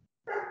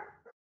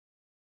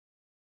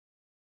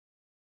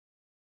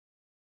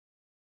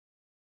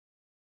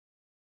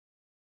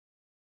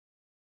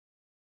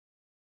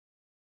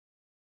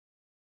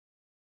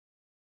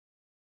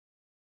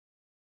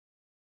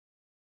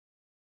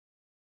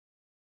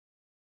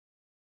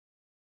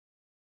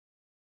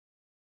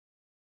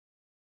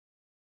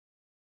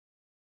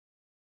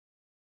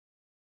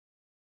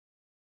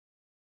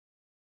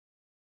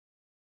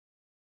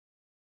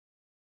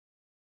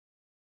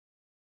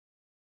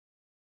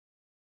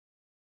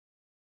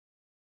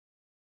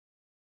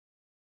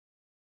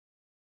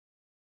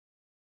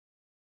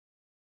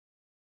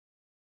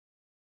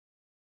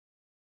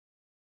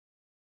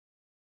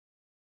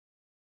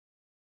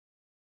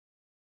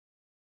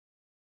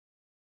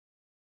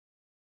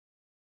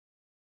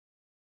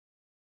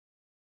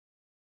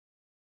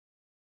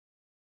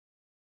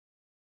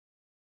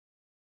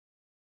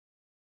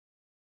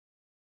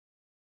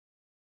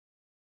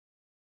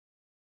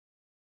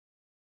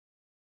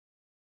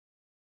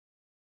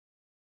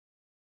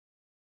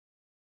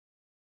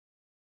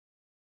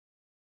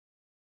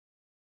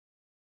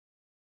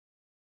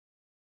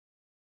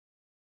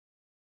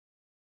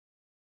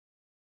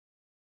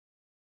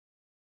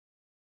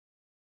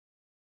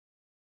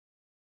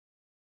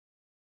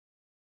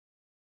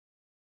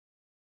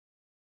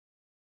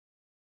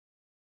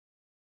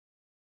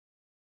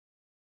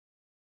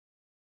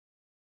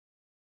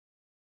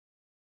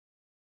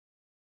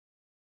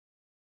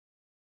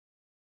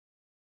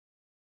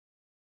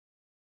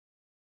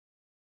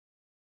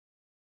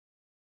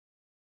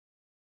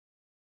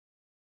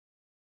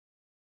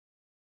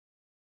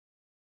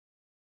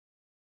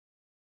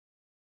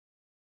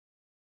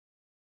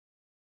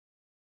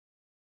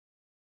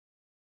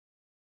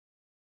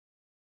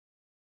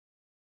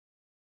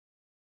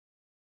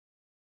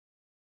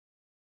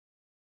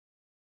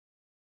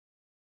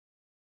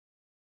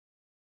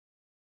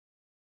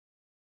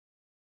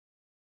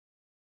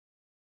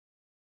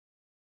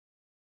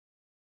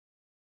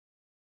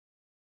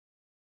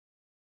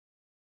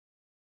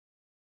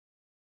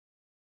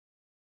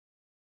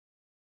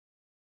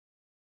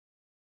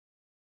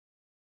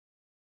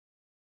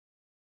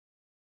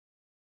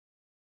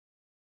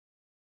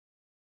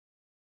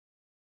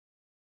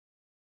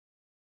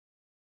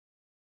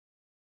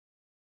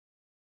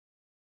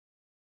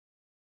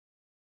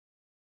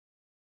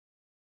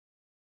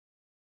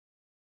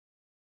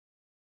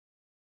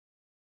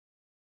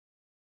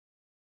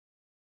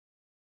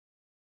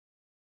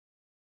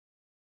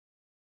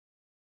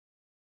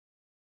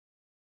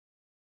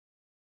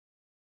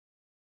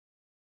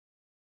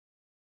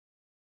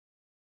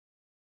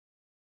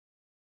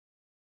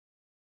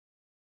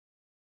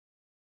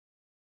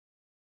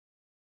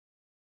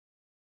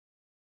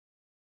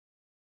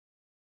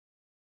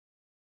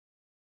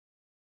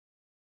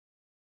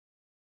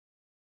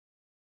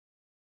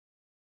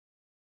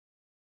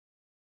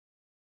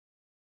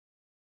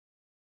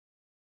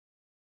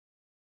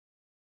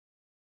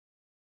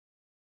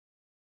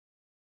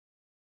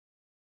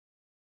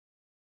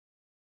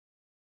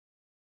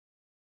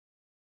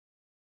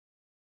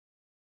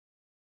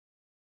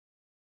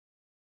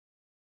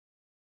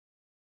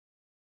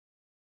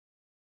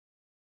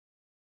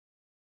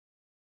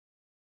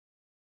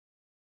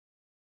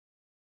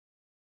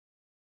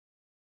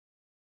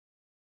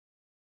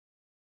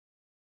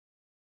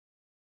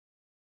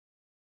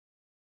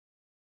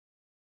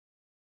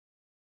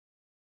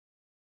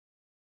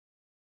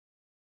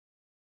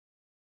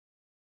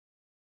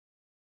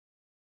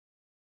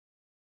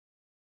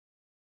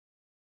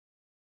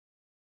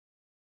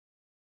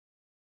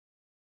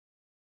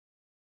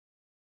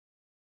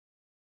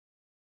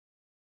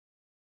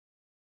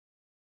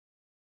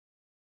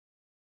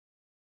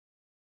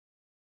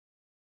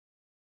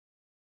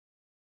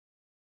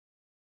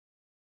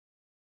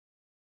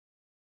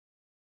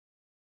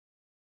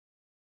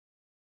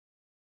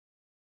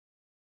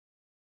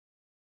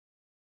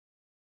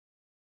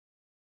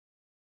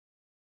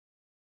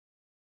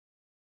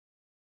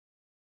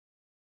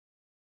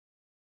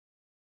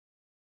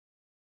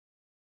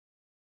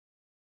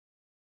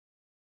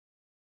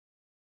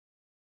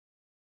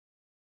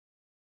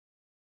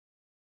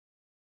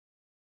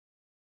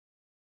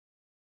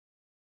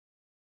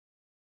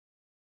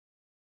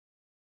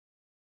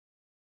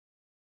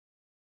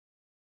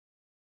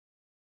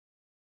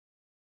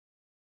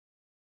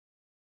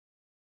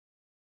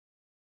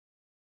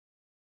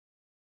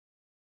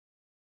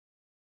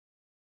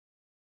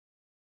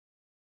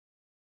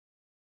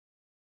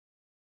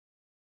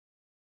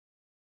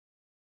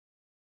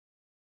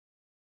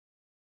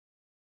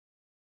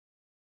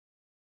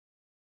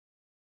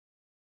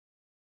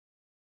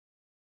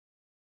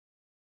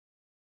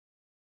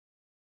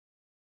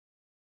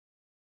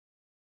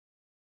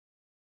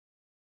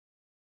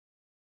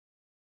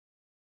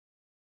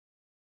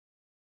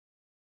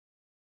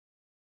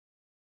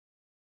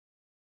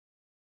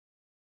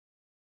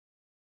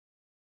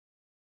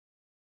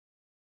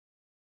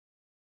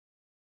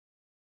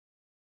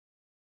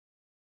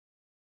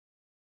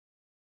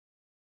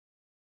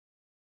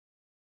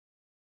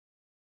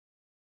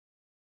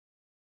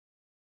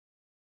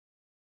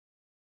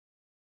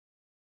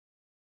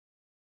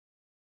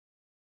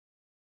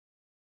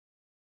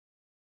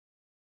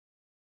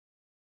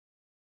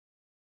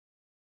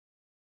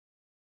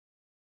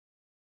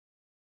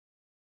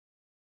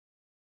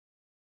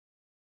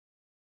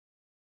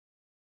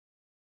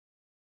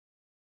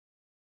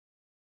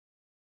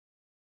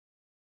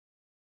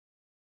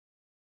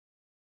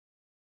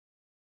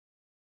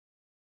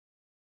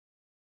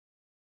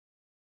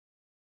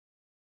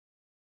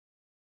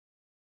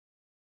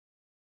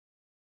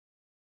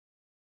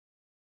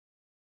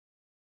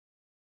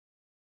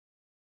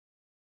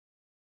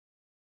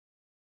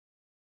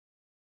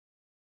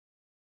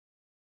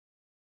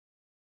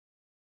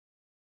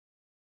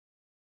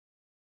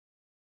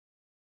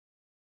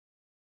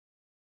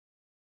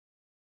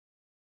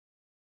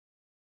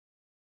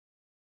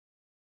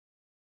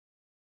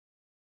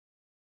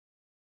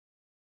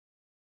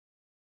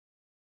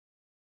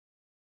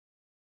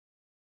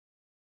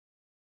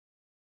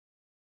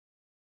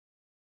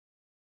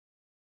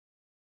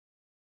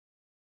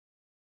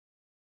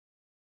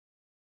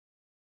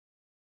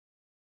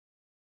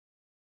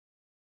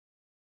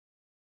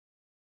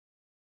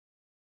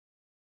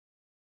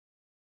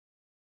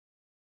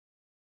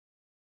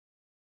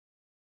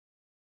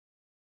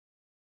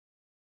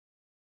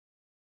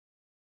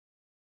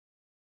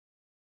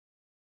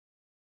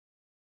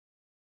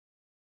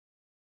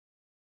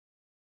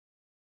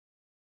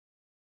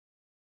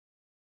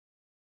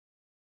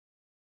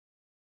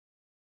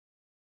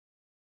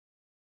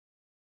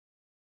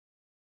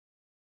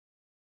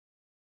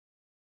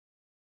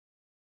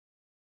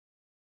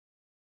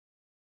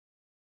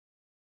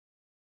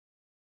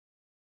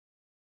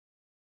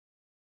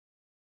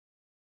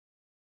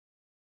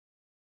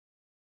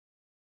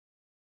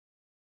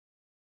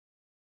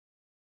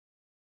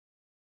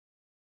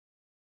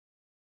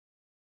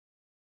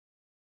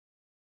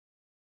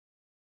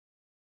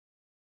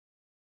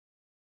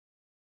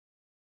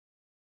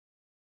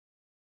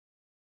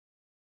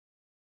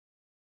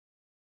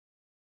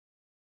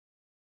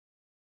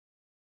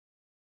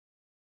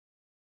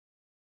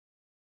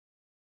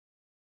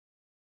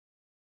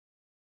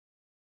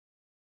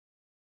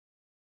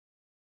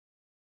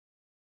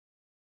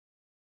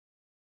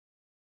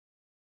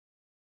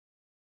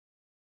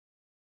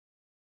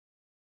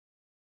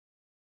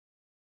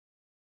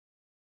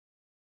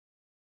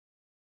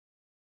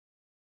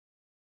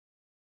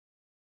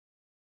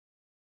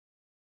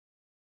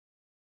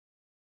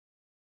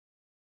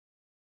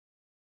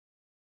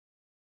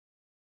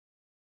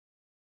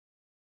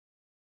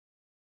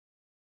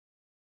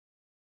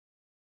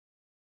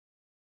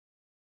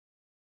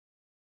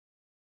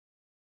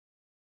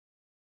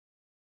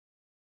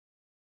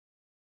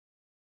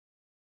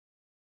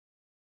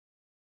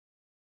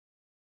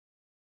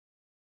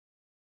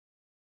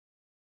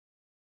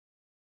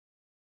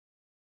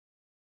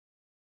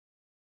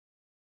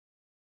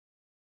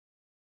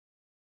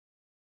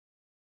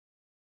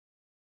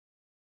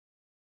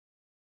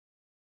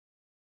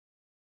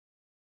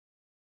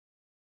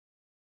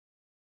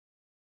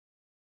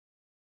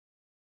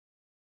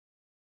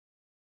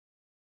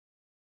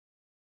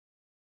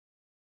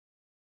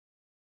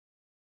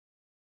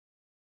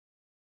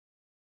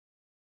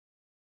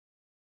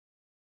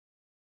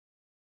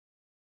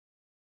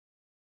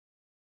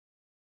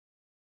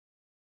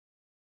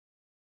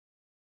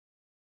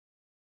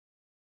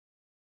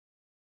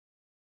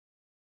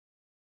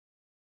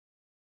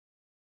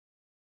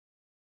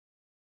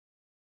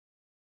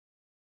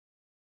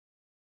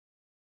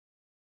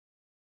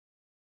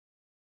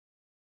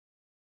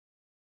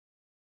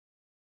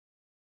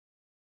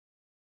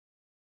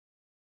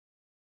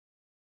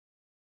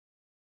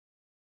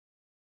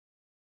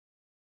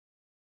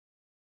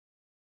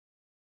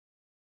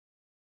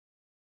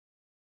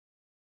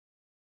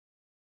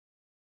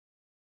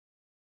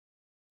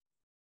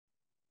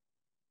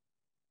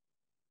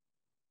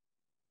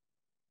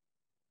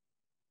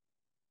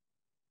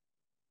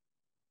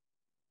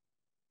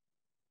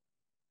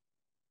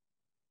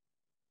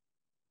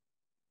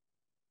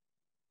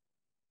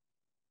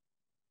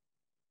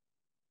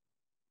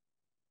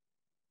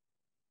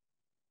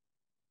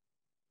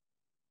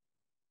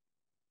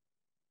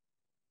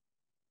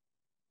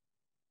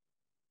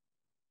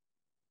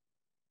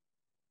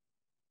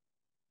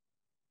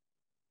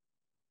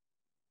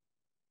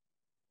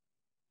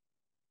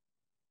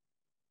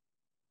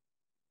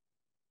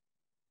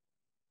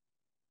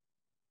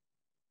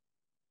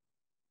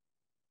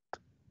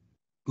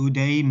 Good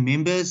day,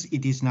 members.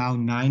 It is now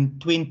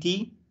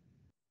 9:20.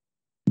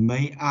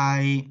 May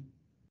I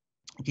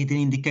get an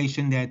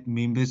indication that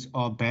members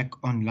are back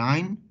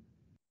online?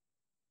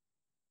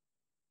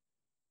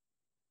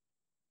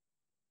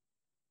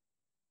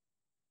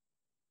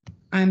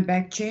 I'm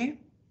back, Chair.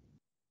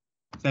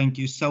 Thank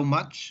you so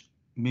much,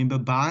 Member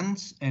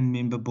Barnes and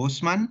Member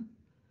Bosman.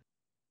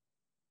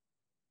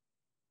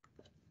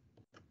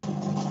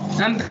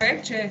 I'm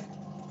back, Chair.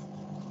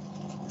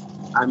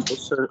 I'm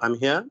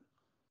here.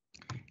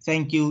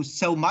 Thank you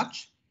so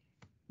much.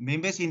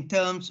 Members, in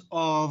terms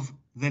of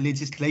the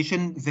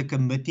legislation, the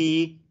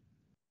committee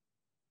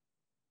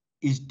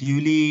is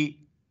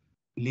duly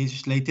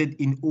legislated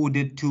in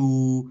order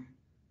to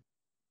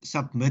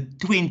submit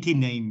 20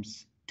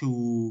 names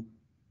to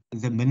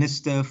the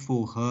Minister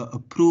for her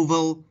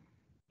approval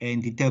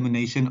and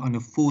determination on a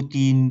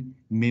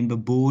 14-member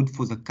board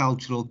for the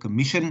Cultural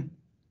Commission.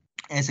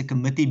 As a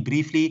committee,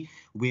 briefly,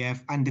 we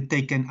have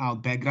undertaken our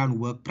background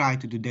work prior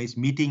to today's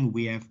meeting.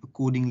 We have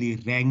accordingly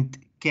ranked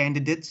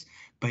candidates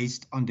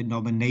based on the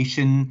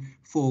nomination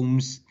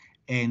forms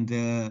and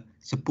the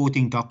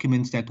supporting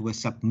documents that were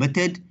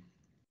submitted.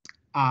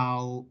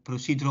 Our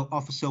procedural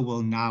officer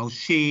will now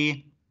share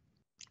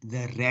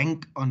the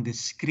rank on the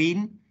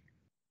screen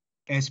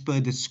as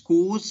per the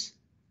scores.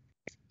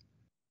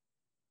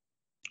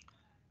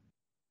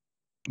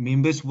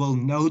 Members will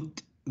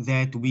note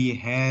that we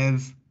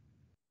have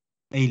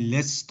a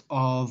list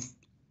of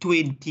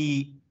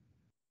 20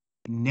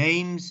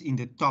 names in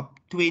the top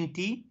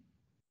 20.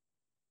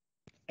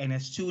 And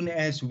as soon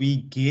as we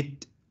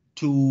get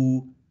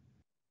to,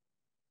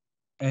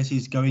 as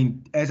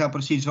our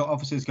procedural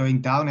officer is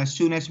going down, as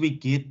soon as we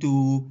get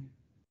to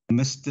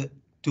Miss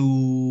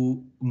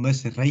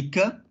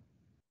Reike,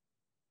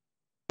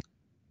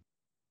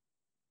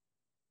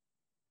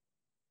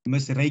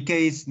 Miss Reike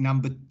is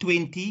number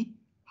 20.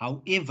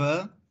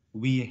 However,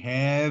 we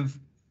have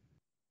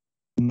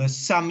Ms.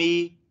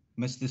 Sammy,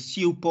 Mr.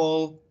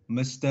 Seupol,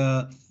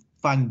 Mr.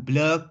 Van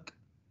Blerk,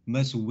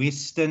 Ms.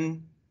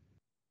 Weston,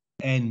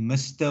 and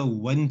Mr.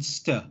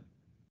 Winster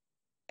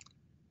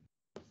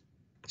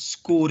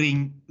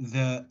scoring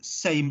the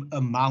same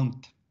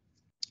amount.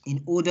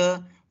 In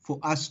order for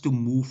us to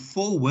move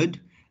forward,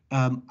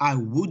 I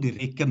would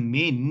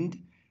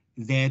recommend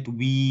that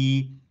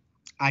we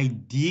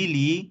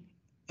ideally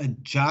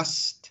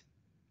adjust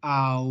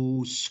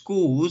our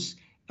scores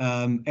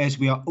as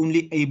we are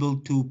only able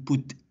to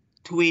put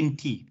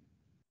 20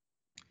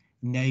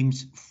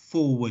 names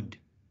forward.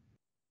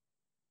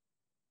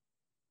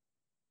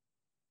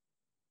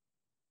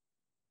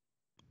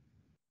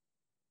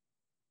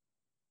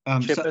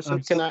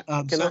 Chairperson, can I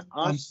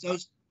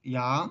ask?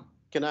 Yeah.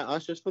 Can I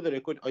ask, just for the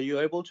record, are you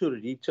able to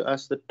read to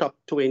us the top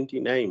 20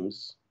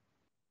 names?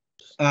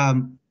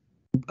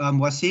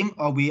 Wasim,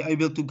 are we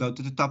able to go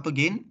to the top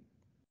again?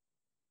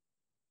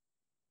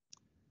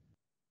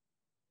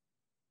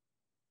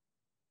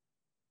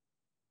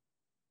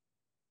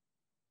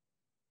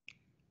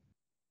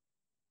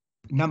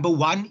 Number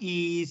 1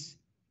 is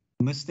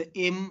Mr.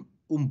 M.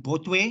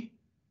 Umbotwe.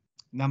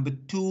 Number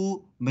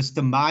 2,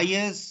 Mr.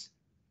 Myers.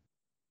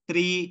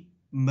 3,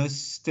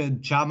 Mr.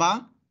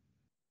 Jama.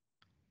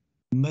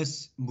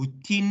 Ms.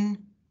 Mutin.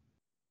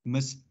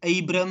 Ms.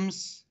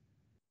 Abrams.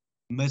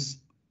 Ms.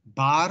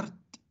 Bart.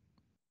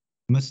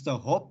 Mr.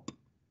 Hop.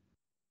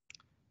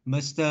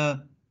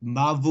 Mr.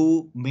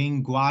 Mavu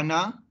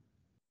Mengwana.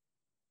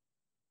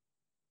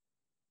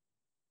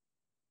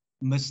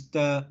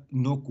 Mr.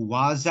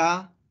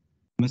 Nokwaza.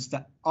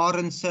 Mr.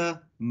 Orense,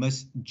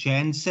 Ms.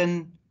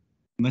 Jansen,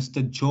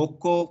 Mr.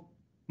 Joko,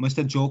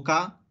 Mr.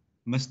 Joka,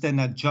 Mr.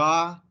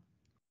 Najar,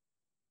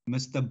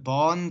 Mr.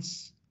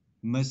 Bonds,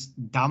 Ms.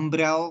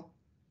 Dumbrell,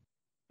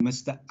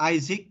 Mr.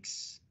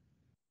 Isaacs,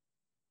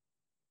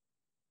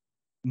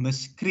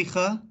 Ms.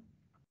 Krieger,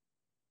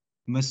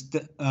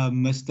 Mr.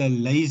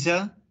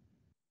 Laser,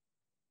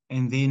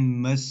 and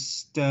then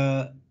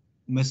Mr.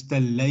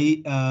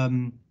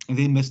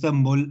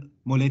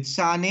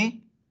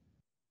 Moletsane.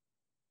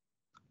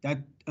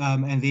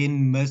 And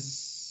then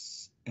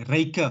Ms.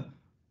 Reike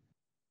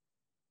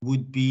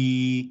would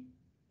be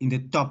in the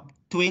top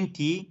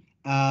 20.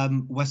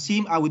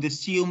 Wasim, I would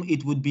assume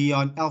it would be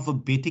on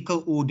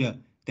alphabetical order,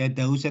 that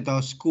those that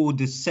are scored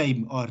the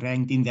same are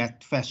ranked in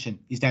that fashion.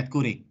 Is that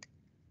correct?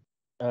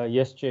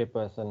 Yes,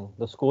 Chairperson.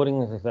 The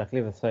scoring is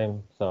exactly the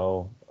same.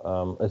 So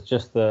it's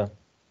just the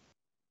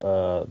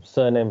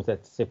surnames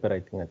that's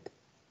separating it,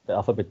 the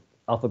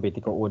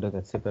alphabetical order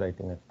that's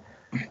separating it.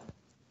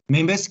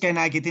 Members, can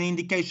I get an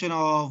indication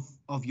of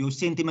your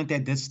sentiment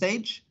at this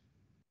stage?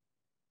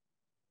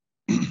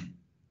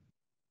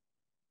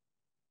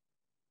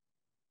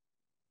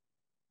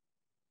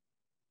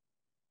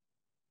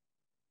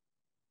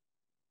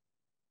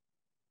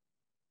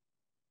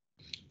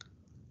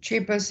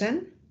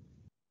 Chairperson?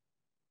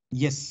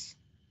 Yes.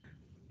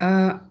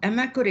 Am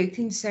I correct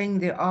in saying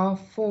there are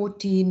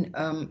 14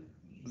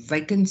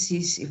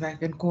 vacancies, if I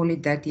can call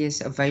it that, yes,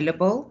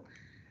 available?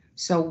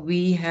 So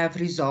we have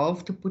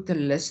resolved to put a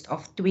list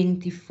of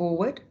 20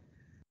 forward.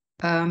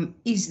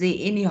 Is there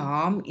any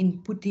harm in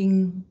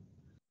putting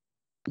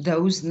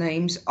those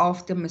names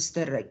after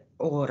Mr.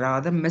 or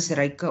rather Ms.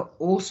 Ryker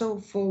also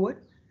forward?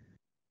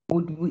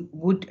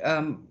 Would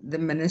the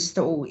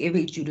minister or whoever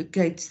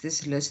adjudicates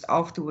this list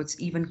afterwards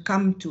even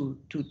come to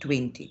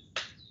 20?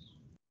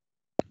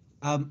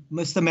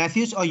 Mr.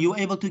 Matthews, are you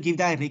able to give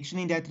direction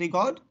in that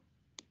regard?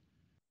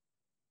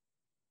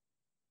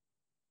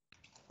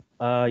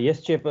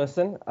 Yes,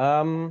 Chairperson.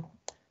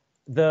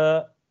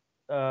 The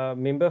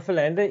Member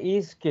Philander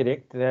is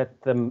correct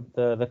that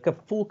the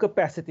full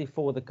capacity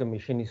for the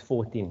commission is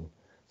 14.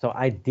 So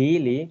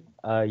ideally,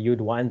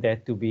 you'd want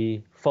that to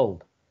be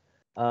filled.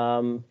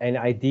 And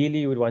ideally,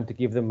 you would want to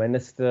give the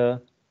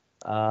minister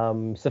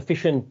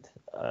sufficient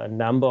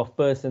number of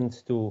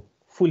persons to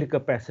fully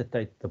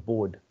capacitate the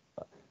board.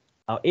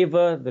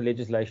 However, the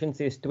legislation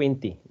says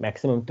 20,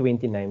 maximum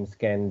 20 names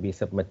can be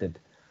submitted.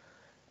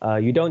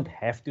 You don't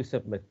have to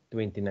submit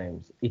 20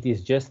 names. It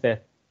is just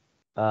that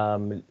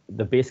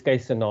the best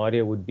case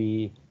scenario would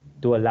be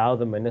to allow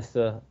the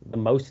minister the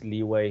most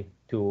leeway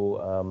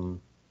to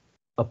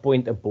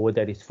appoint a board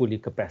that is fully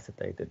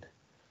capacitated.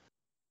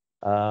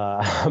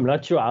 I'm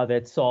not sure how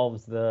that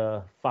solves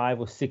the 5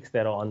 or 6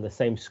 that are on the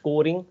same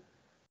scoring,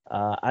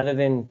 other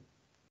than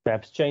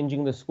perhaps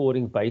changing the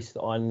scoring based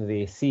on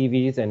their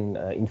CVs and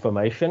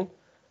information.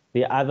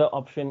 The other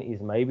option is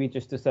maybe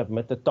just to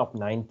submit the top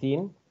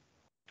 19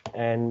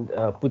 and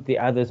put the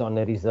others on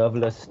a reserve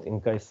list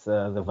in case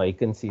the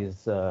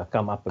vacancies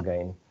come up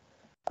again.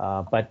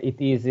 But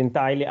it is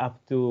entirely up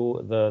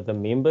to the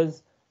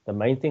members. The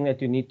main thing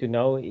that you need to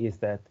know is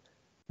that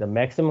the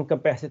maximum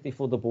capacity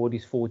for the board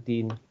is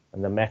 14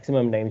 and the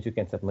maximum names you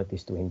can submit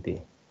is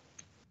 20.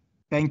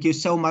 Thank you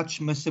so much,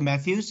 Mr.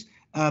 Matthews.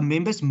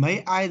 Members,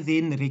 may I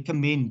then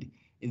recommend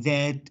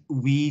that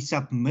we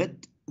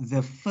submit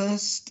the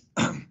first,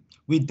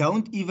 we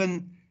don't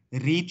even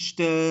reach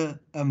the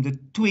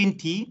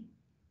 20,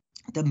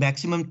 the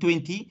maximum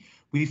 20.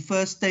 We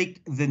first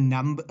take the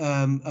number,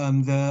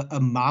 the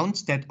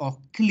amounts that are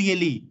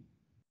clearly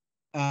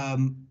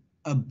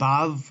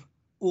above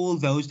all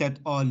those that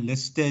are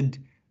listed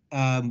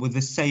with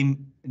the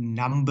same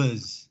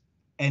numbers,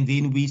 and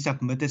then we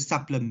submit a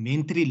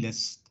supplementary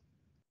list.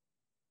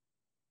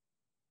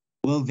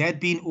 Will that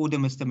be in order,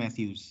 Mr.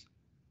 Matthews?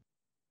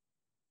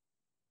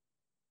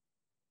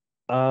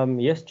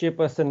 Yes,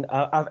 Chairperson.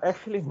 I've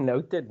actually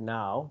noted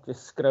now,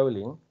 just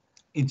scrolling,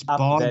 it's up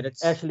bonds. that it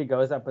actually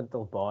goes up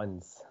until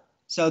bonds.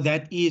 So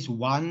that is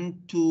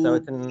 1, 2, So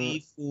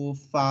 3, 4,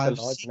 5,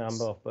 a large 6.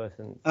 number of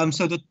persons.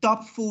 So the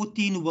top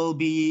 14 will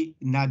be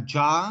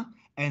Najar,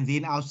 and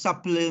then our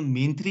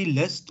supplementary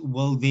list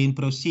will then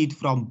proceed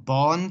from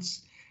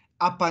bonds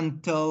up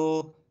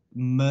until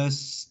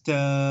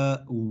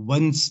Mr.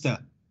 Winster.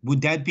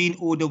 Would that be in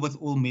order with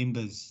all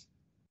members?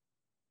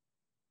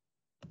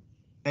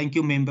 Thank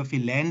you, Member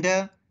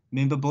Philander,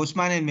 Member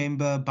Bosman, and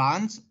Member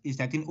Barnes. Is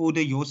that in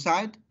order your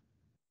side?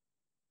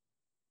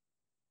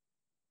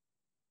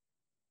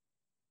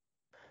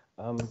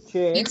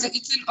 Chair. It's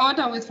in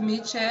order with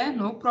me, Chair.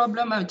 No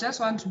problem. I just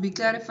want to be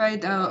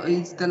clarified.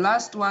 It's the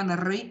last one,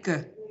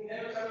 Rike.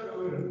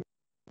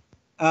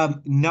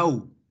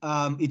 No,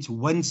 it's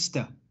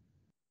Winster.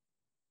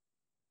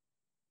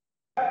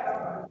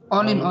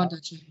 All in order,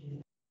 Chair.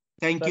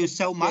 Thank you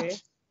so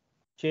much.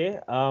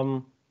 Chair,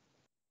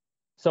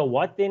 so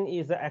what then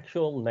is the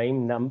actual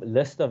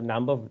list of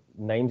number of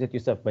names that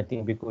you're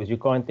submitting, because you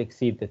can't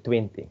exceed the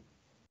 20?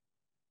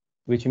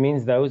 Which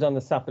means those on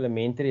the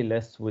supplementary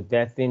list, would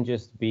that then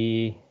just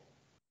be,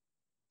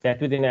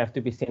 that would then have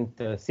to be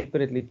sent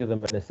separately to the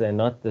minister, and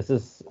not, this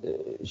is,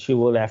 she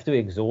will have to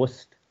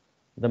exhaust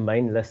the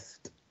main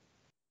list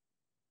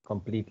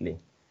completely.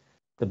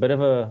 It's a bit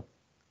of a,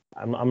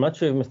 I'm not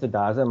sure if Mr.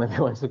 Daza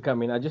maybe wants to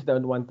come in. I just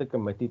don't want the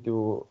committee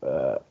to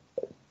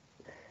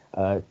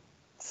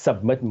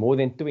submit more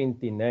than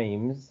 20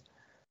 names,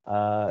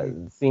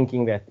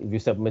 thinking that if you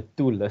submit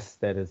 2 lists,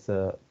 that is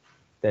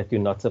that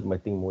you're not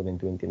submitting more than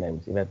 20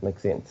 names, if that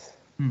makes sense.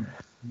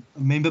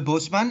 Member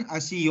Bosman, I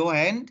see your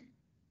hand.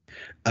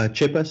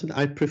 Chairperson,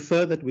 I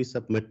prefer that we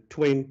submit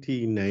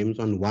 20 names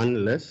on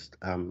one list.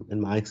 In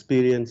my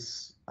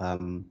experience,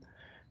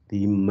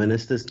 the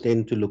ministers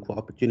tend to look for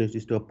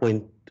opportunities to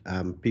appoint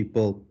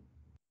people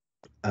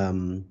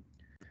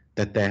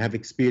that they have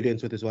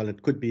experience with as well.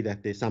 It could be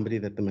that there's somebody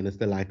that the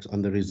minister likes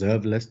on the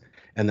reserve list,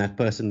 and that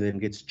person then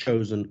gets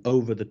chosen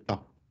over the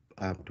top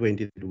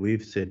 20 that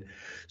we've said.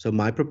 So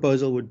my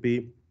proposal would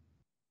be,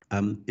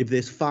 if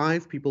there's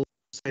 5 people with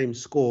the same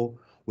score,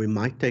 we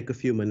might take a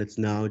few minutes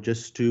now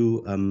just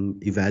to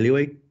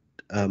evaluate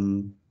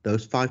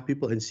those 5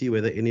 people and see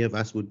whether any of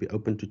us would be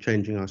open to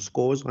changing our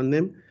scores on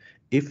them.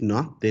 If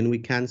not, then we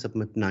can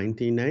submit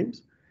 19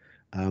 names.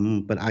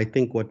 But I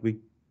think what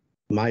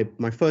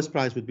my first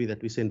prize would be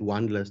that we send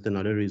one list and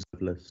not a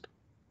reserve list.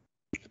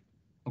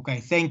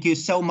 Okay, thank you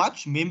so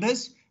much,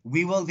 members.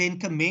 We will then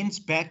commence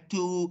back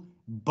to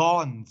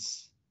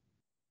bonds.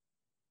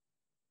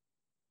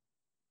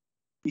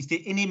 Is there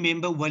any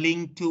member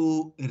willing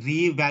to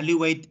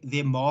reevaluate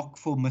their mark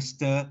for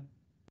Mr.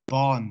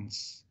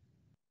 Bonds?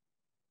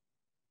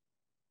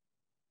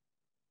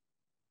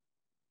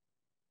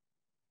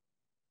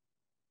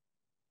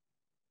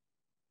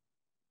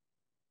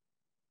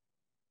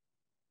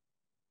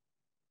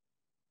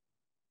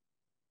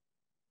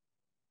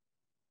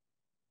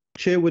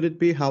 Chair, would it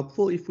be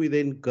helpful if we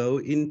then go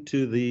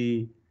into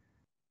the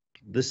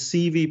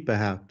CV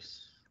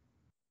perhaps?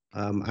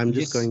 I'm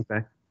just Yes. going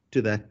back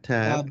to that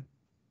tab.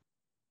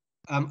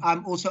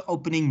 I'm also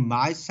opening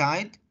my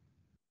side.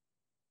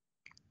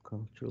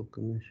 Cultural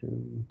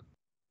Commission.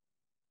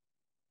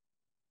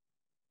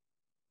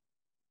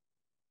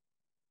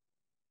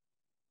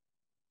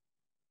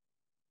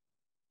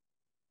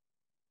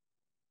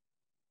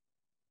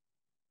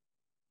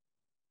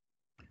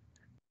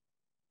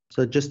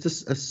 So just a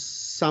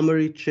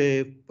summary,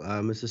 Chair,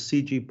 Mr.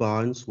 C.G.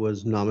 Barnes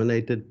was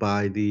nominated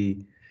by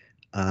the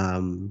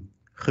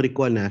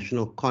Griqua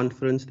National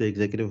Conference, the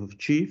Executive of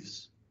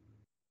Chiefs.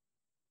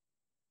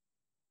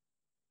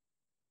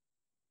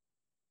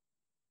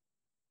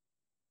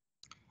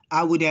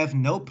 I would have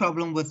no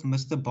problem with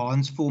Mr.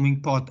 Barnes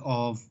forming part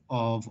of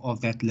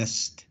that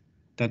list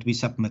that we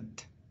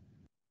submit.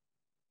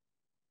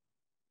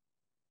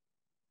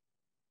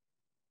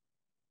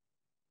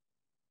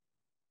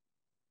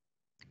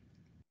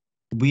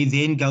 We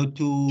then go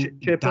to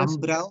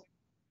Dumbrell.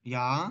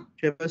 Yeah.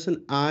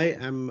 Chairperson, I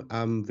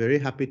am very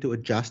happy to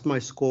adjust my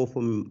score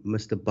from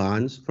Mr.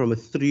 Barnes from a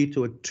 3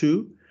 to a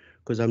 2,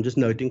 because I'm just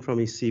noting from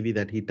his CV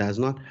that he does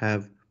not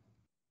have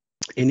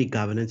any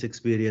governance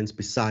experience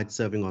besides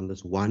serving on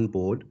this one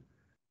board.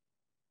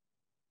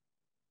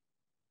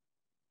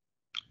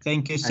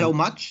 Thank you so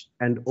much.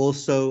 And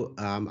also,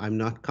 I'm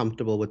not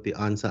comfortable with the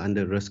answer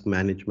under risk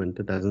management.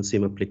 It doesn't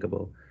seem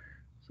applicable.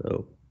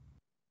 So.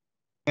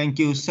 Thank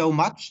you so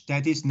much.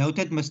 That is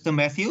noted, Mr.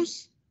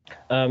 Matthews.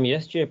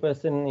 Yes,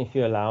 Chairperson, if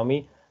you allow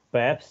me,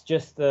 perhaps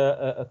just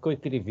a quick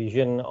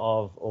revision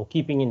of, or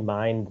keeping in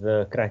mind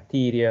the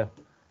criteria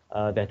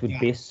that would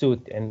best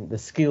suit and the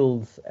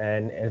skills,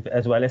 and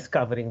as well as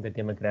covering the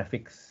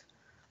demographics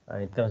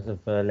in terms of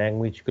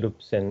language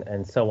groups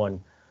and so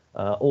on.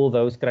 All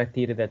those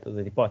criteria that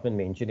the department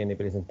mentioned in the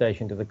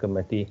presentation to the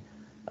committee,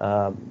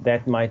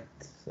 that might,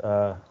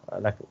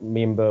 like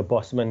Member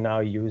Bosman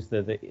now used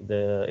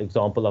the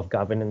example of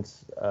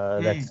governance.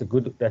 That's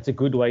a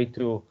good way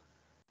to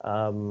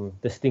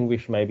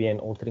distinguish maybe and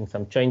altering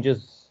some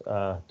changes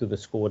to the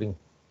scoring.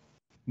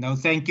 No,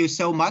 thank you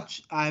so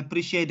much. I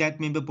appreciate that,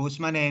 Member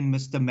Bosman and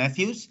Mr.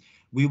 Matthews.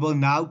 We will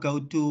now go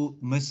to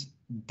Ms.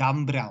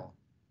 Dumbrell.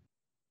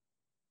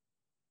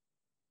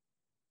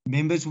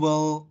 Members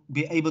will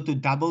be able to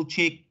double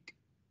check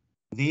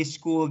their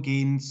score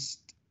against,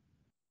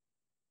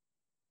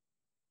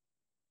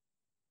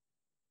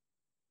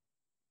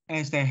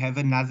 as they have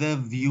another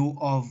view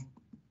of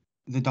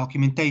the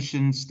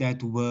documentations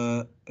that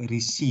were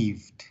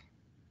received.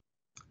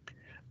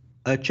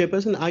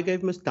 Chairperson, I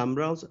gave Ms.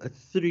 Dumbrell's a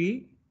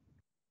 3.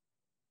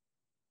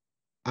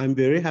 I'm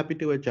very happy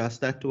to adjust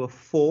that to a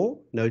 4,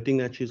 noting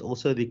that she's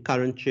also the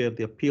current chair of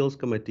the Appeals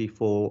Committee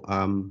for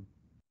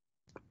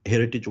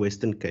Heritage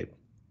Western Cape.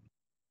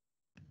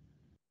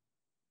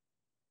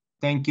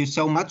 Thank you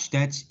so much.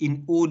 That's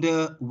in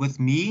order with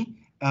me.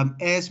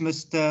 As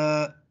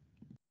Mr.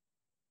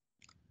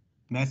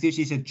 Matthews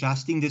is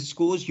adjusting the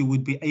scores, you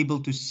would be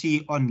able to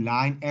see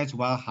online as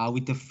well how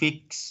it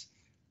affects.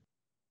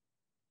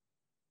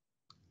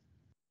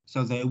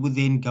 So they would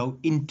then go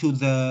into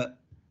the,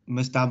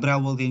 Ms.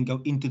 Dumbrell will then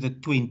go into the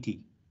 20.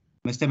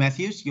 Mr.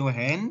 Matthews, your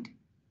hand.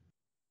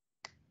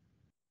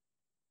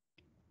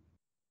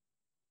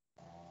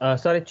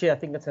 Sorry, Chair, I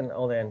think that's an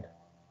old hand.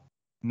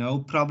 No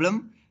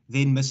problem.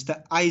 Then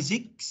Mr.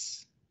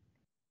 Isaacs.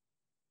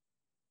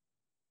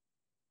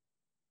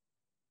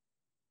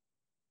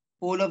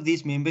 All of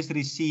these members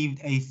received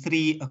a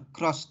 3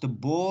 across the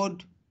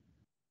board.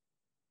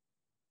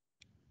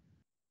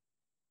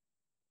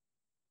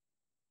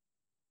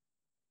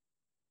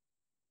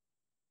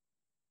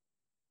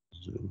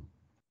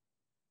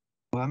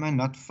 Why am I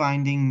not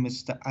finding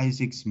Mr.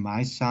 Isaacs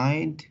my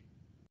side?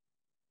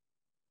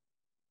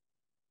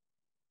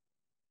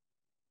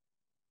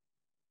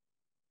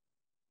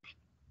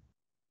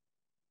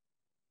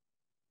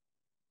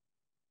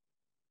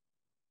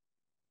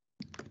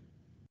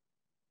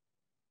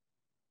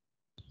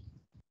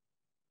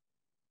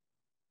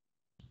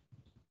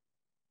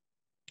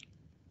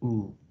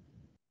 Ooh.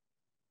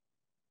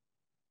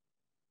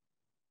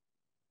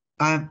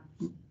 I'm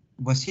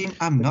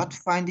not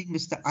finding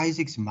Mr.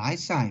 Isaacs my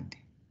side.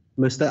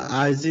 Mr.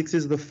 Isaacs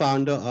is the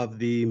founder of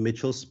the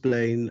Mitchell's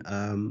Plain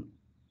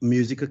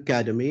Music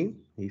Academy.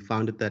 He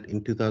founded that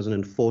in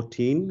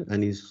 2014,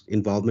 and his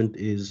involvement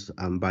is,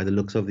 by the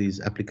looks of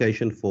these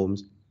application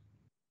forms,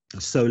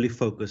 solely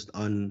focused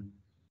on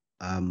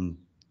the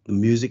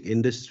music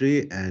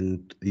industry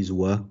and his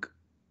work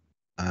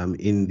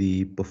in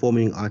the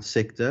performing arts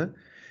sector.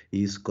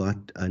 He's got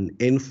an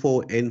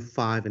N4,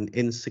 N5, and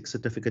N6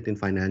 certificate in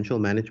financial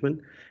management,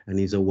 and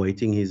he's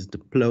awaiting his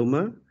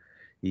diploma.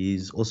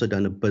 He's also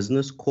done a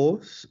business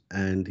course,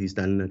 and he's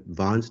done an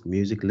advanced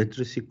music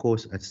literacy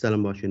course at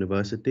Stellenbosch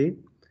University.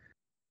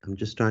 I'm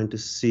just trying to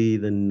see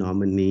the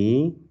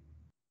nominee.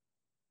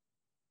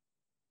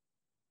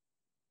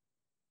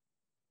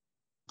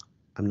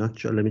 I'm not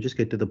sure. Let me just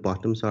get to the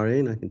bottom, sorry,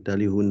 and I can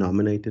tell you who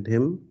nominated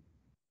him.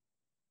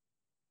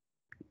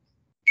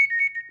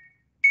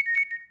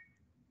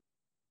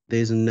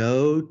 There's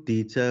no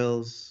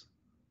details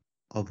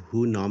of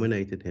who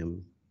nominated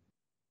him.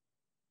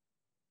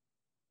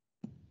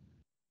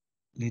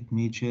 Let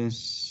me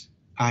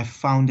I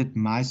found it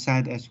my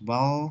side as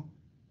well.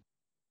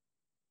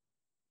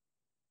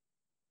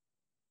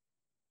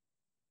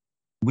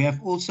 We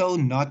have also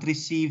not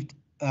received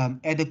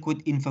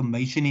adequate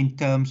information in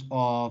terms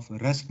of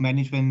risk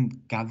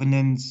management,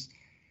 governance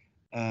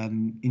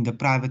in the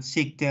private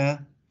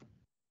sector,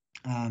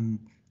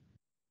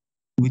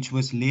 which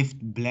was left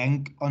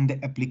blank on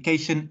the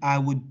application. I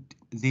would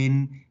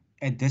then,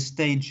 at this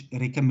stage,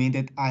 recommend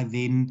that I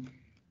then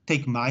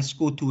take my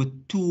score to a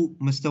 2,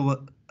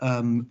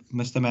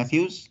 Mr.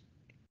 Matthews.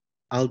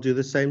 I'll do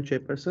the same,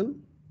 Chairperson.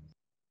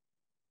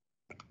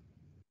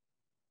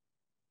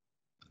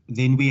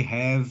 Then we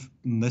have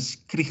Ms.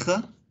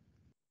 Krieger.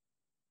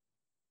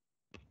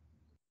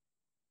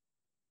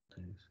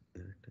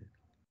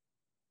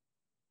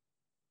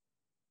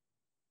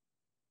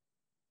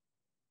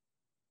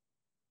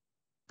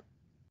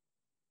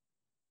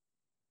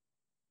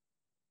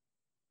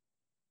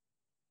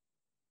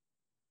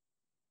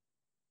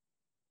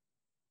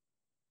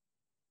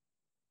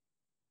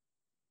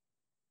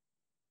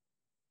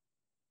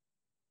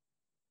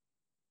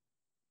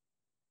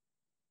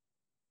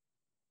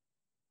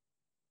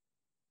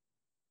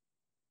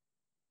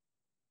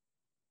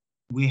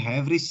 We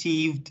have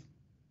received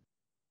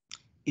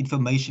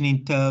information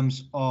in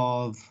terms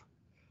of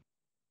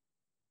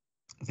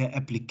the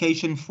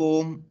application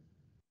form.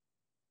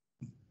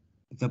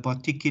 The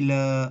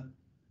particular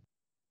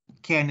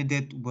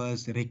candidate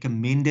was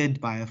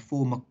recommended by a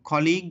former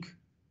colleague.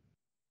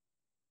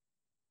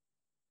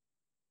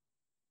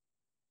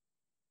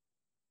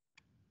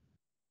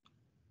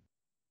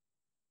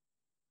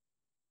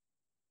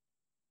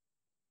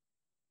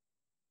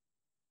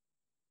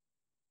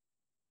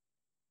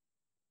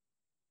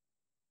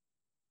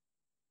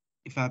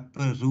 If I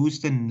peruse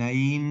the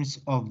names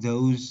of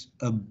those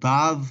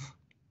above,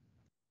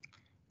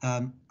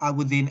 I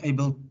would then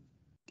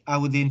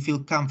feel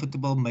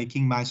comfortable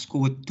making my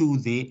score 2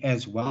 there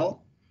as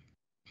well.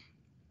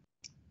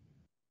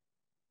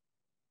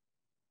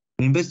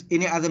 Members,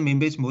 any other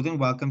members more than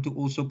welcome to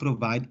also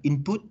provide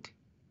input.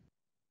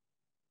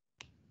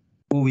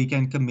 Or we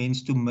can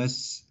commence to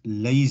Ms.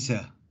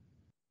 Laser.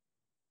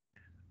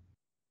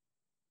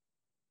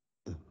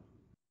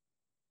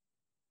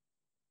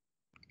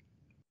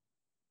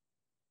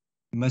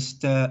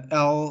 Mr.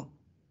 L.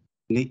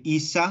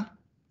 Leisa.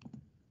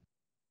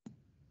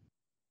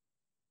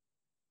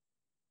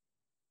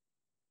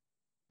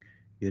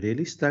 You're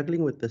really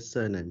struggling with the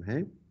surname,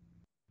 hey?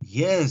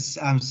 Yes,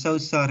 I'm so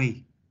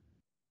sorry.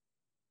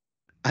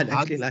 I'd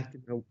actually like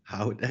to know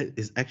how that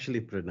is actually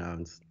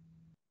pronounced.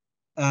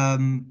 I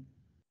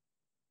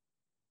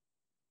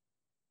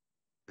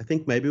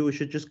think maybe we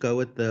should just go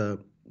with the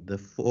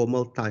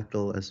formal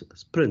title as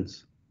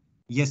Prince.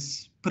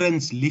 Yes,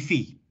 Prince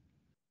Liffey.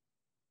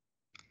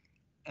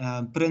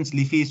 Prince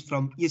Liffey is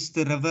from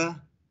Easter River,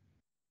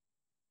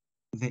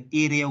 the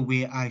area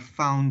where I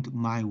found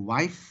my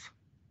wife.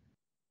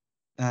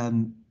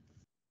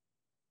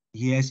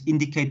 He has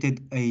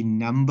indicated a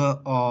number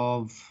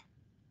of,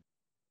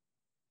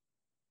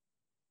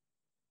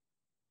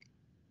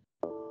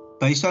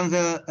 based on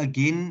the,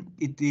 again,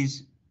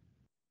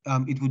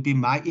 it would be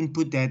my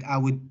input that I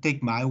would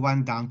take my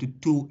one down to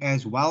 2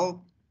 as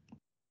well.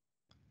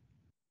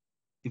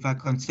 If I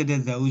consider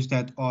those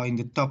that are in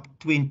the top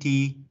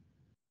 20,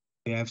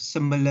 they have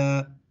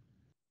similar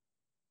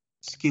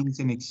skills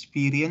and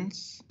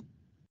experience.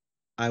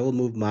 I will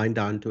move mine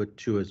down to a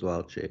 2 as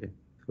well, Chair,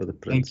 for the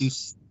Prince. Thank you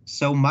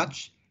so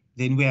much.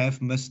 Then we have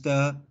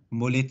Mr.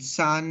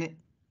 Moletsana.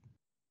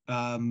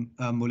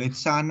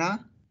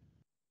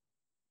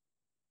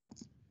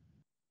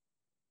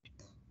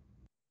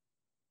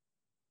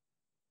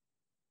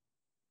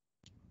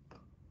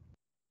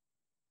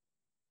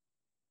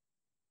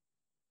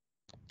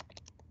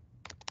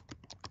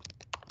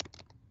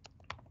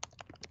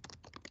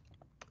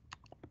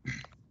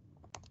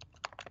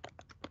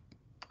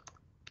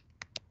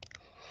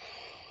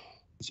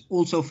 It's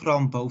also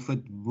from Beaufort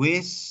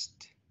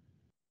West.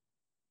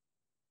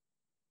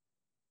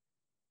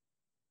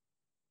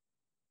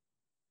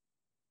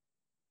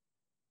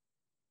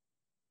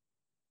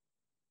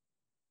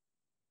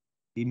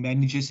 He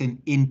manages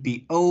an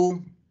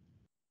NPO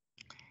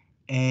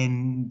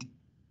and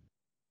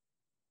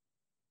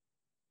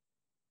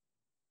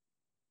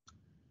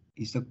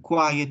he's a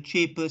choir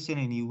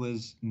chairperson, and he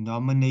was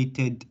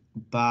nominated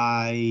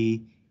by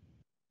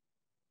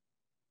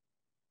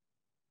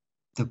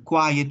the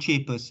choir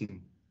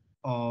chairperson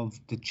of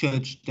the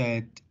church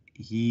that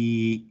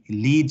he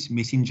leads,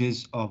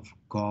 Messengers of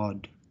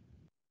God.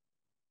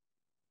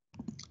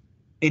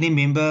 Any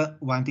member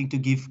wanting to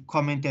give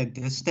comment at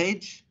this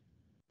stage?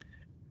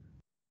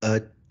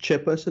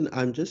 Chairperson,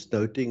 I'm just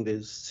noting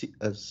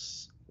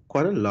there's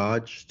quite a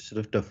large sort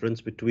of difference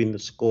between the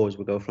scores.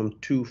 We go from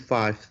 2,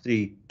 5,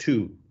 3,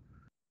 2.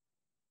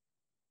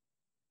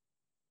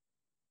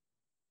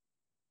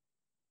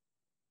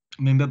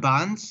 Member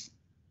Barnes,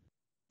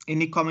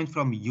 any comment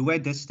from you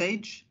at this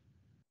stage?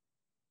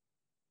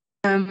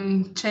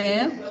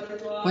 Chair,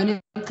 when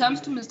it comes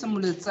to Mr.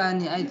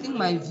 Muletsani, I think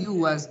my view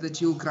was the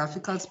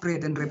geographical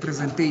spread and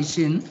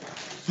representation.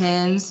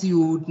 Hence, you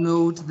would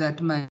note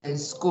that my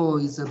score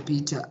is a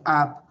bit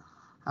up.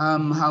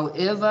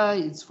 However,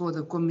 it's for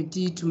the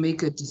committee to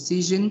make a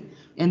decision,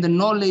 and the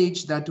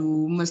knowledge that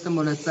Mr.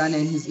 Muletsani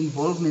and his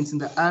involvements in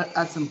the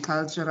arts and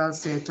cultural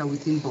sector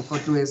within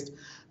Beaufort West,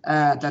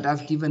 that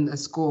I've given a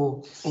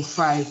score of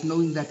 5,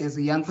 knowing that as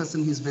a young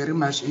person, he's very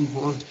much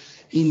involved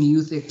in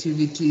youth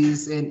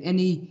activities and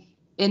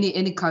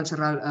any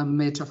cultural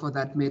matter for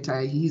that matter.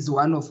 He's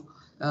one of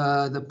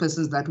the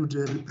persons that would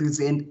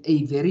represent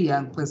a very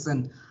young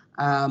person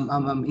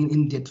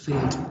in that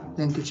field.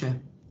 Thank you,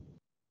 Chair.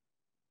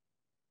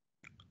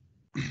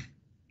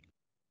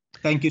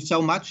 Thank you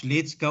so much.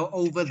 Let's go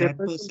over that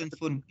person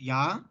for,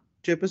 yeah.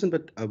 Chairperson,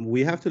 but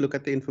we have to look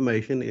at the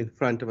information in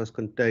front of us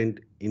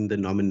contained in the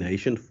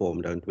nomination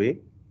form, don't we?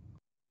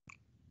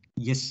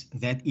 Yes,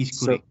 that is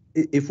correct.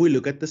 So if we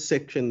look at the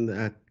section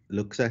that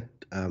looks at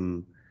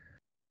sort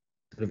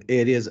of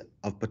areas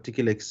of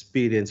particular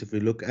experience, if we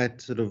look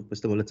at sort of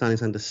Mr.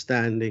 Muletsani's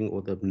understanding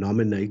or the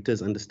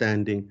nominator's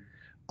understanding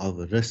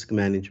of risk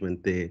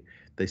management there,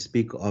 they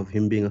speak of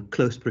him being a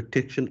close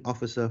protection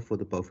officer for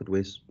the Beaufort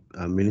West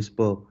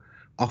Municipal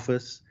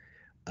Office.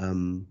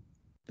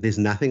 There's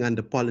nothing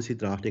under policy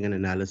drafting and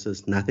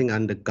analysis, nothing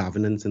under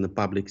governance in the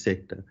public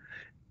sector,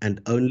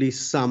 and only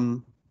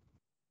some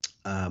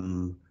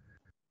sort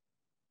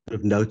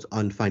of notes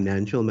on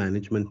financial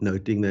management,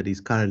 noting that he's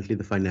currently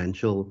the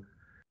financial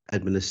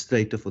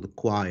administrator for the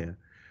choir.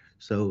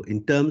 So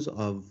in terms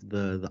of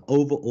the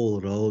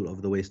overall role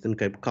of the Western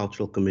Cape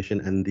Cultural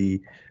Commission and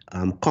the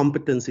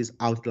competencies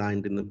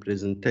outlined in the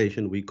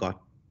presentation we got,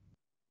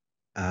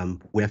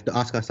 we have to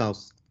ask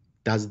ourselves,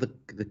 does the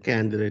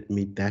candidate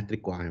meet that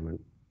requirement?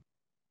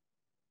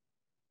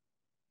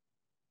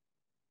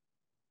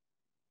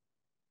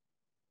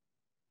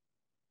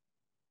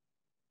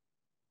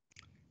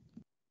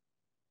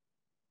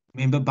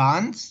 Member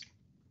Barnes,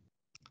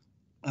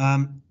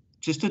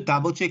 just to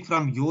double check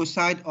from your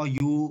side, are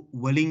you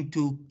willing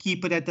to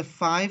keep it at the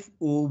 5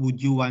 or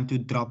would you want to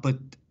drop it?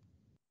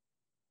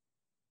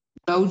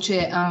 No,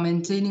 Chair, I'm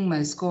maintaining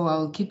my score.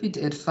 I'll keep it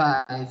at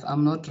 5.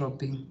 I'm not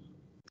dropping.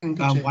 Thank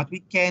you, Chair. What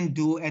we can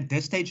do at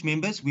this stage,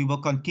 members, we will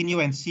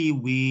continue and see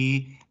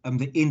where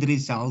the end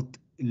result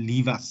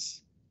leave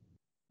us.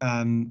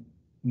 Then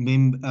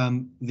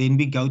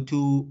we go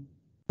to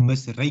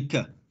Ms.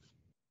 Reike.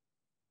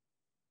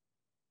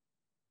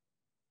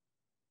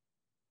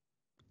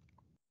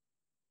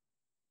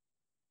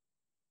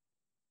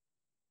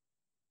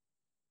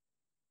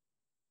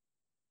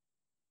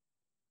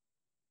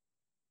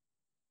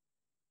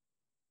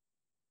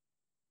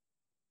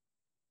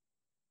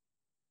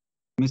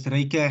 Ms.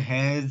 Reike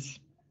has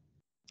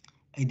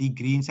a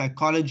degree in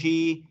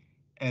psychology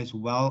as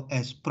well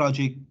as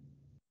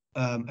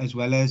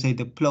a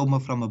diploma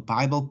from a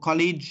Bible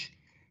college.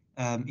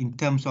 In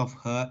terms of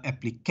her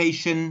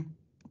application,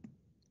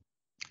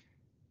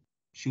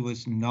 she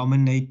was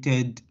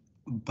nominated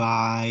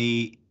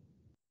by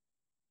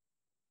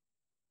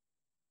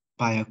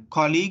a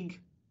colleague.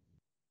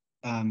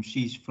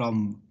 She's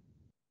from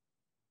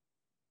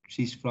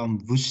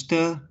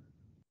Worcester.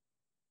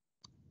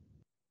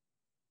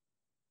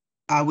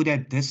 I would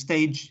at this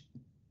stage,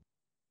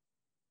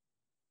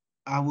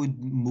 I would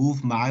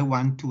move my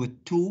 1 to a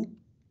 2.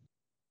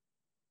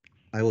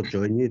 I will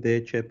join you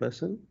there,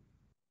 Chairperson.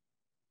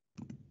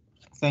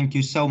 Thank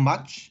you so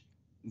much.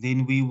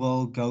 Then we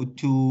will go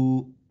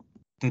to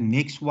the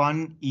next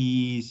one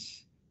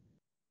is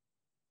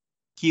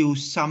Q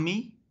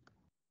Sami.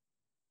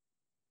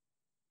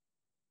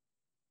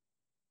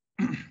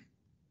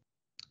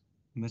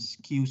 Miss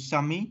Q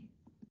Sami.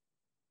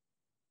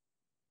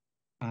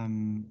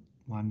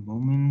 One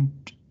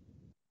moment.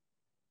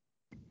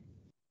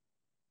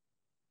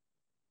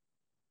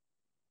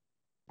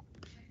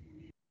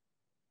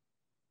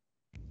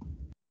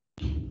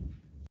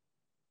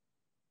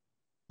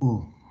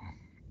 Oh.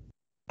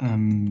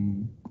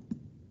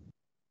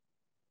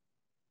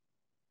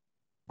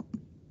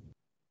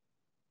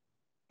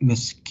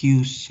 Miss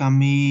Q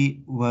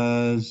Sami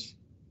is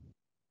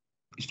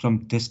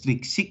from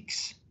District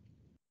 6.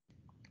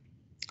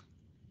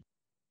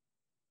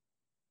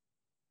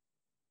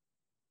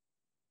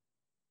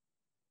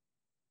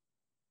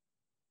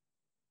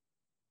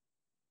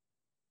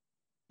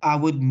 I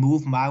would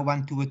move my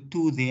 1 to a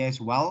 2 there as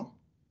well.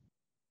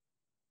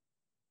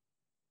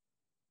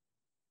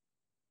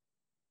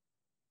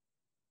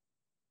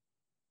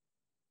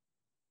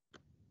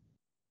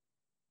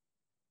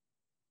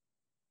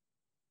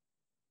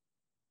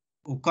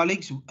 Oh,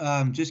 colleagues,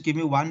 just give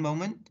me one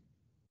moment.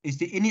 Is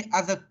there any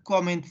other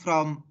comment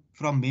from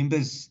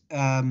members?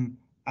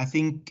 I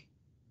think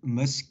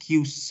Ms.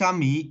 Q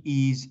Sami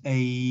is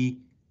it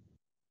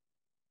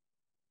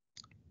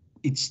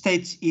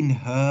states in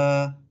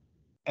her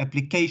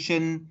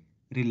application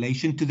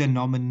relation to the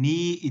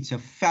nominee, it's a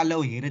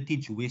fellow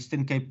Heritage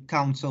Western Cape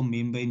Council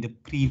member in the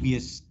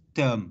previous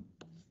term.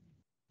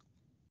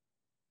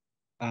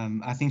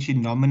 I think she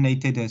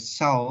nominated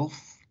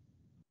herself.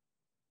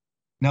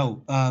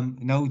 No,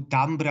 no,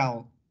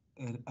 Dambrel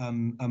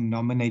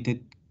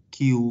nominated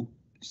Q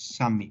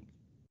Sami.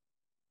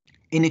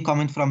 Any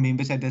comment from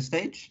members at this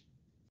stage?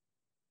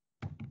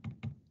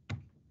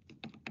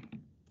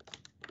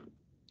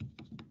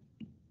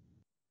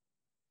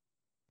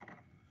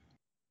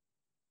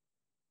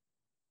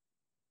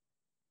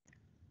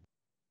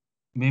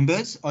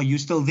 Members, are you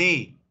still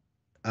there?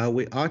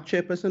 We are,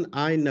 Chairperson.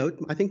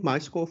 I think my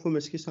score for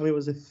Ms. Kisami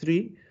was a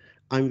 3.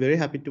 I'm very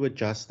happy to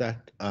adjust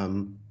that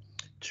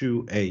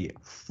to a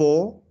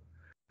 4,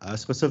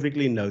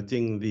 specifically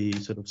noting the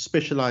sort of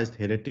specialized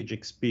heritage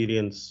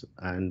experience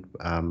and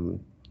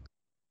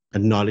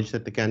knowledge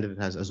that the candidate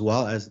has, as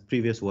well as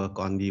previous work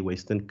on the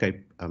Western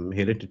Cape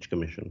Heritage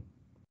Commission.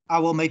 I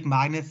will make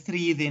mine a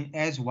 3 then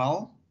as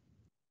well.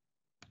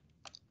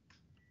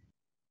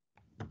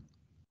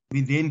 We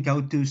then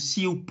go to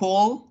Sue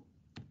Paul.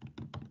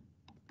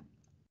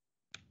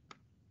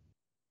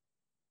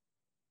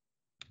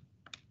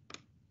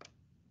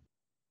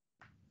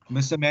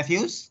 Mr.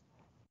 Matthews?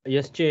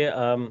 Yes, Chair.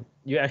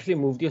 You actually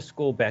moved your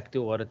score back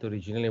to what it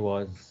originally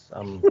was.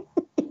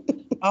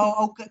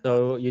 Oh, okay.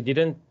 So you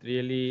didn't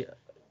really.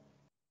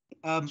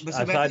 Mr. So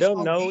I Matthews,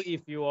 don't know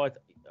if you are,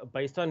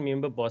 based on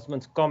Member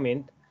Bosman's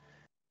comment,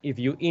 if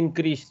you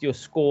increased your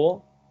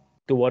score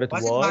to what it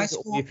Was it my was,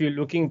 or score? if you're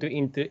looking to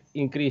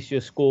increase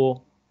your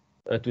score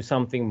to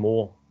something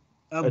more.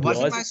 It was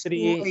was my a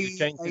 3, score you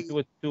changed it to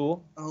a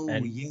 2, Oh,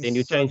 and yes, then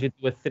you changed sorry.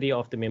 it to a 3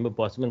 after Member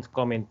Bosman's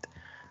comment.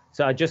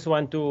 So I just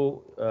want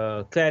to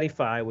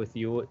clarify with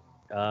you.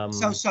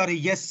 So sorry,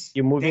 yes.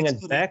 You're moving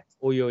that's it correct. back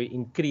or you're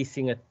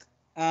increasing it?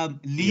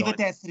 Leave beyond?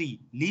 it at 3.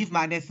 Leave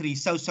mine at 3.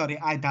 So sorry,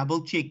 I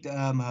double checked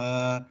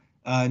her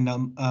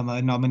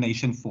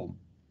nomination form.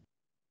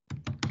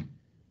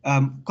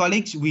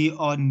 Colleagues, we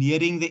are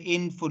nearing the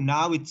end for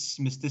now. It's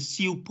Mr.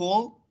 Sue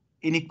Paul.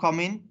 Any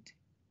comment?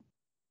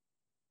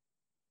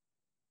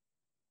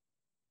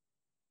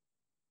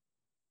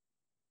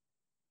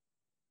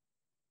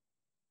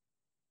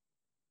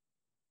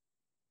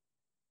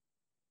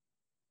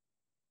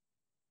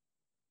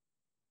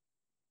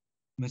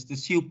 Mr.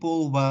 Sue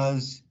Paul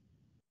was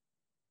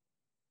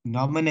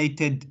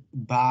nominated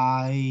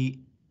by,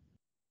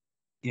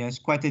 yes,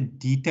 quite a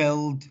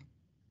detailed,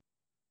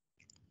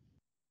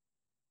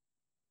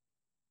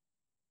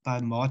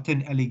 by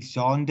Martin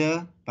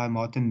Alexander, by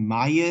Martin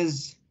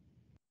Myers.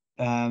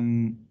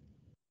 I'm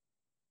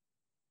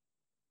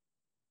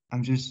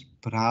just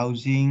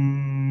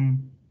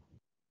browsing.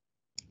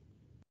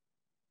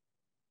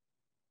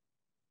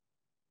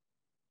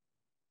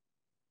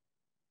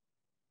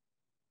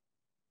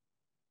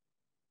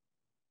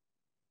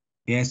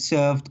 He has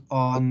served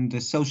on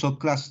the Social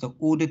Cluster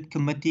Audit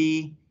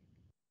Committee.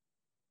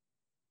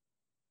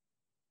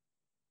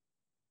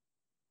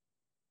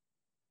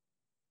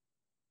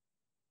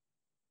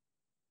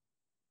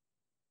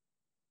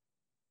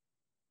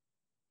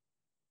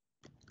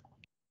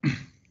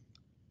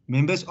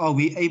 Members, are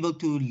we able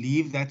to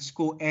leave that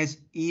score as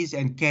is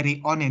and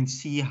carry on and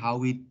see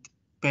how it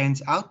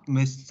pans out?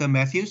 Mr.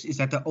 Matthews, is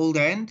that the old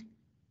hand?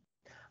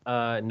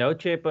 No,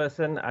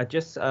 Chairperson. I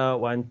just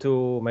want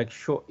to make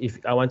sure,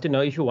 I want to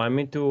know if you want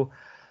me to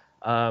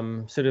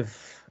sort of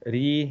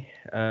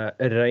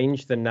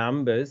rearrange the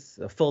numbers,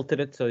 filter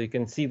it so you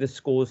can see the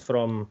scores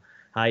from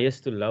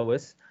highest to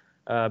lowest,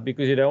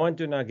 because you don't want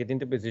to now get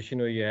into a position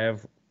where you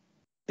have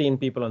 10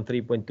 people on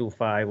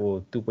 3.25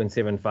 or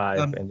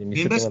 2.75, and then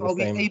you're Members, sitting on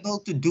the are same. we able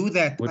to do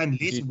that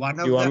unless one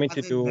of the other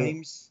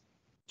names?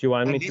 Do you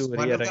want me Unless to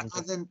one of the rearrange it?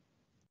 other,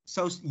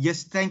 so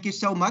yes, thank you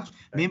so much.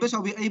 Members,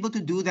 are we able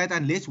to do that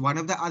unless one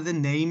of the other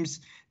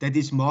names that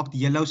is marked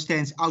yellow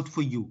stands out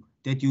for you?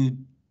 That you.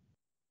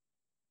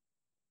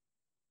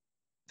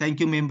 Thank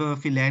you, Member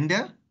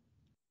Philander.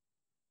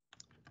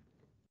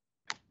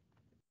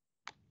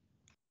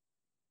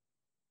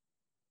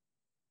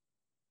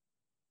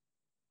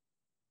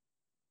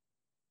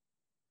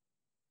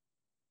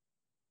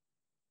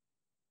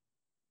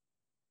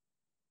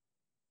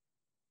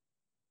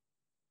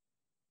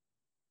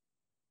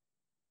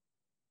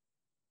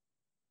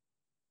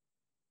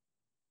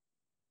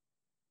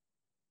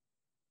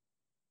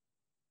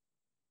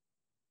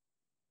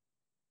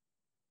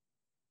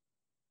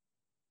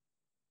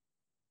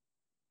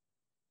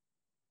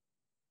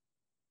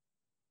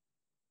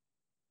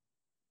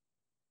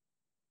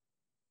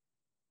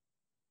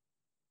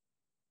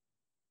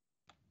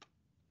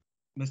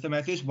 Mr.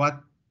 Matthews,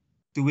 what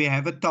do we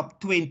have a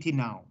top 20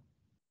 now?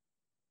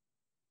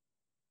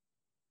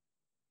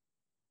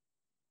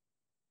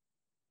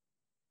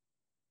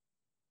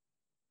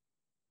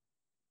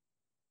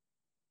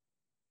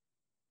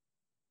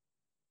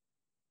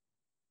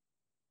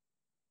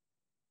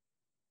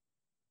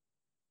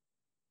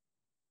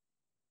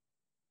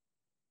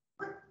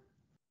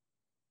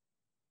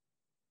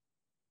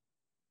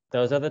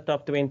 Those are the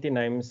top 20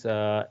 names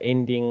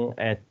ending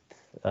at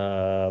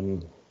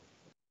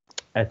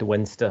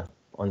Winster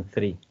on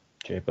 3,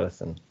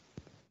 Chairperson.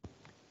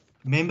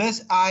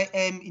 Members, I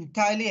am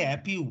entirely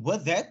happy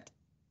with that.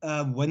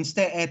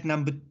 Winster at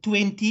number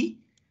 20.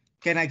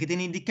 Can I get an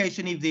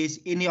indication if there's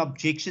any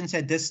objections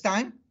at this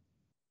time?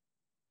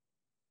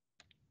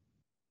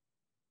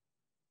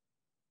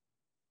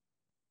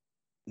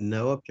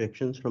 No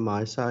objections from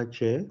my side,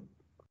 Chair.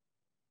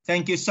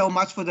 Thank you so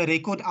much for the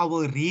record. I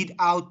will read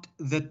out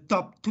the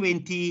top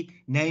 20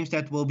 names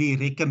that will be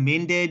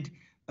recommended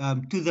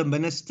to the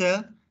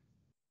minister.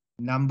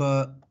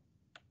 Number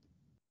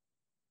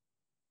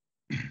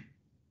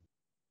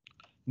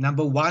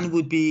one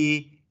would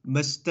be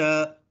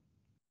Mr.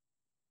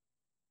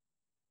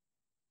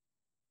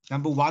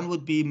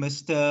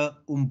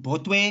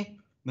 Umbotwe,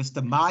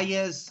 Mr.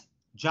 Myers,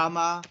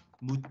 Jama,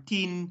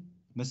 Mutin,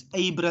 Ms.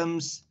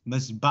 Abrams,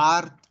 Ms.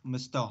 Bart,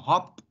 Mr.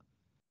 Hop,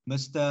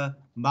 Mr.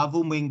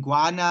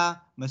 Mavumengwana,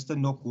 Mr.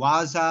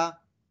 Nokwaza,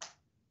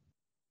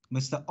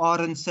 Mr.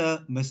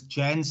 Orense, Ms.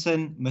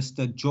 Jansen,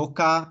 Mr.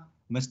 Joka,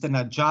 Mr.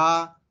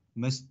 Najjar,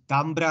 Ms.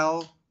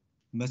 Dambrel,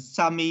 Ms.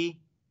 Sami,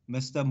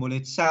 Mr.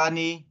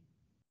 Moletsani,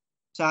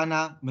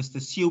 Sana, Mr.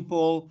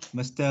 Siupol,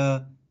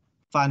 Mr.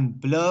 Van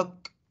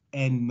Bluk,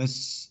 and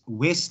Ms.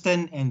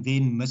 Weston, and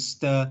then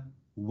Mr.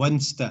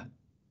 Winster.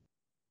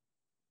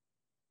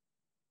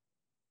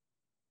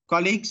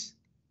 Colleagues,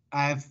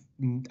 I've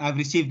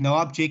received no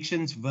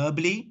objections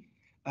verbally.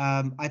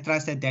 I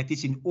trust that that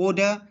is in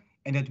order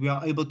and that we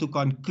are able to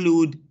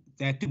conclude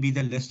that to be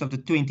the list of the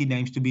 20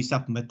 names to be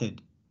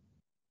submitted.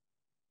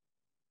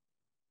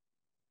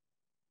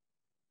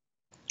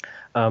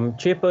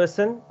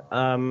 Chairperson,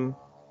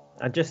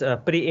 I just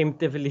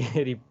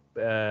preemptively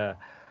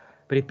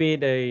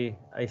prepared a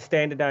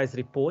standardized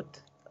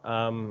report,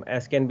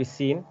 as can be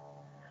seen,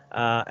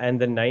 and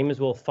the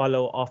names will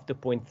follow after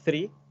point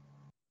 3,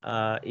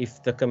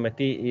 if the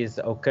committee is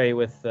okay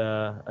with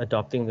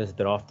adopting this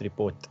draft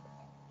report.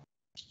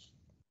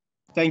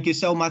 Thank you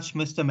so much,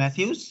 Mr.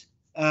 Matthews.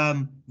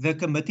 The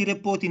committee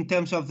report in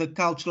terms of the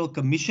Cultural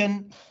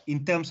Commission,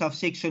 in terms of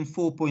section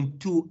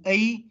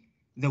 4.2a,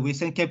 the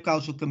Western Cape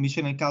Cultural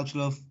Commission and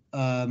Cultural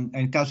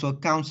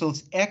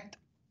Councils Act,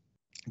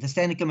 the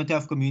Standing Committee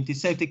of Community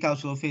Safety,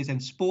 Cultural Affairs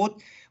and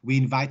Sport. We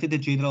invited the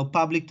general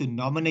public to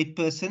nominate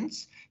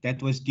persons.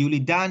 That was duly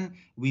done.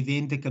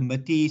 The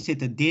committee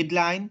set a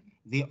deadline.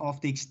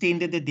 Thereafter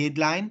extended the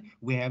deadline.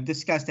 We have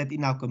discussed that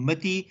in our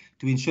committee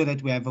to ensure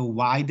that we have a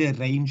wider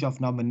range of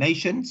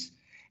nominations.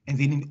 And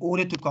then in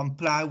order to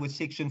comply with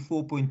section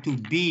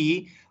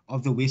 4.2b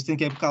of the Western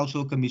Cape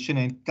Cultural Commission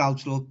and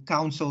Cultural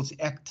Councils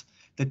Act,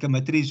 the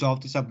committee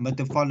resolved to submit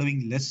the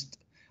following list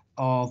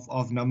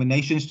of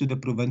nominations to the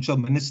Provincial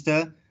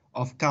Minister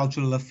of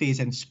Cultural Affairs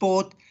and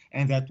Sport,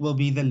 and that will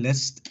be the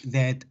list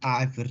that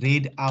I've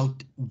read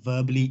out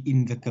verbally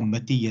in the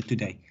committee here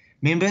today.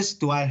 Members,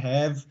 do I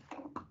have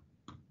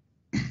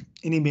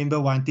any member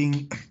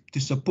wanting to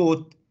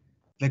support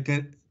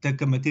the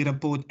committee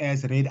report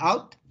as read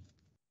out?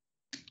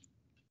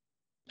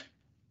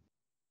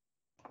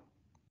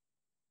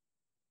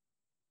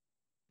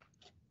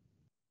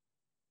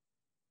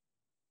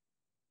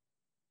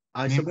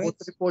 I support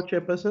the report,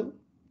 Chairperson.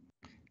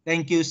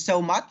 Thank you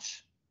so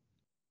much.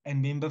 And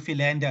Member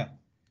Philander.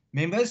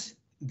 Members,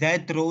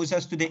 that draws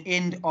us to the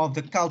end of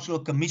the Cultural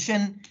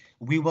Commission.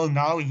 We will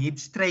now head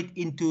straight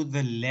into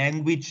the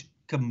Language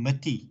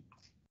Committee.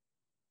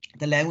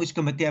 The Language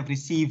Committee have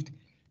received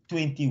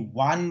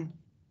 21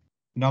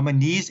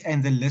 nominees,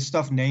 and the list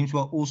of names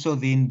will also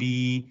then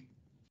be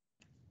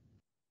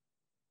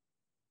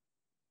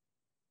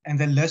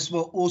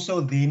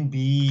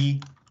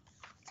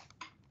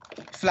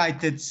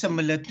flighted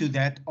similar to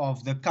that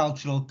of the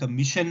Cultural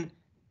Commission.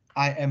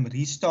 I am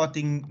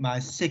restarting my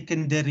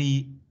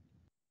secondary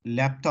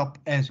laptop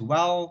as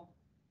well.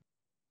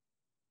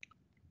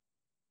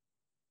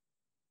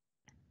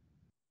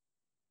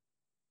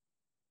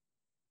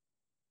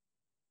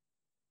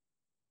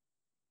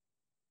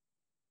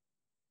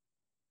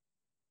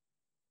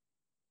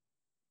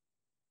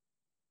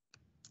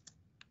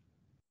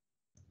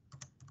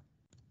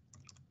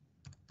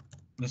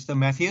 Mr.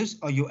 Matthews,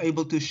 are you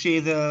able to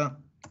share the...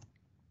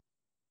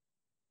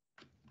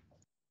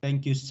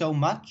 Thank you so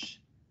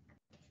much.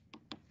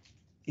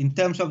 In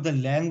terms of the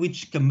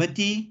Language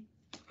Committee,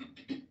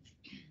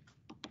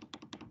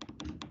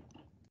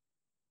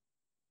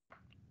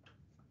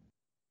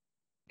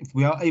 if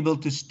we are able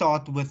to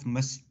start with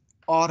Ms.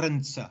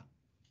 Orense.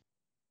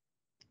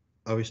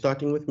 Are we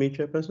starting with me,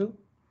 Chairperson?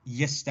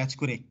 Yes, that's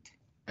correct.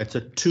 It's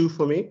a 2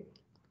 for me.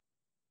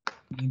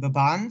 Member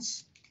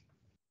Barnes.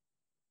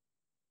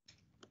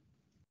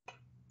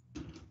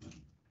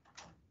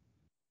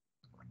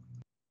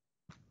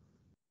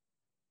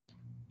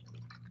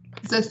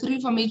 It's a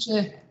 3 for me,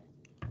 Chair.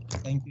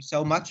 Thank you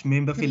so much,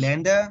 Member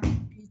Philander.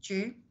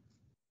 Chair.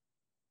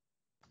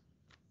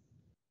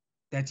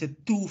 That's a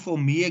 2 for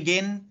me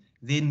again.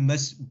 Then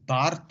Ms.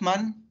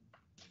 Bartman.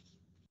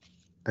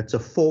 That's a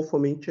 4 for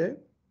me, Chair.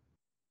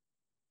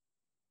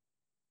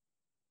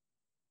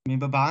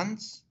 Member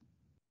Barnes.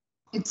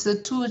 It's a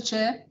 2,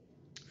 Chair.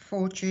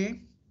 4, Chair.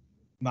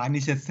 Mine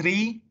is a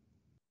 3.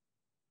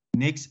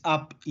 Next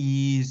up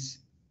is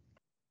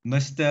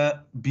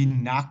Mr.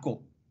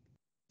 Binako.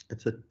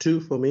 It's a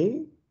 2 for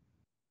me.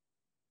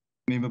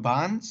 Member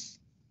Barnes.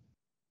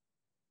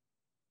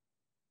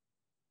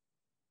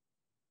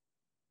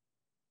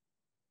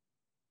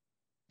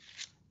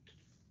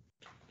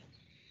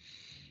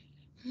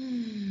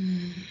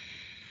 Member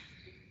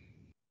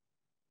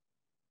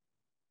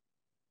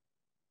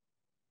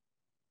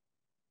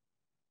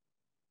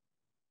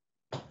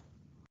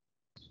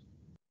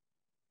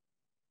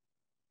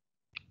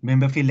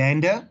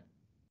Philander?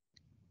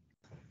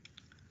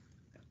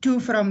 2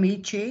 from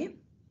me, Chair.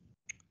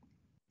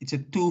 It's a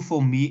 2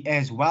 for me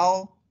as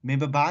well.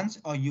 Member Barnes,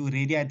 are you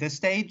ready at this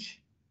stage?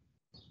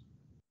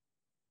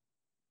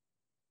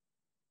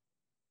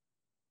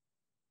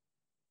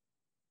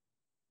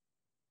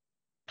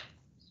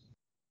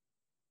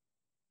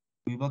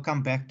 We will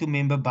come back to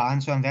Member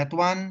Barnes on that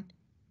one.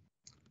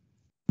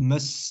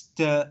 Miss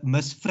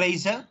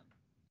Fraser?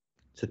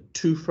 It's a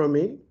 2 from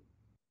me.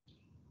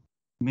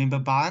 Member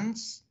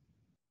Barnes?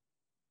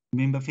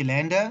 Member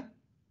Philander?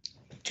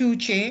 2,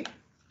 Chair.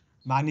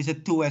 Mine is a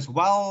 2 as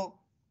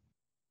well.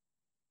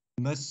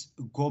 Miss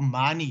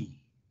Gomani?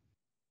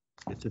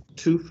 It's a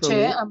 2 from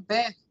Chair, me. I'm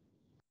back.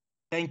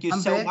 Thank you I'm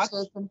so back, much.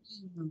 Chair.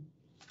 Continue.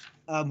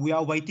 We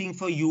are waiting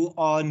for you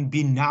on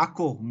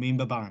Binako,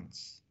 Member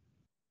Barnes.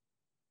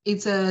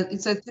 It's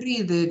a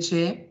 3 there,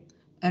 Chair.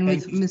 And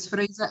Thank with you. Miss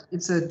Fraser,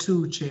 it's a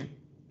 2, Chair.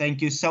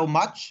 Thank you so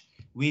much.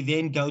 We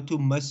then go to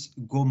Miss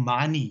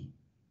Gomani.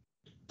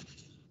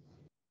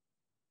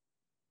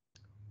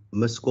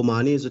 Miss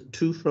Komani is a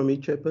 2 from me,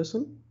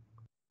 Chairperson.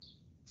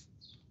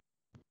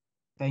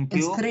 Thank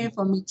It's you. 3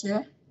 for me,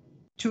 Chair.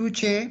 2,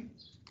 Chair.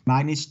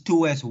 Mine is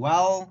 2 as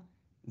well.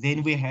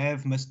 Then we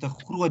have Mr.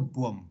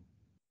 Grootboom.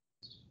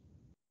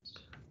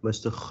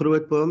 Mr.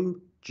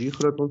 Grootboom, G.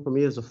 Grootboom for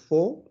me is a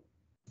 4.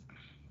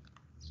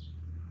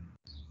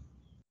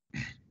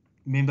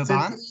 Member It's a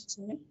 3, Barnes?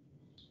 Chair.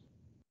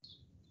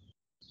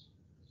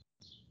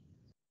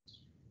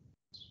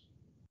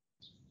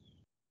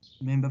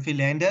 Member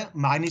Philander?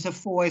 Mine is a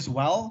 4 as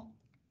well.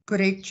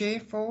 Correct,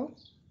 Chair. 4.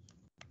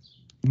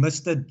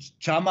 Mr.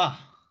 Jama?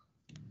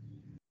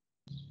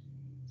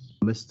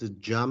 Mr.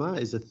 Jama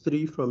is a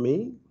 3 from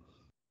me.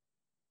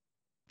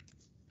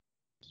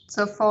 It's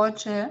a 4,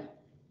 Chair.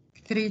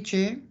 3,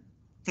 Chair.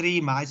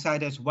 3 my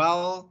side as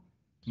well.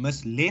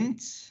 Miss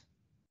Lintz?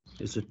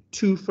 Is a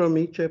 2 from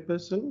me,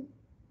 Chairperson.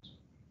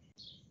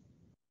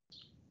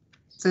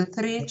 It's a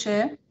 3,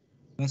 Chair.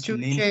 Miss 2,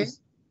 Lintz Chair. is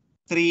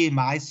 3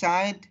 my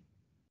side.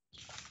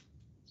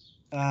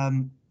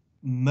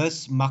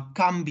 Miss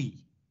Makambi?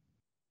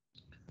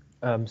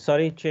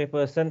 Sorry,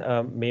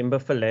 Chairperson, Member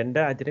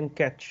Philander, I didn't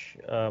catch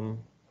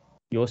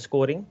your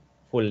scoring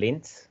for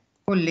lengths.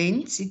 For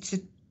lengths, it's a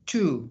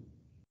 2.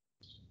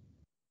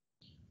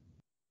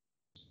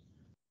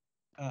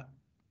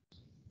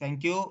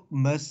 Thank you.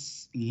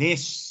 Miss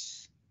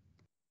Lesh?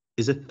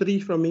 Is a 3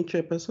 from me,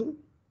 Chairperson.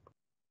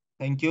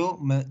 Thank you.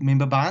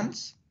 Member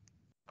Barnes?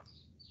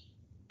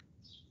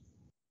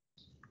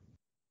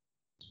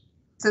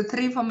 It's a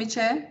 3 for me,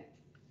 Chair.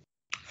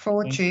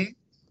 4, Thank Chair.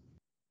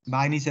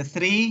 Mine is a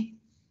 3.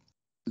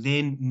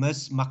 Then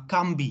Miss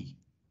Makambi?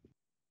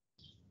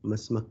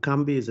 Miss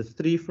Makambi is a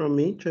 3 from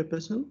me,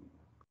 Chairperson.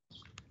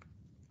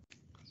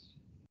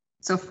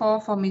 It's a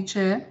 4 for me,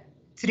 Chair.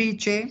 3,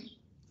 Chair.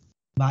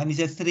 Mine is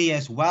a 3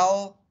 as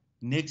well.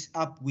 Next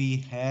up, we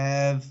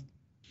have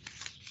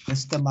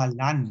Mr.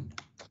 Malan.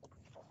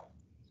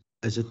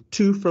 Is a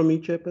 2 from me,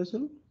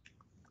 Chairperson.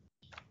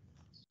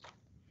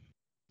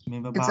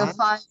 Member It's a Barnes?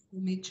 5 for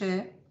me,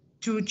 Chair.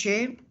 2,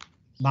 Chair.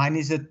 Mine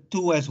is a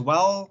 2 as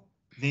well.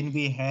 Then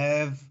we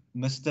have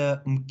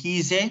Mr.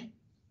 Mkize.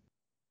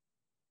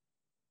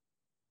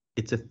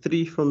 It's a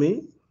 3 from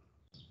me.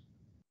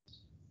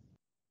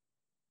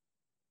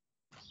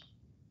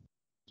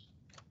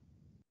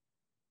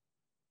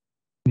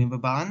 Member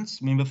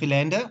Barnes? Member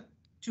Philander?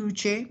 2,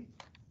 Chair.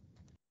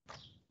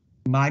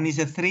 Mine is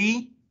a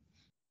 3.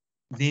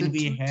 Then It's a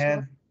we 2, have...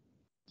 Chair.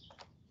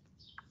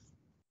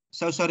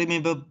 So sorry,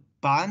 Member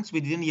Barnes,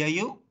 we didn't hear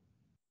you.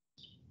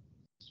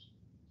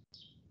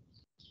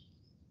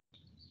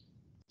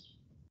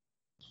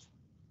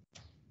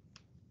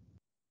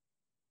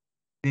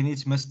 Then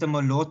it's Mr.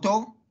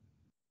 Moloto.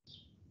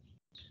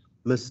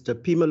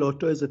 Mr. P.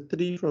 Maloto is a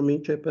 3 from me,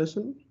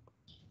 Chairperson.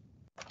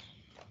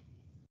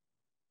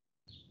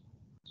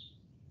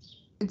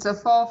 It's a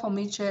 4 for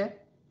me, Chair.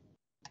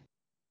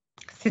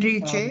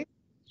 3, Chair.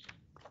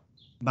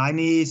 Mine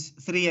is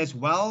 3 as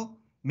well.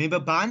 Member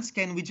Barnes,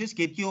 can we just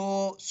get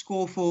your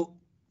score for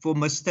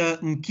Mr.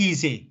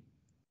 Mkize?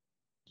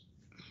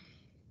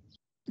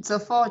 It's a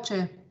 4,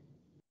 Chair.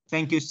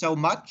 Thank you so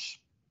much.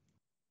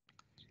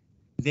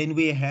 Then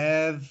we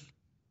have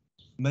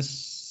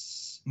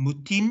Miss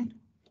Mutin.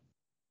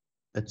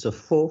 It's a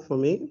 4 for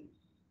me.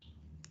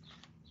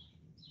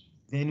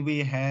 Then we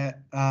have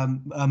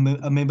a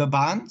Member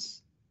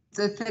Barnes. It's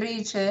a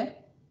 3, Chair.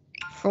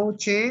 4,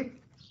 Chair.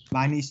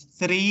 Mine is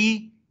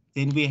 3.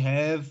 Then we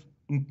have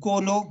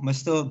Nkono,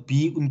 Mr.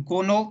 B.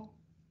 Nkono.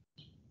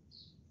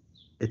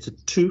 It's a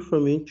 2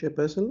 from me,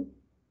 Chairperson.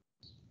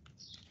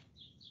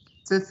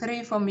 It's a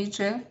 3 for me,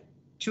 Chair.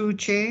 2,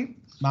 Chair.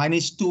 Mine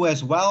is 2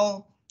 as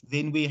well.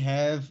 Then we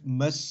have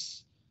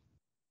Miss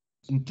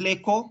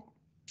Ntleko.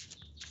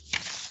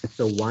 It's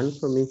a 1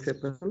 from me,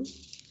 Chairperson.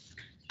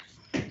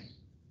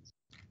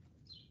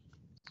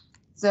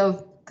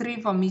 So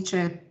 3 for me,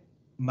 Chair.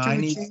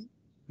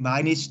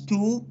 Mine is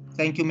 2.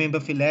 Thank you, Member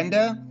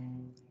Philander.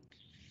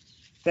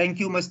 Thank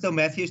you, Mr.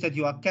 Matthews, that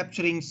you are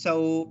capturing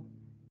so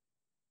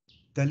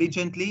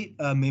diligently.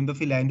 Member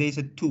Philander is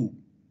a 2,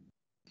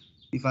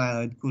 if I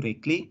heard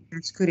correctly.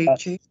 That's correct,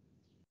 Chair.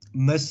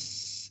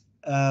 Miss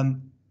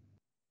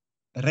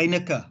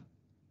Reineke.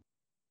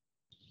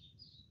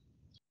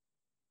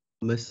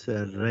 Miss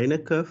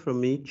Reineke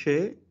from me,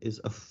 Chair, is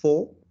a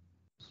 4.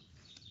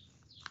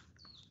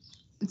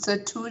 It's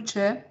a 2,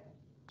 Chair.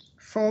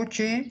 4,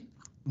 Chair.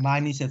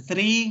 Mine is a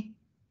 3.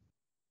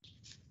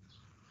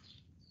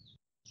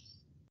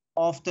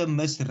 After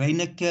Miss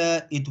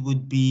Reineke, it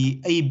would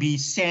be AB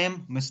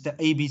Sam, Mr.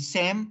 AB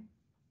Sam.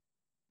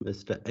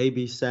 Mr.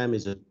 AB Sam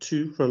is a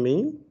 2 from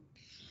me.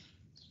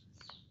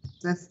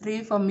 It's a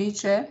 3 for me,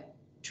 Chair.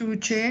 2,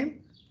 Chair.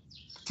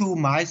 2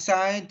 my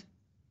side.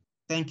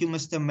 Thank you,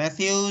 Mr.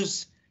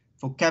 Matthews,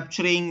 for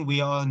capturing.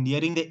 We are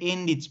nearing the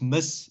end. It's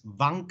Miss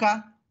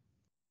Vanka.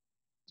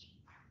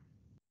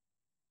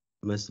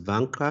 Miss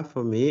Vanka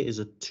for me is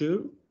a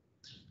 2.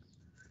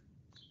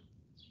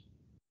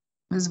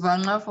 Ms.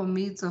 Vanga, for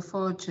me, it's a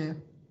 4, Chair.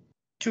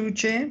 2,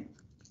 Chair.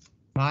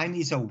 Mine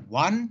is a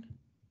 1.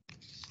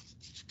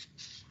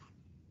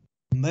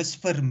 Miss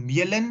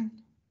Vermeulen.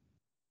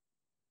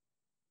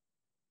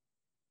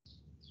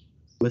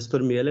 Miss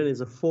Vermeulen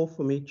is a 4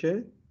 for me,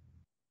 Chair.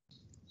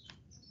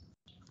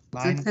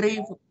 Mine, It's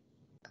a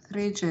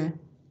 3, Chair.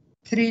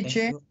 3,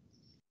 Chair.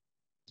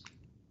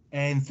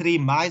 And 3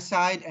 my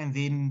side, and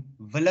then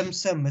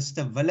Willemse,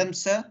 Mr.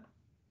 Willemse.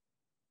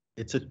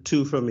 It's a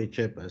 2 from me,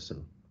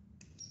 Chairperson.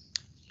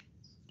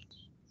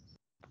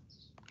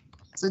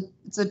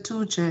 It's a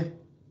 2, Chair.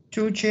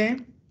 2, Chair.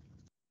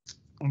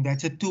 And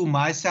that's a 2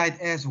 my side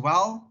as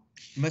well.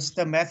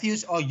 Mr.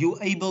 Matthews, are you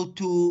able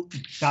to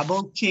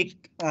double check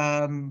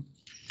or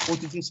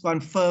to just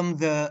confirm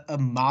the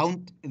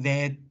amount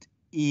that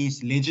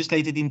is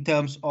legislated in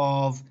terms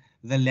of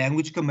the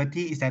language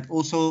committee? Is that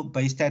also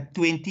based at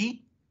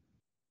 20?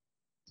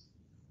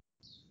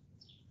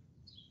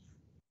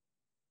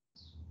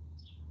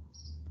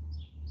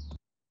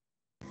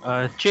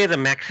 Chair, the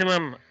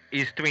maximum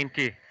is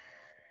 20.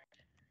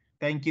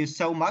 Thank you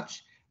so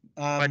much.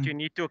 But you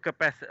need to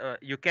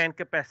you can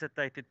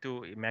capacitate it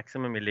to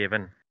maximum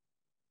 11.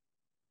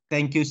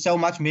 Thank you so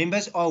much,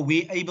 members. Are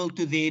we able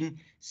to then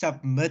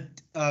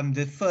submit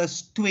the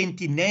first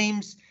 20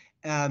 names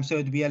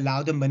so that we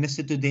allow the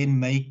minister to then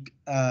make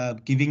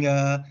giving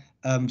a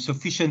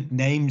sufficient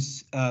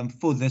names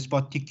for this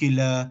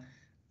particular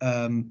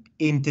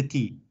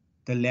entity,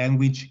 the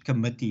language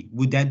committee?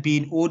 Would that be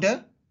in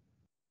order?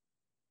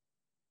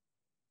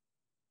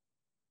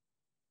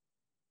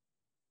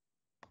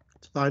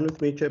 It's fine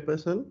with me,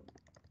 Chairperson.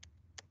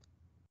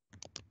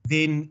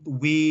 Then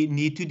we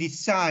need to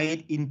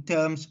decide in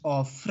terms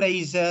of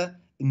Fraser,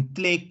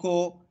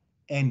 Ntleko,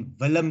 and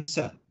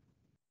Willemse.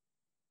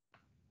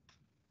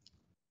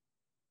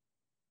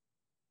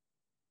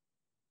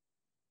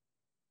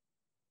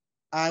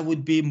 I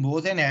would be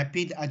more than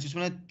happy. I just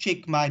want to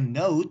check my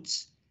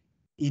notes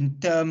in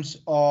terms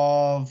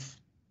of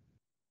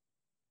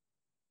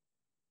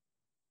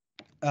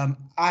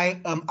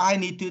I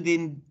need to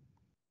then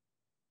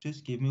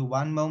just give me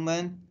one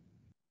moment.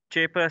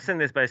 Chairperson,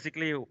 there's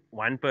basically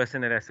one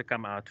person that has to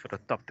come out for the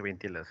top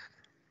 20 list.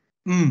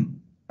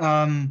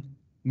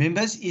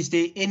 Members, is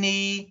there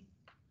any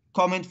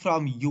comment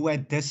from you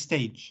at this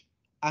stage?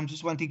 I'm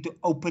just wanting to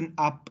open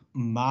up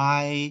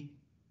my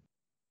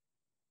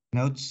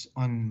notes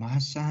on my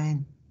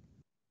side.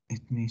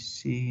 Let me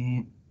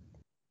see.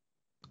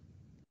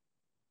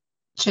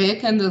 Chair,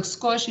 can the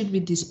score sheet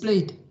be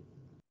displayed?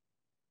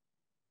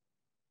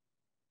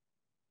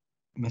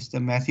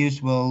 Mr.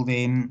 Matthews will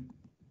then.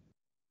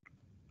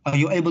 Are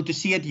you able to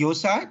see it your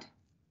side?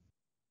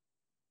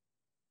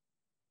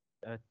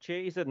 Chair,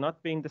 is it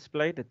not being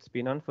displayed? It's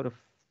been on for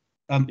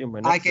a few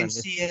minutes. I can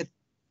see it.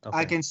 Okay.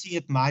 I can see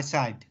it my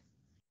side.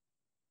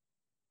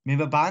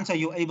 Member Barnes, are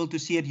you able to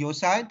see it your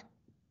side?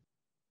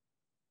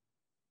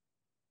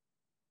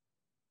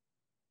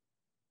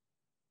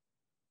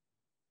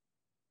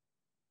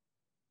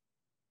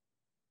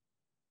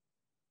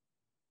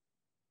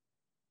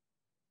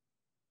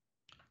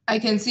 I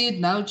can see it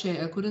now,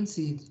 Chair. I couldn't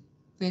see it.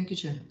 Thank you,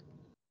 Chair.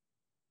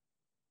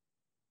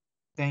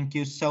 Thank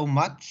you so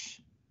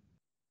much.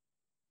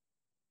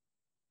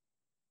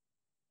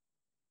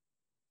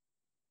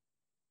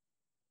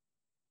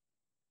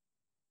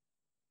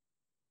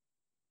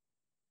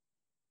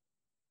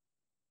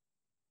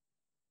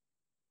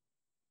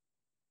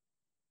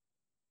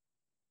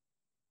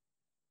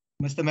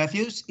 Mr.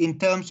 Matthews, in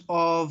terms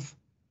of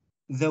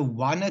the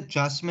one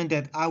adjustment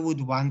that I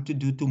would want to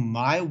do to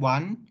my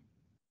one,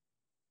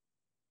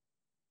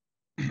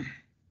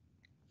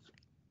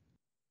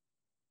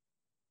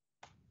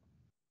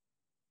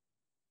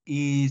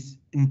 is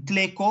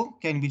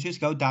Ntleko. Can we just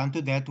go down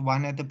to that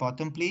one at the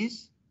bottom,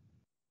 please?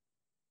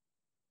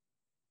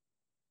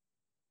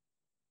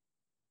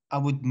 I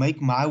would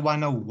make my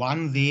one a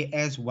 1 there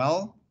as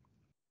well.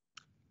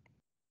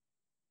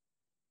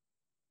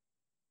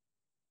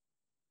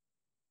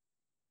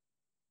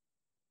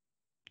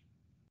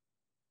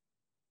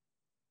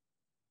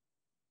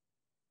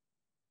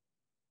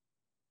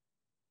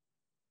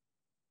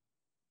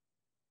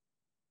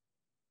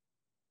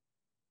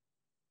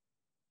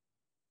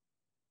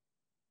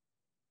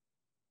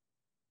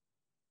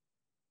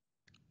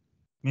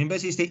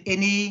 Members, is there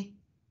any,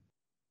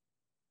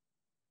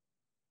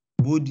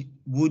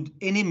 would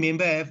any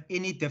member have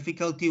any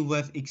difficulty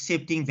with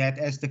accepting that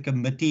as the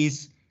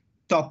committee's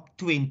top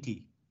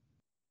 20?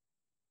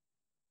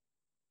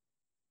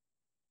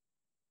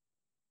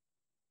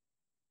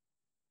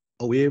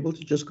 Are we able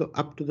to just go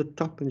up to the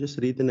top and just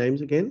read the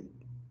names again?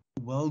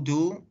 Will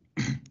do.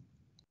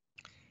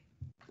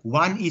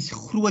 1 is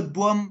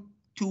Grootboom,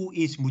 2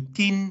 is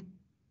Mutin,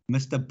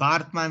 Mr.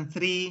 Bartman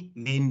 3,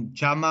 then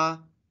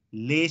Jama,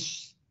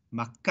 Lesh,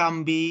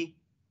 Makambi,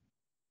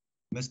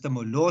 Mr.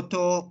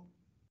 Moloto,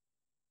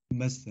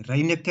 Ms.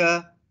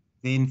 Reineke,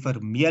 then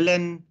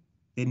Vermeulen,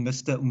 then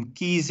Mr.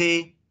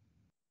 Umkize,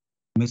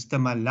 Mr.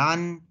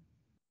 Malan,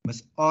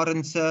 Ms.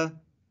 Orense,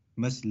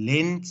 Ms.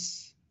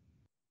 Lentz,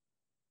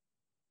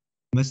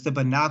 Mr.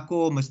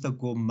 Banako, Mr.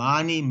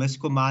 Gomani, Ms.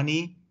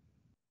 Gomani,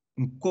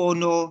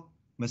 Nkono,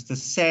 Mr.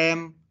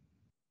 Sam,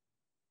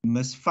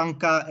 Ms.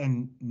 Fanka,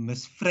 and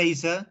Ms.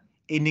 Fraser,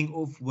 ending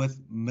off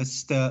with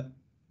Mr.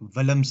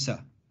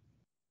 Willemse.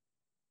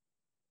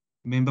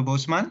 Member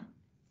Bosman?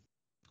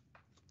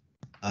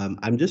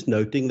 I'm just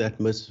noting that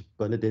Ms.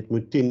 Bernadette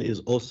Mutin is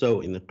also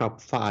in the top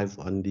 5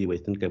 on the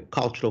Western Cape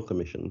Cultural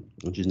Commission,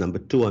 which is number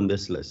 2 on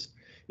this list.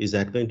 Is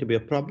that going to be a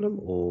problem,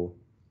 or?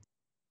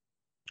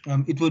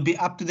 It would be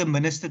up to the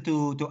minister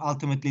to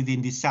ultimately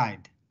then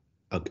decide.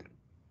 Okay.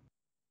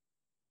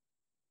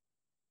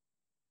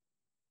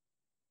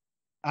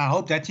 I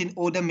hope that's in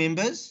order,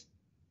 members.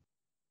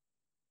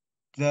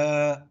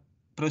 The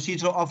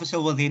procedural officer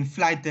will then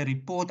flight the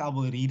report. I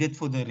will read it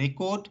for the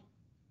record.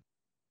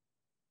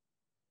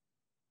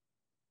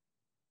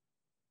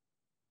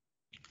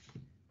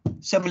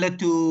 Similar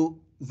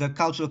to the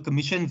Cultural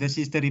Commission, this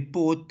is the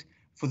report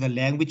for the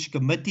Language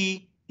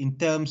Committee in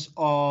terms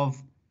of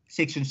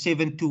Section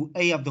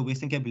 7.2a of the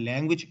Western Cape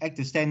Language Act.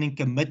 The Standing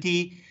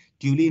Committee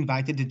duly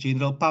invited the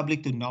general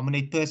public to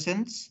nominate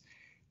persons.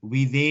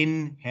 We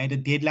then had a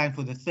deadline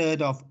for the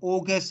 3rd of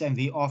August and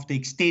thereafter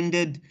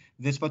extended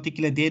this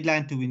particular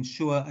deadline to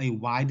ensure a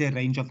wider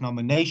range of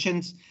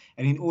nominations.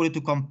 And in order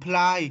to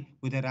comply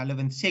with the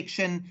relevant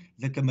section,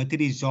 the committee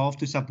resolved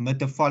to submit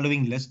the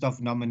following list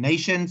of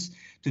nominations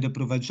to the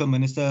Provincial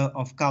Minister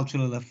of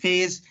Cultural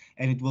Affairs.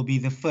 And it will be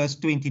the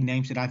first 20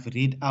 names that I've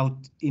read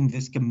out in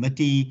this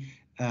committee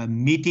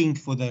meeting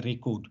for the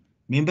record.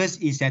 Members,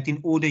 is that in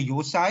order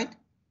your side?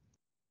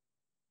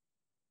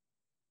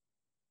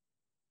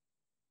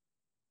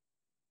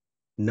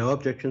 No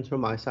objections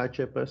from my side,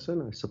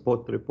 Chairperson. I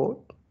support the report.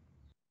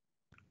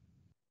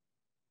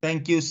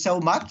 Thank you so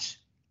much.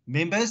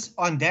 Members,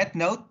 on that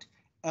note,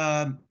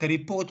 the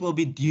report will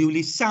be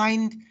duly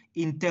signed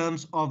in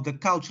terms of the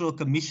Cultural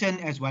Commission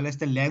as well as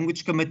the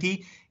Language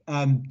Committee.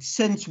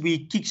 Since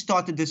we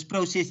kickstarted this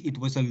process, it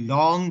was a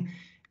long,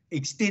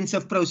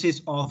 extensive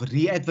process of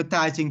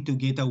re-advertising to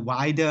get a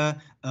wider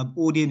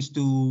audience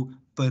to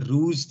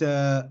peruse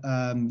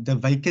the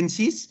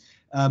vacancies.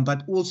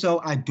 But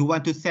also, I do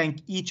want to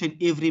thank each and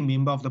every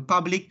member of the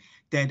public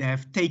that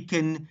have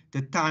taken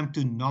the time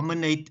to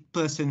nominate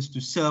persons to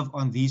serve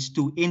on these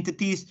 2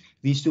 entities.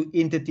 These 2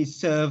 entities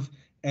serve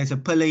as a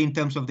pillar in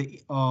terms of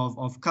the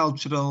of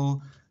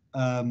cultural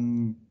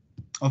affairs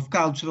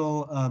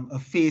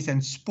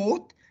and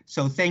sport.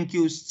 So thank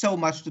you so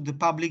much to the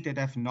public that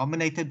have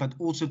nominated, but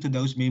also to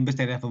those members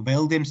that have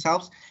availed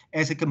themselves.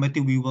 As a committee,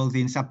 we will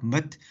then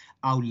submit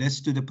our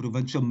list to the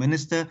provincial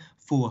minister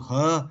for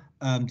her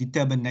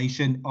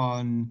determination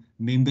on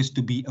members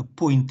to be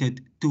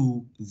appointed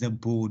to the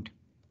board.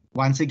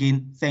 Once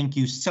again, thank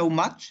you so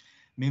much.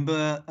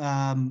 Member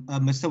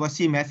Mr.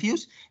 Wasim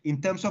Matthews,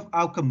 in terms of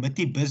our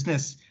committee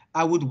business,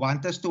 I would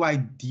want us to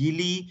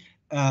ideally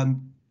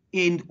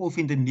end off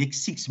in the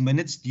next 6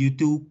 minutes due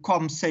to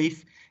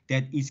ComSafe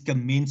that is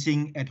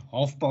commencing at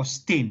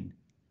 10:30.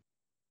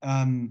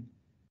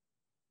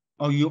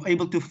 Are you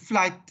able to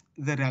flight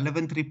the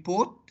relevant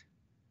report?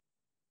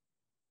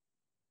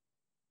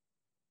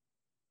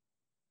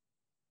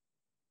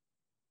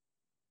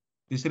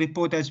 This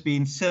report has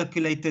been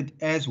circulated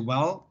as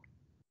well.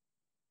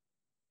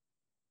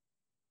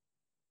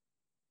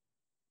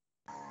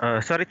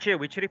 Sorry, Chair,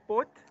 which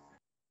report?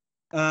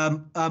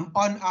 On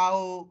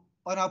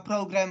our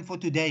program for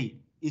today,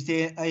 is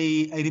there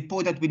a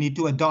report that we need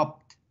to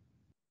adopt?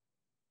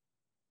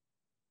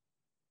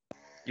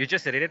 You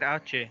just read it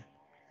out, Chair.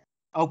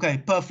 Okay,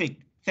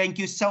 perfect. Thank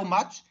you so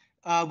much.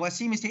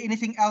 Wasim, is there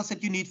anything else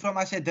that you need from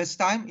us at this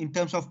time in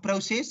terms of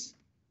process?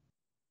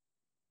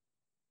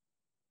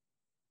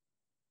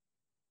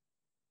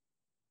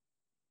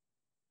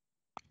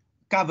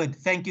 Covered.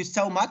 Thank you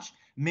so much.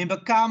 Member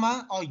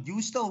Kama, are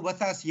you still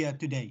with us here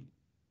today?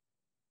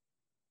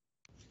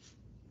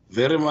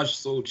 Very much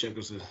so,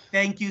 Chairperson.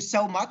 Thank you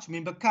so much.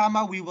 Member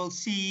Kama, we will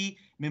see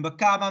Member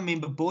Kama,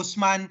 Member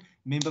Bosman,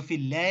 Member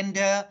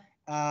Philander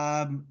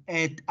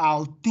at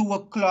our 2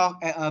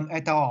 o'clock,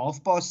 at our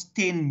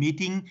 10:30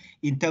 meeting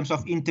in terms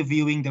of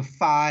interviewing the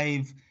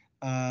five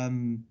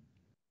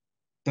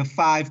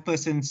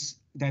persons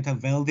that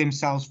avail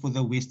themselves for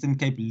the Western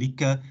Cape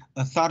Liquor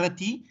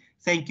Authority.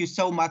 Thank you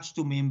so much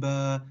to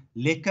Member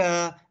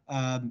Lekker,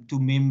 to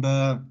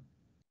Member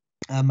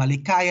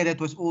Malikaya, that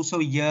was also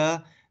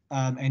here,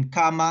 and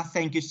Kama,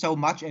 thank you so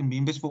much, and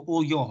members, for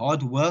all your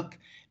hard work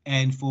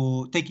and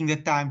for taking the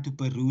time to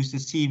peruse the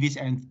CVs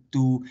and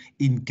to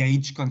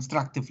engage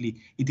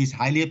constructively. It is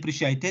highly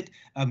appreciated.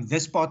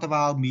 This part of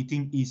our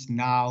meeting is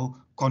now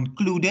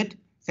concluded.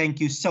 Thank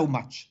you so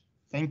much.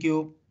 Thank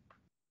you.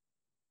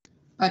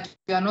 But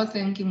you are not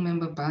thanking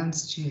Member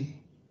Barnes, Chair.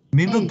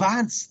 Member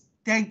Barnes,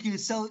 thank you.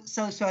 So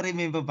sorry,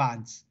 Member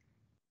Barnes.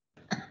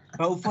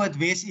 Beaufort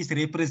West is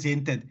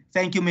represented.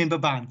 Thank you, Member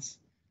Barnes.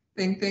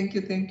 Thank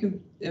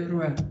you,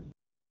 everyone.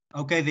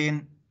 Okay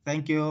then,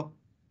 thank you.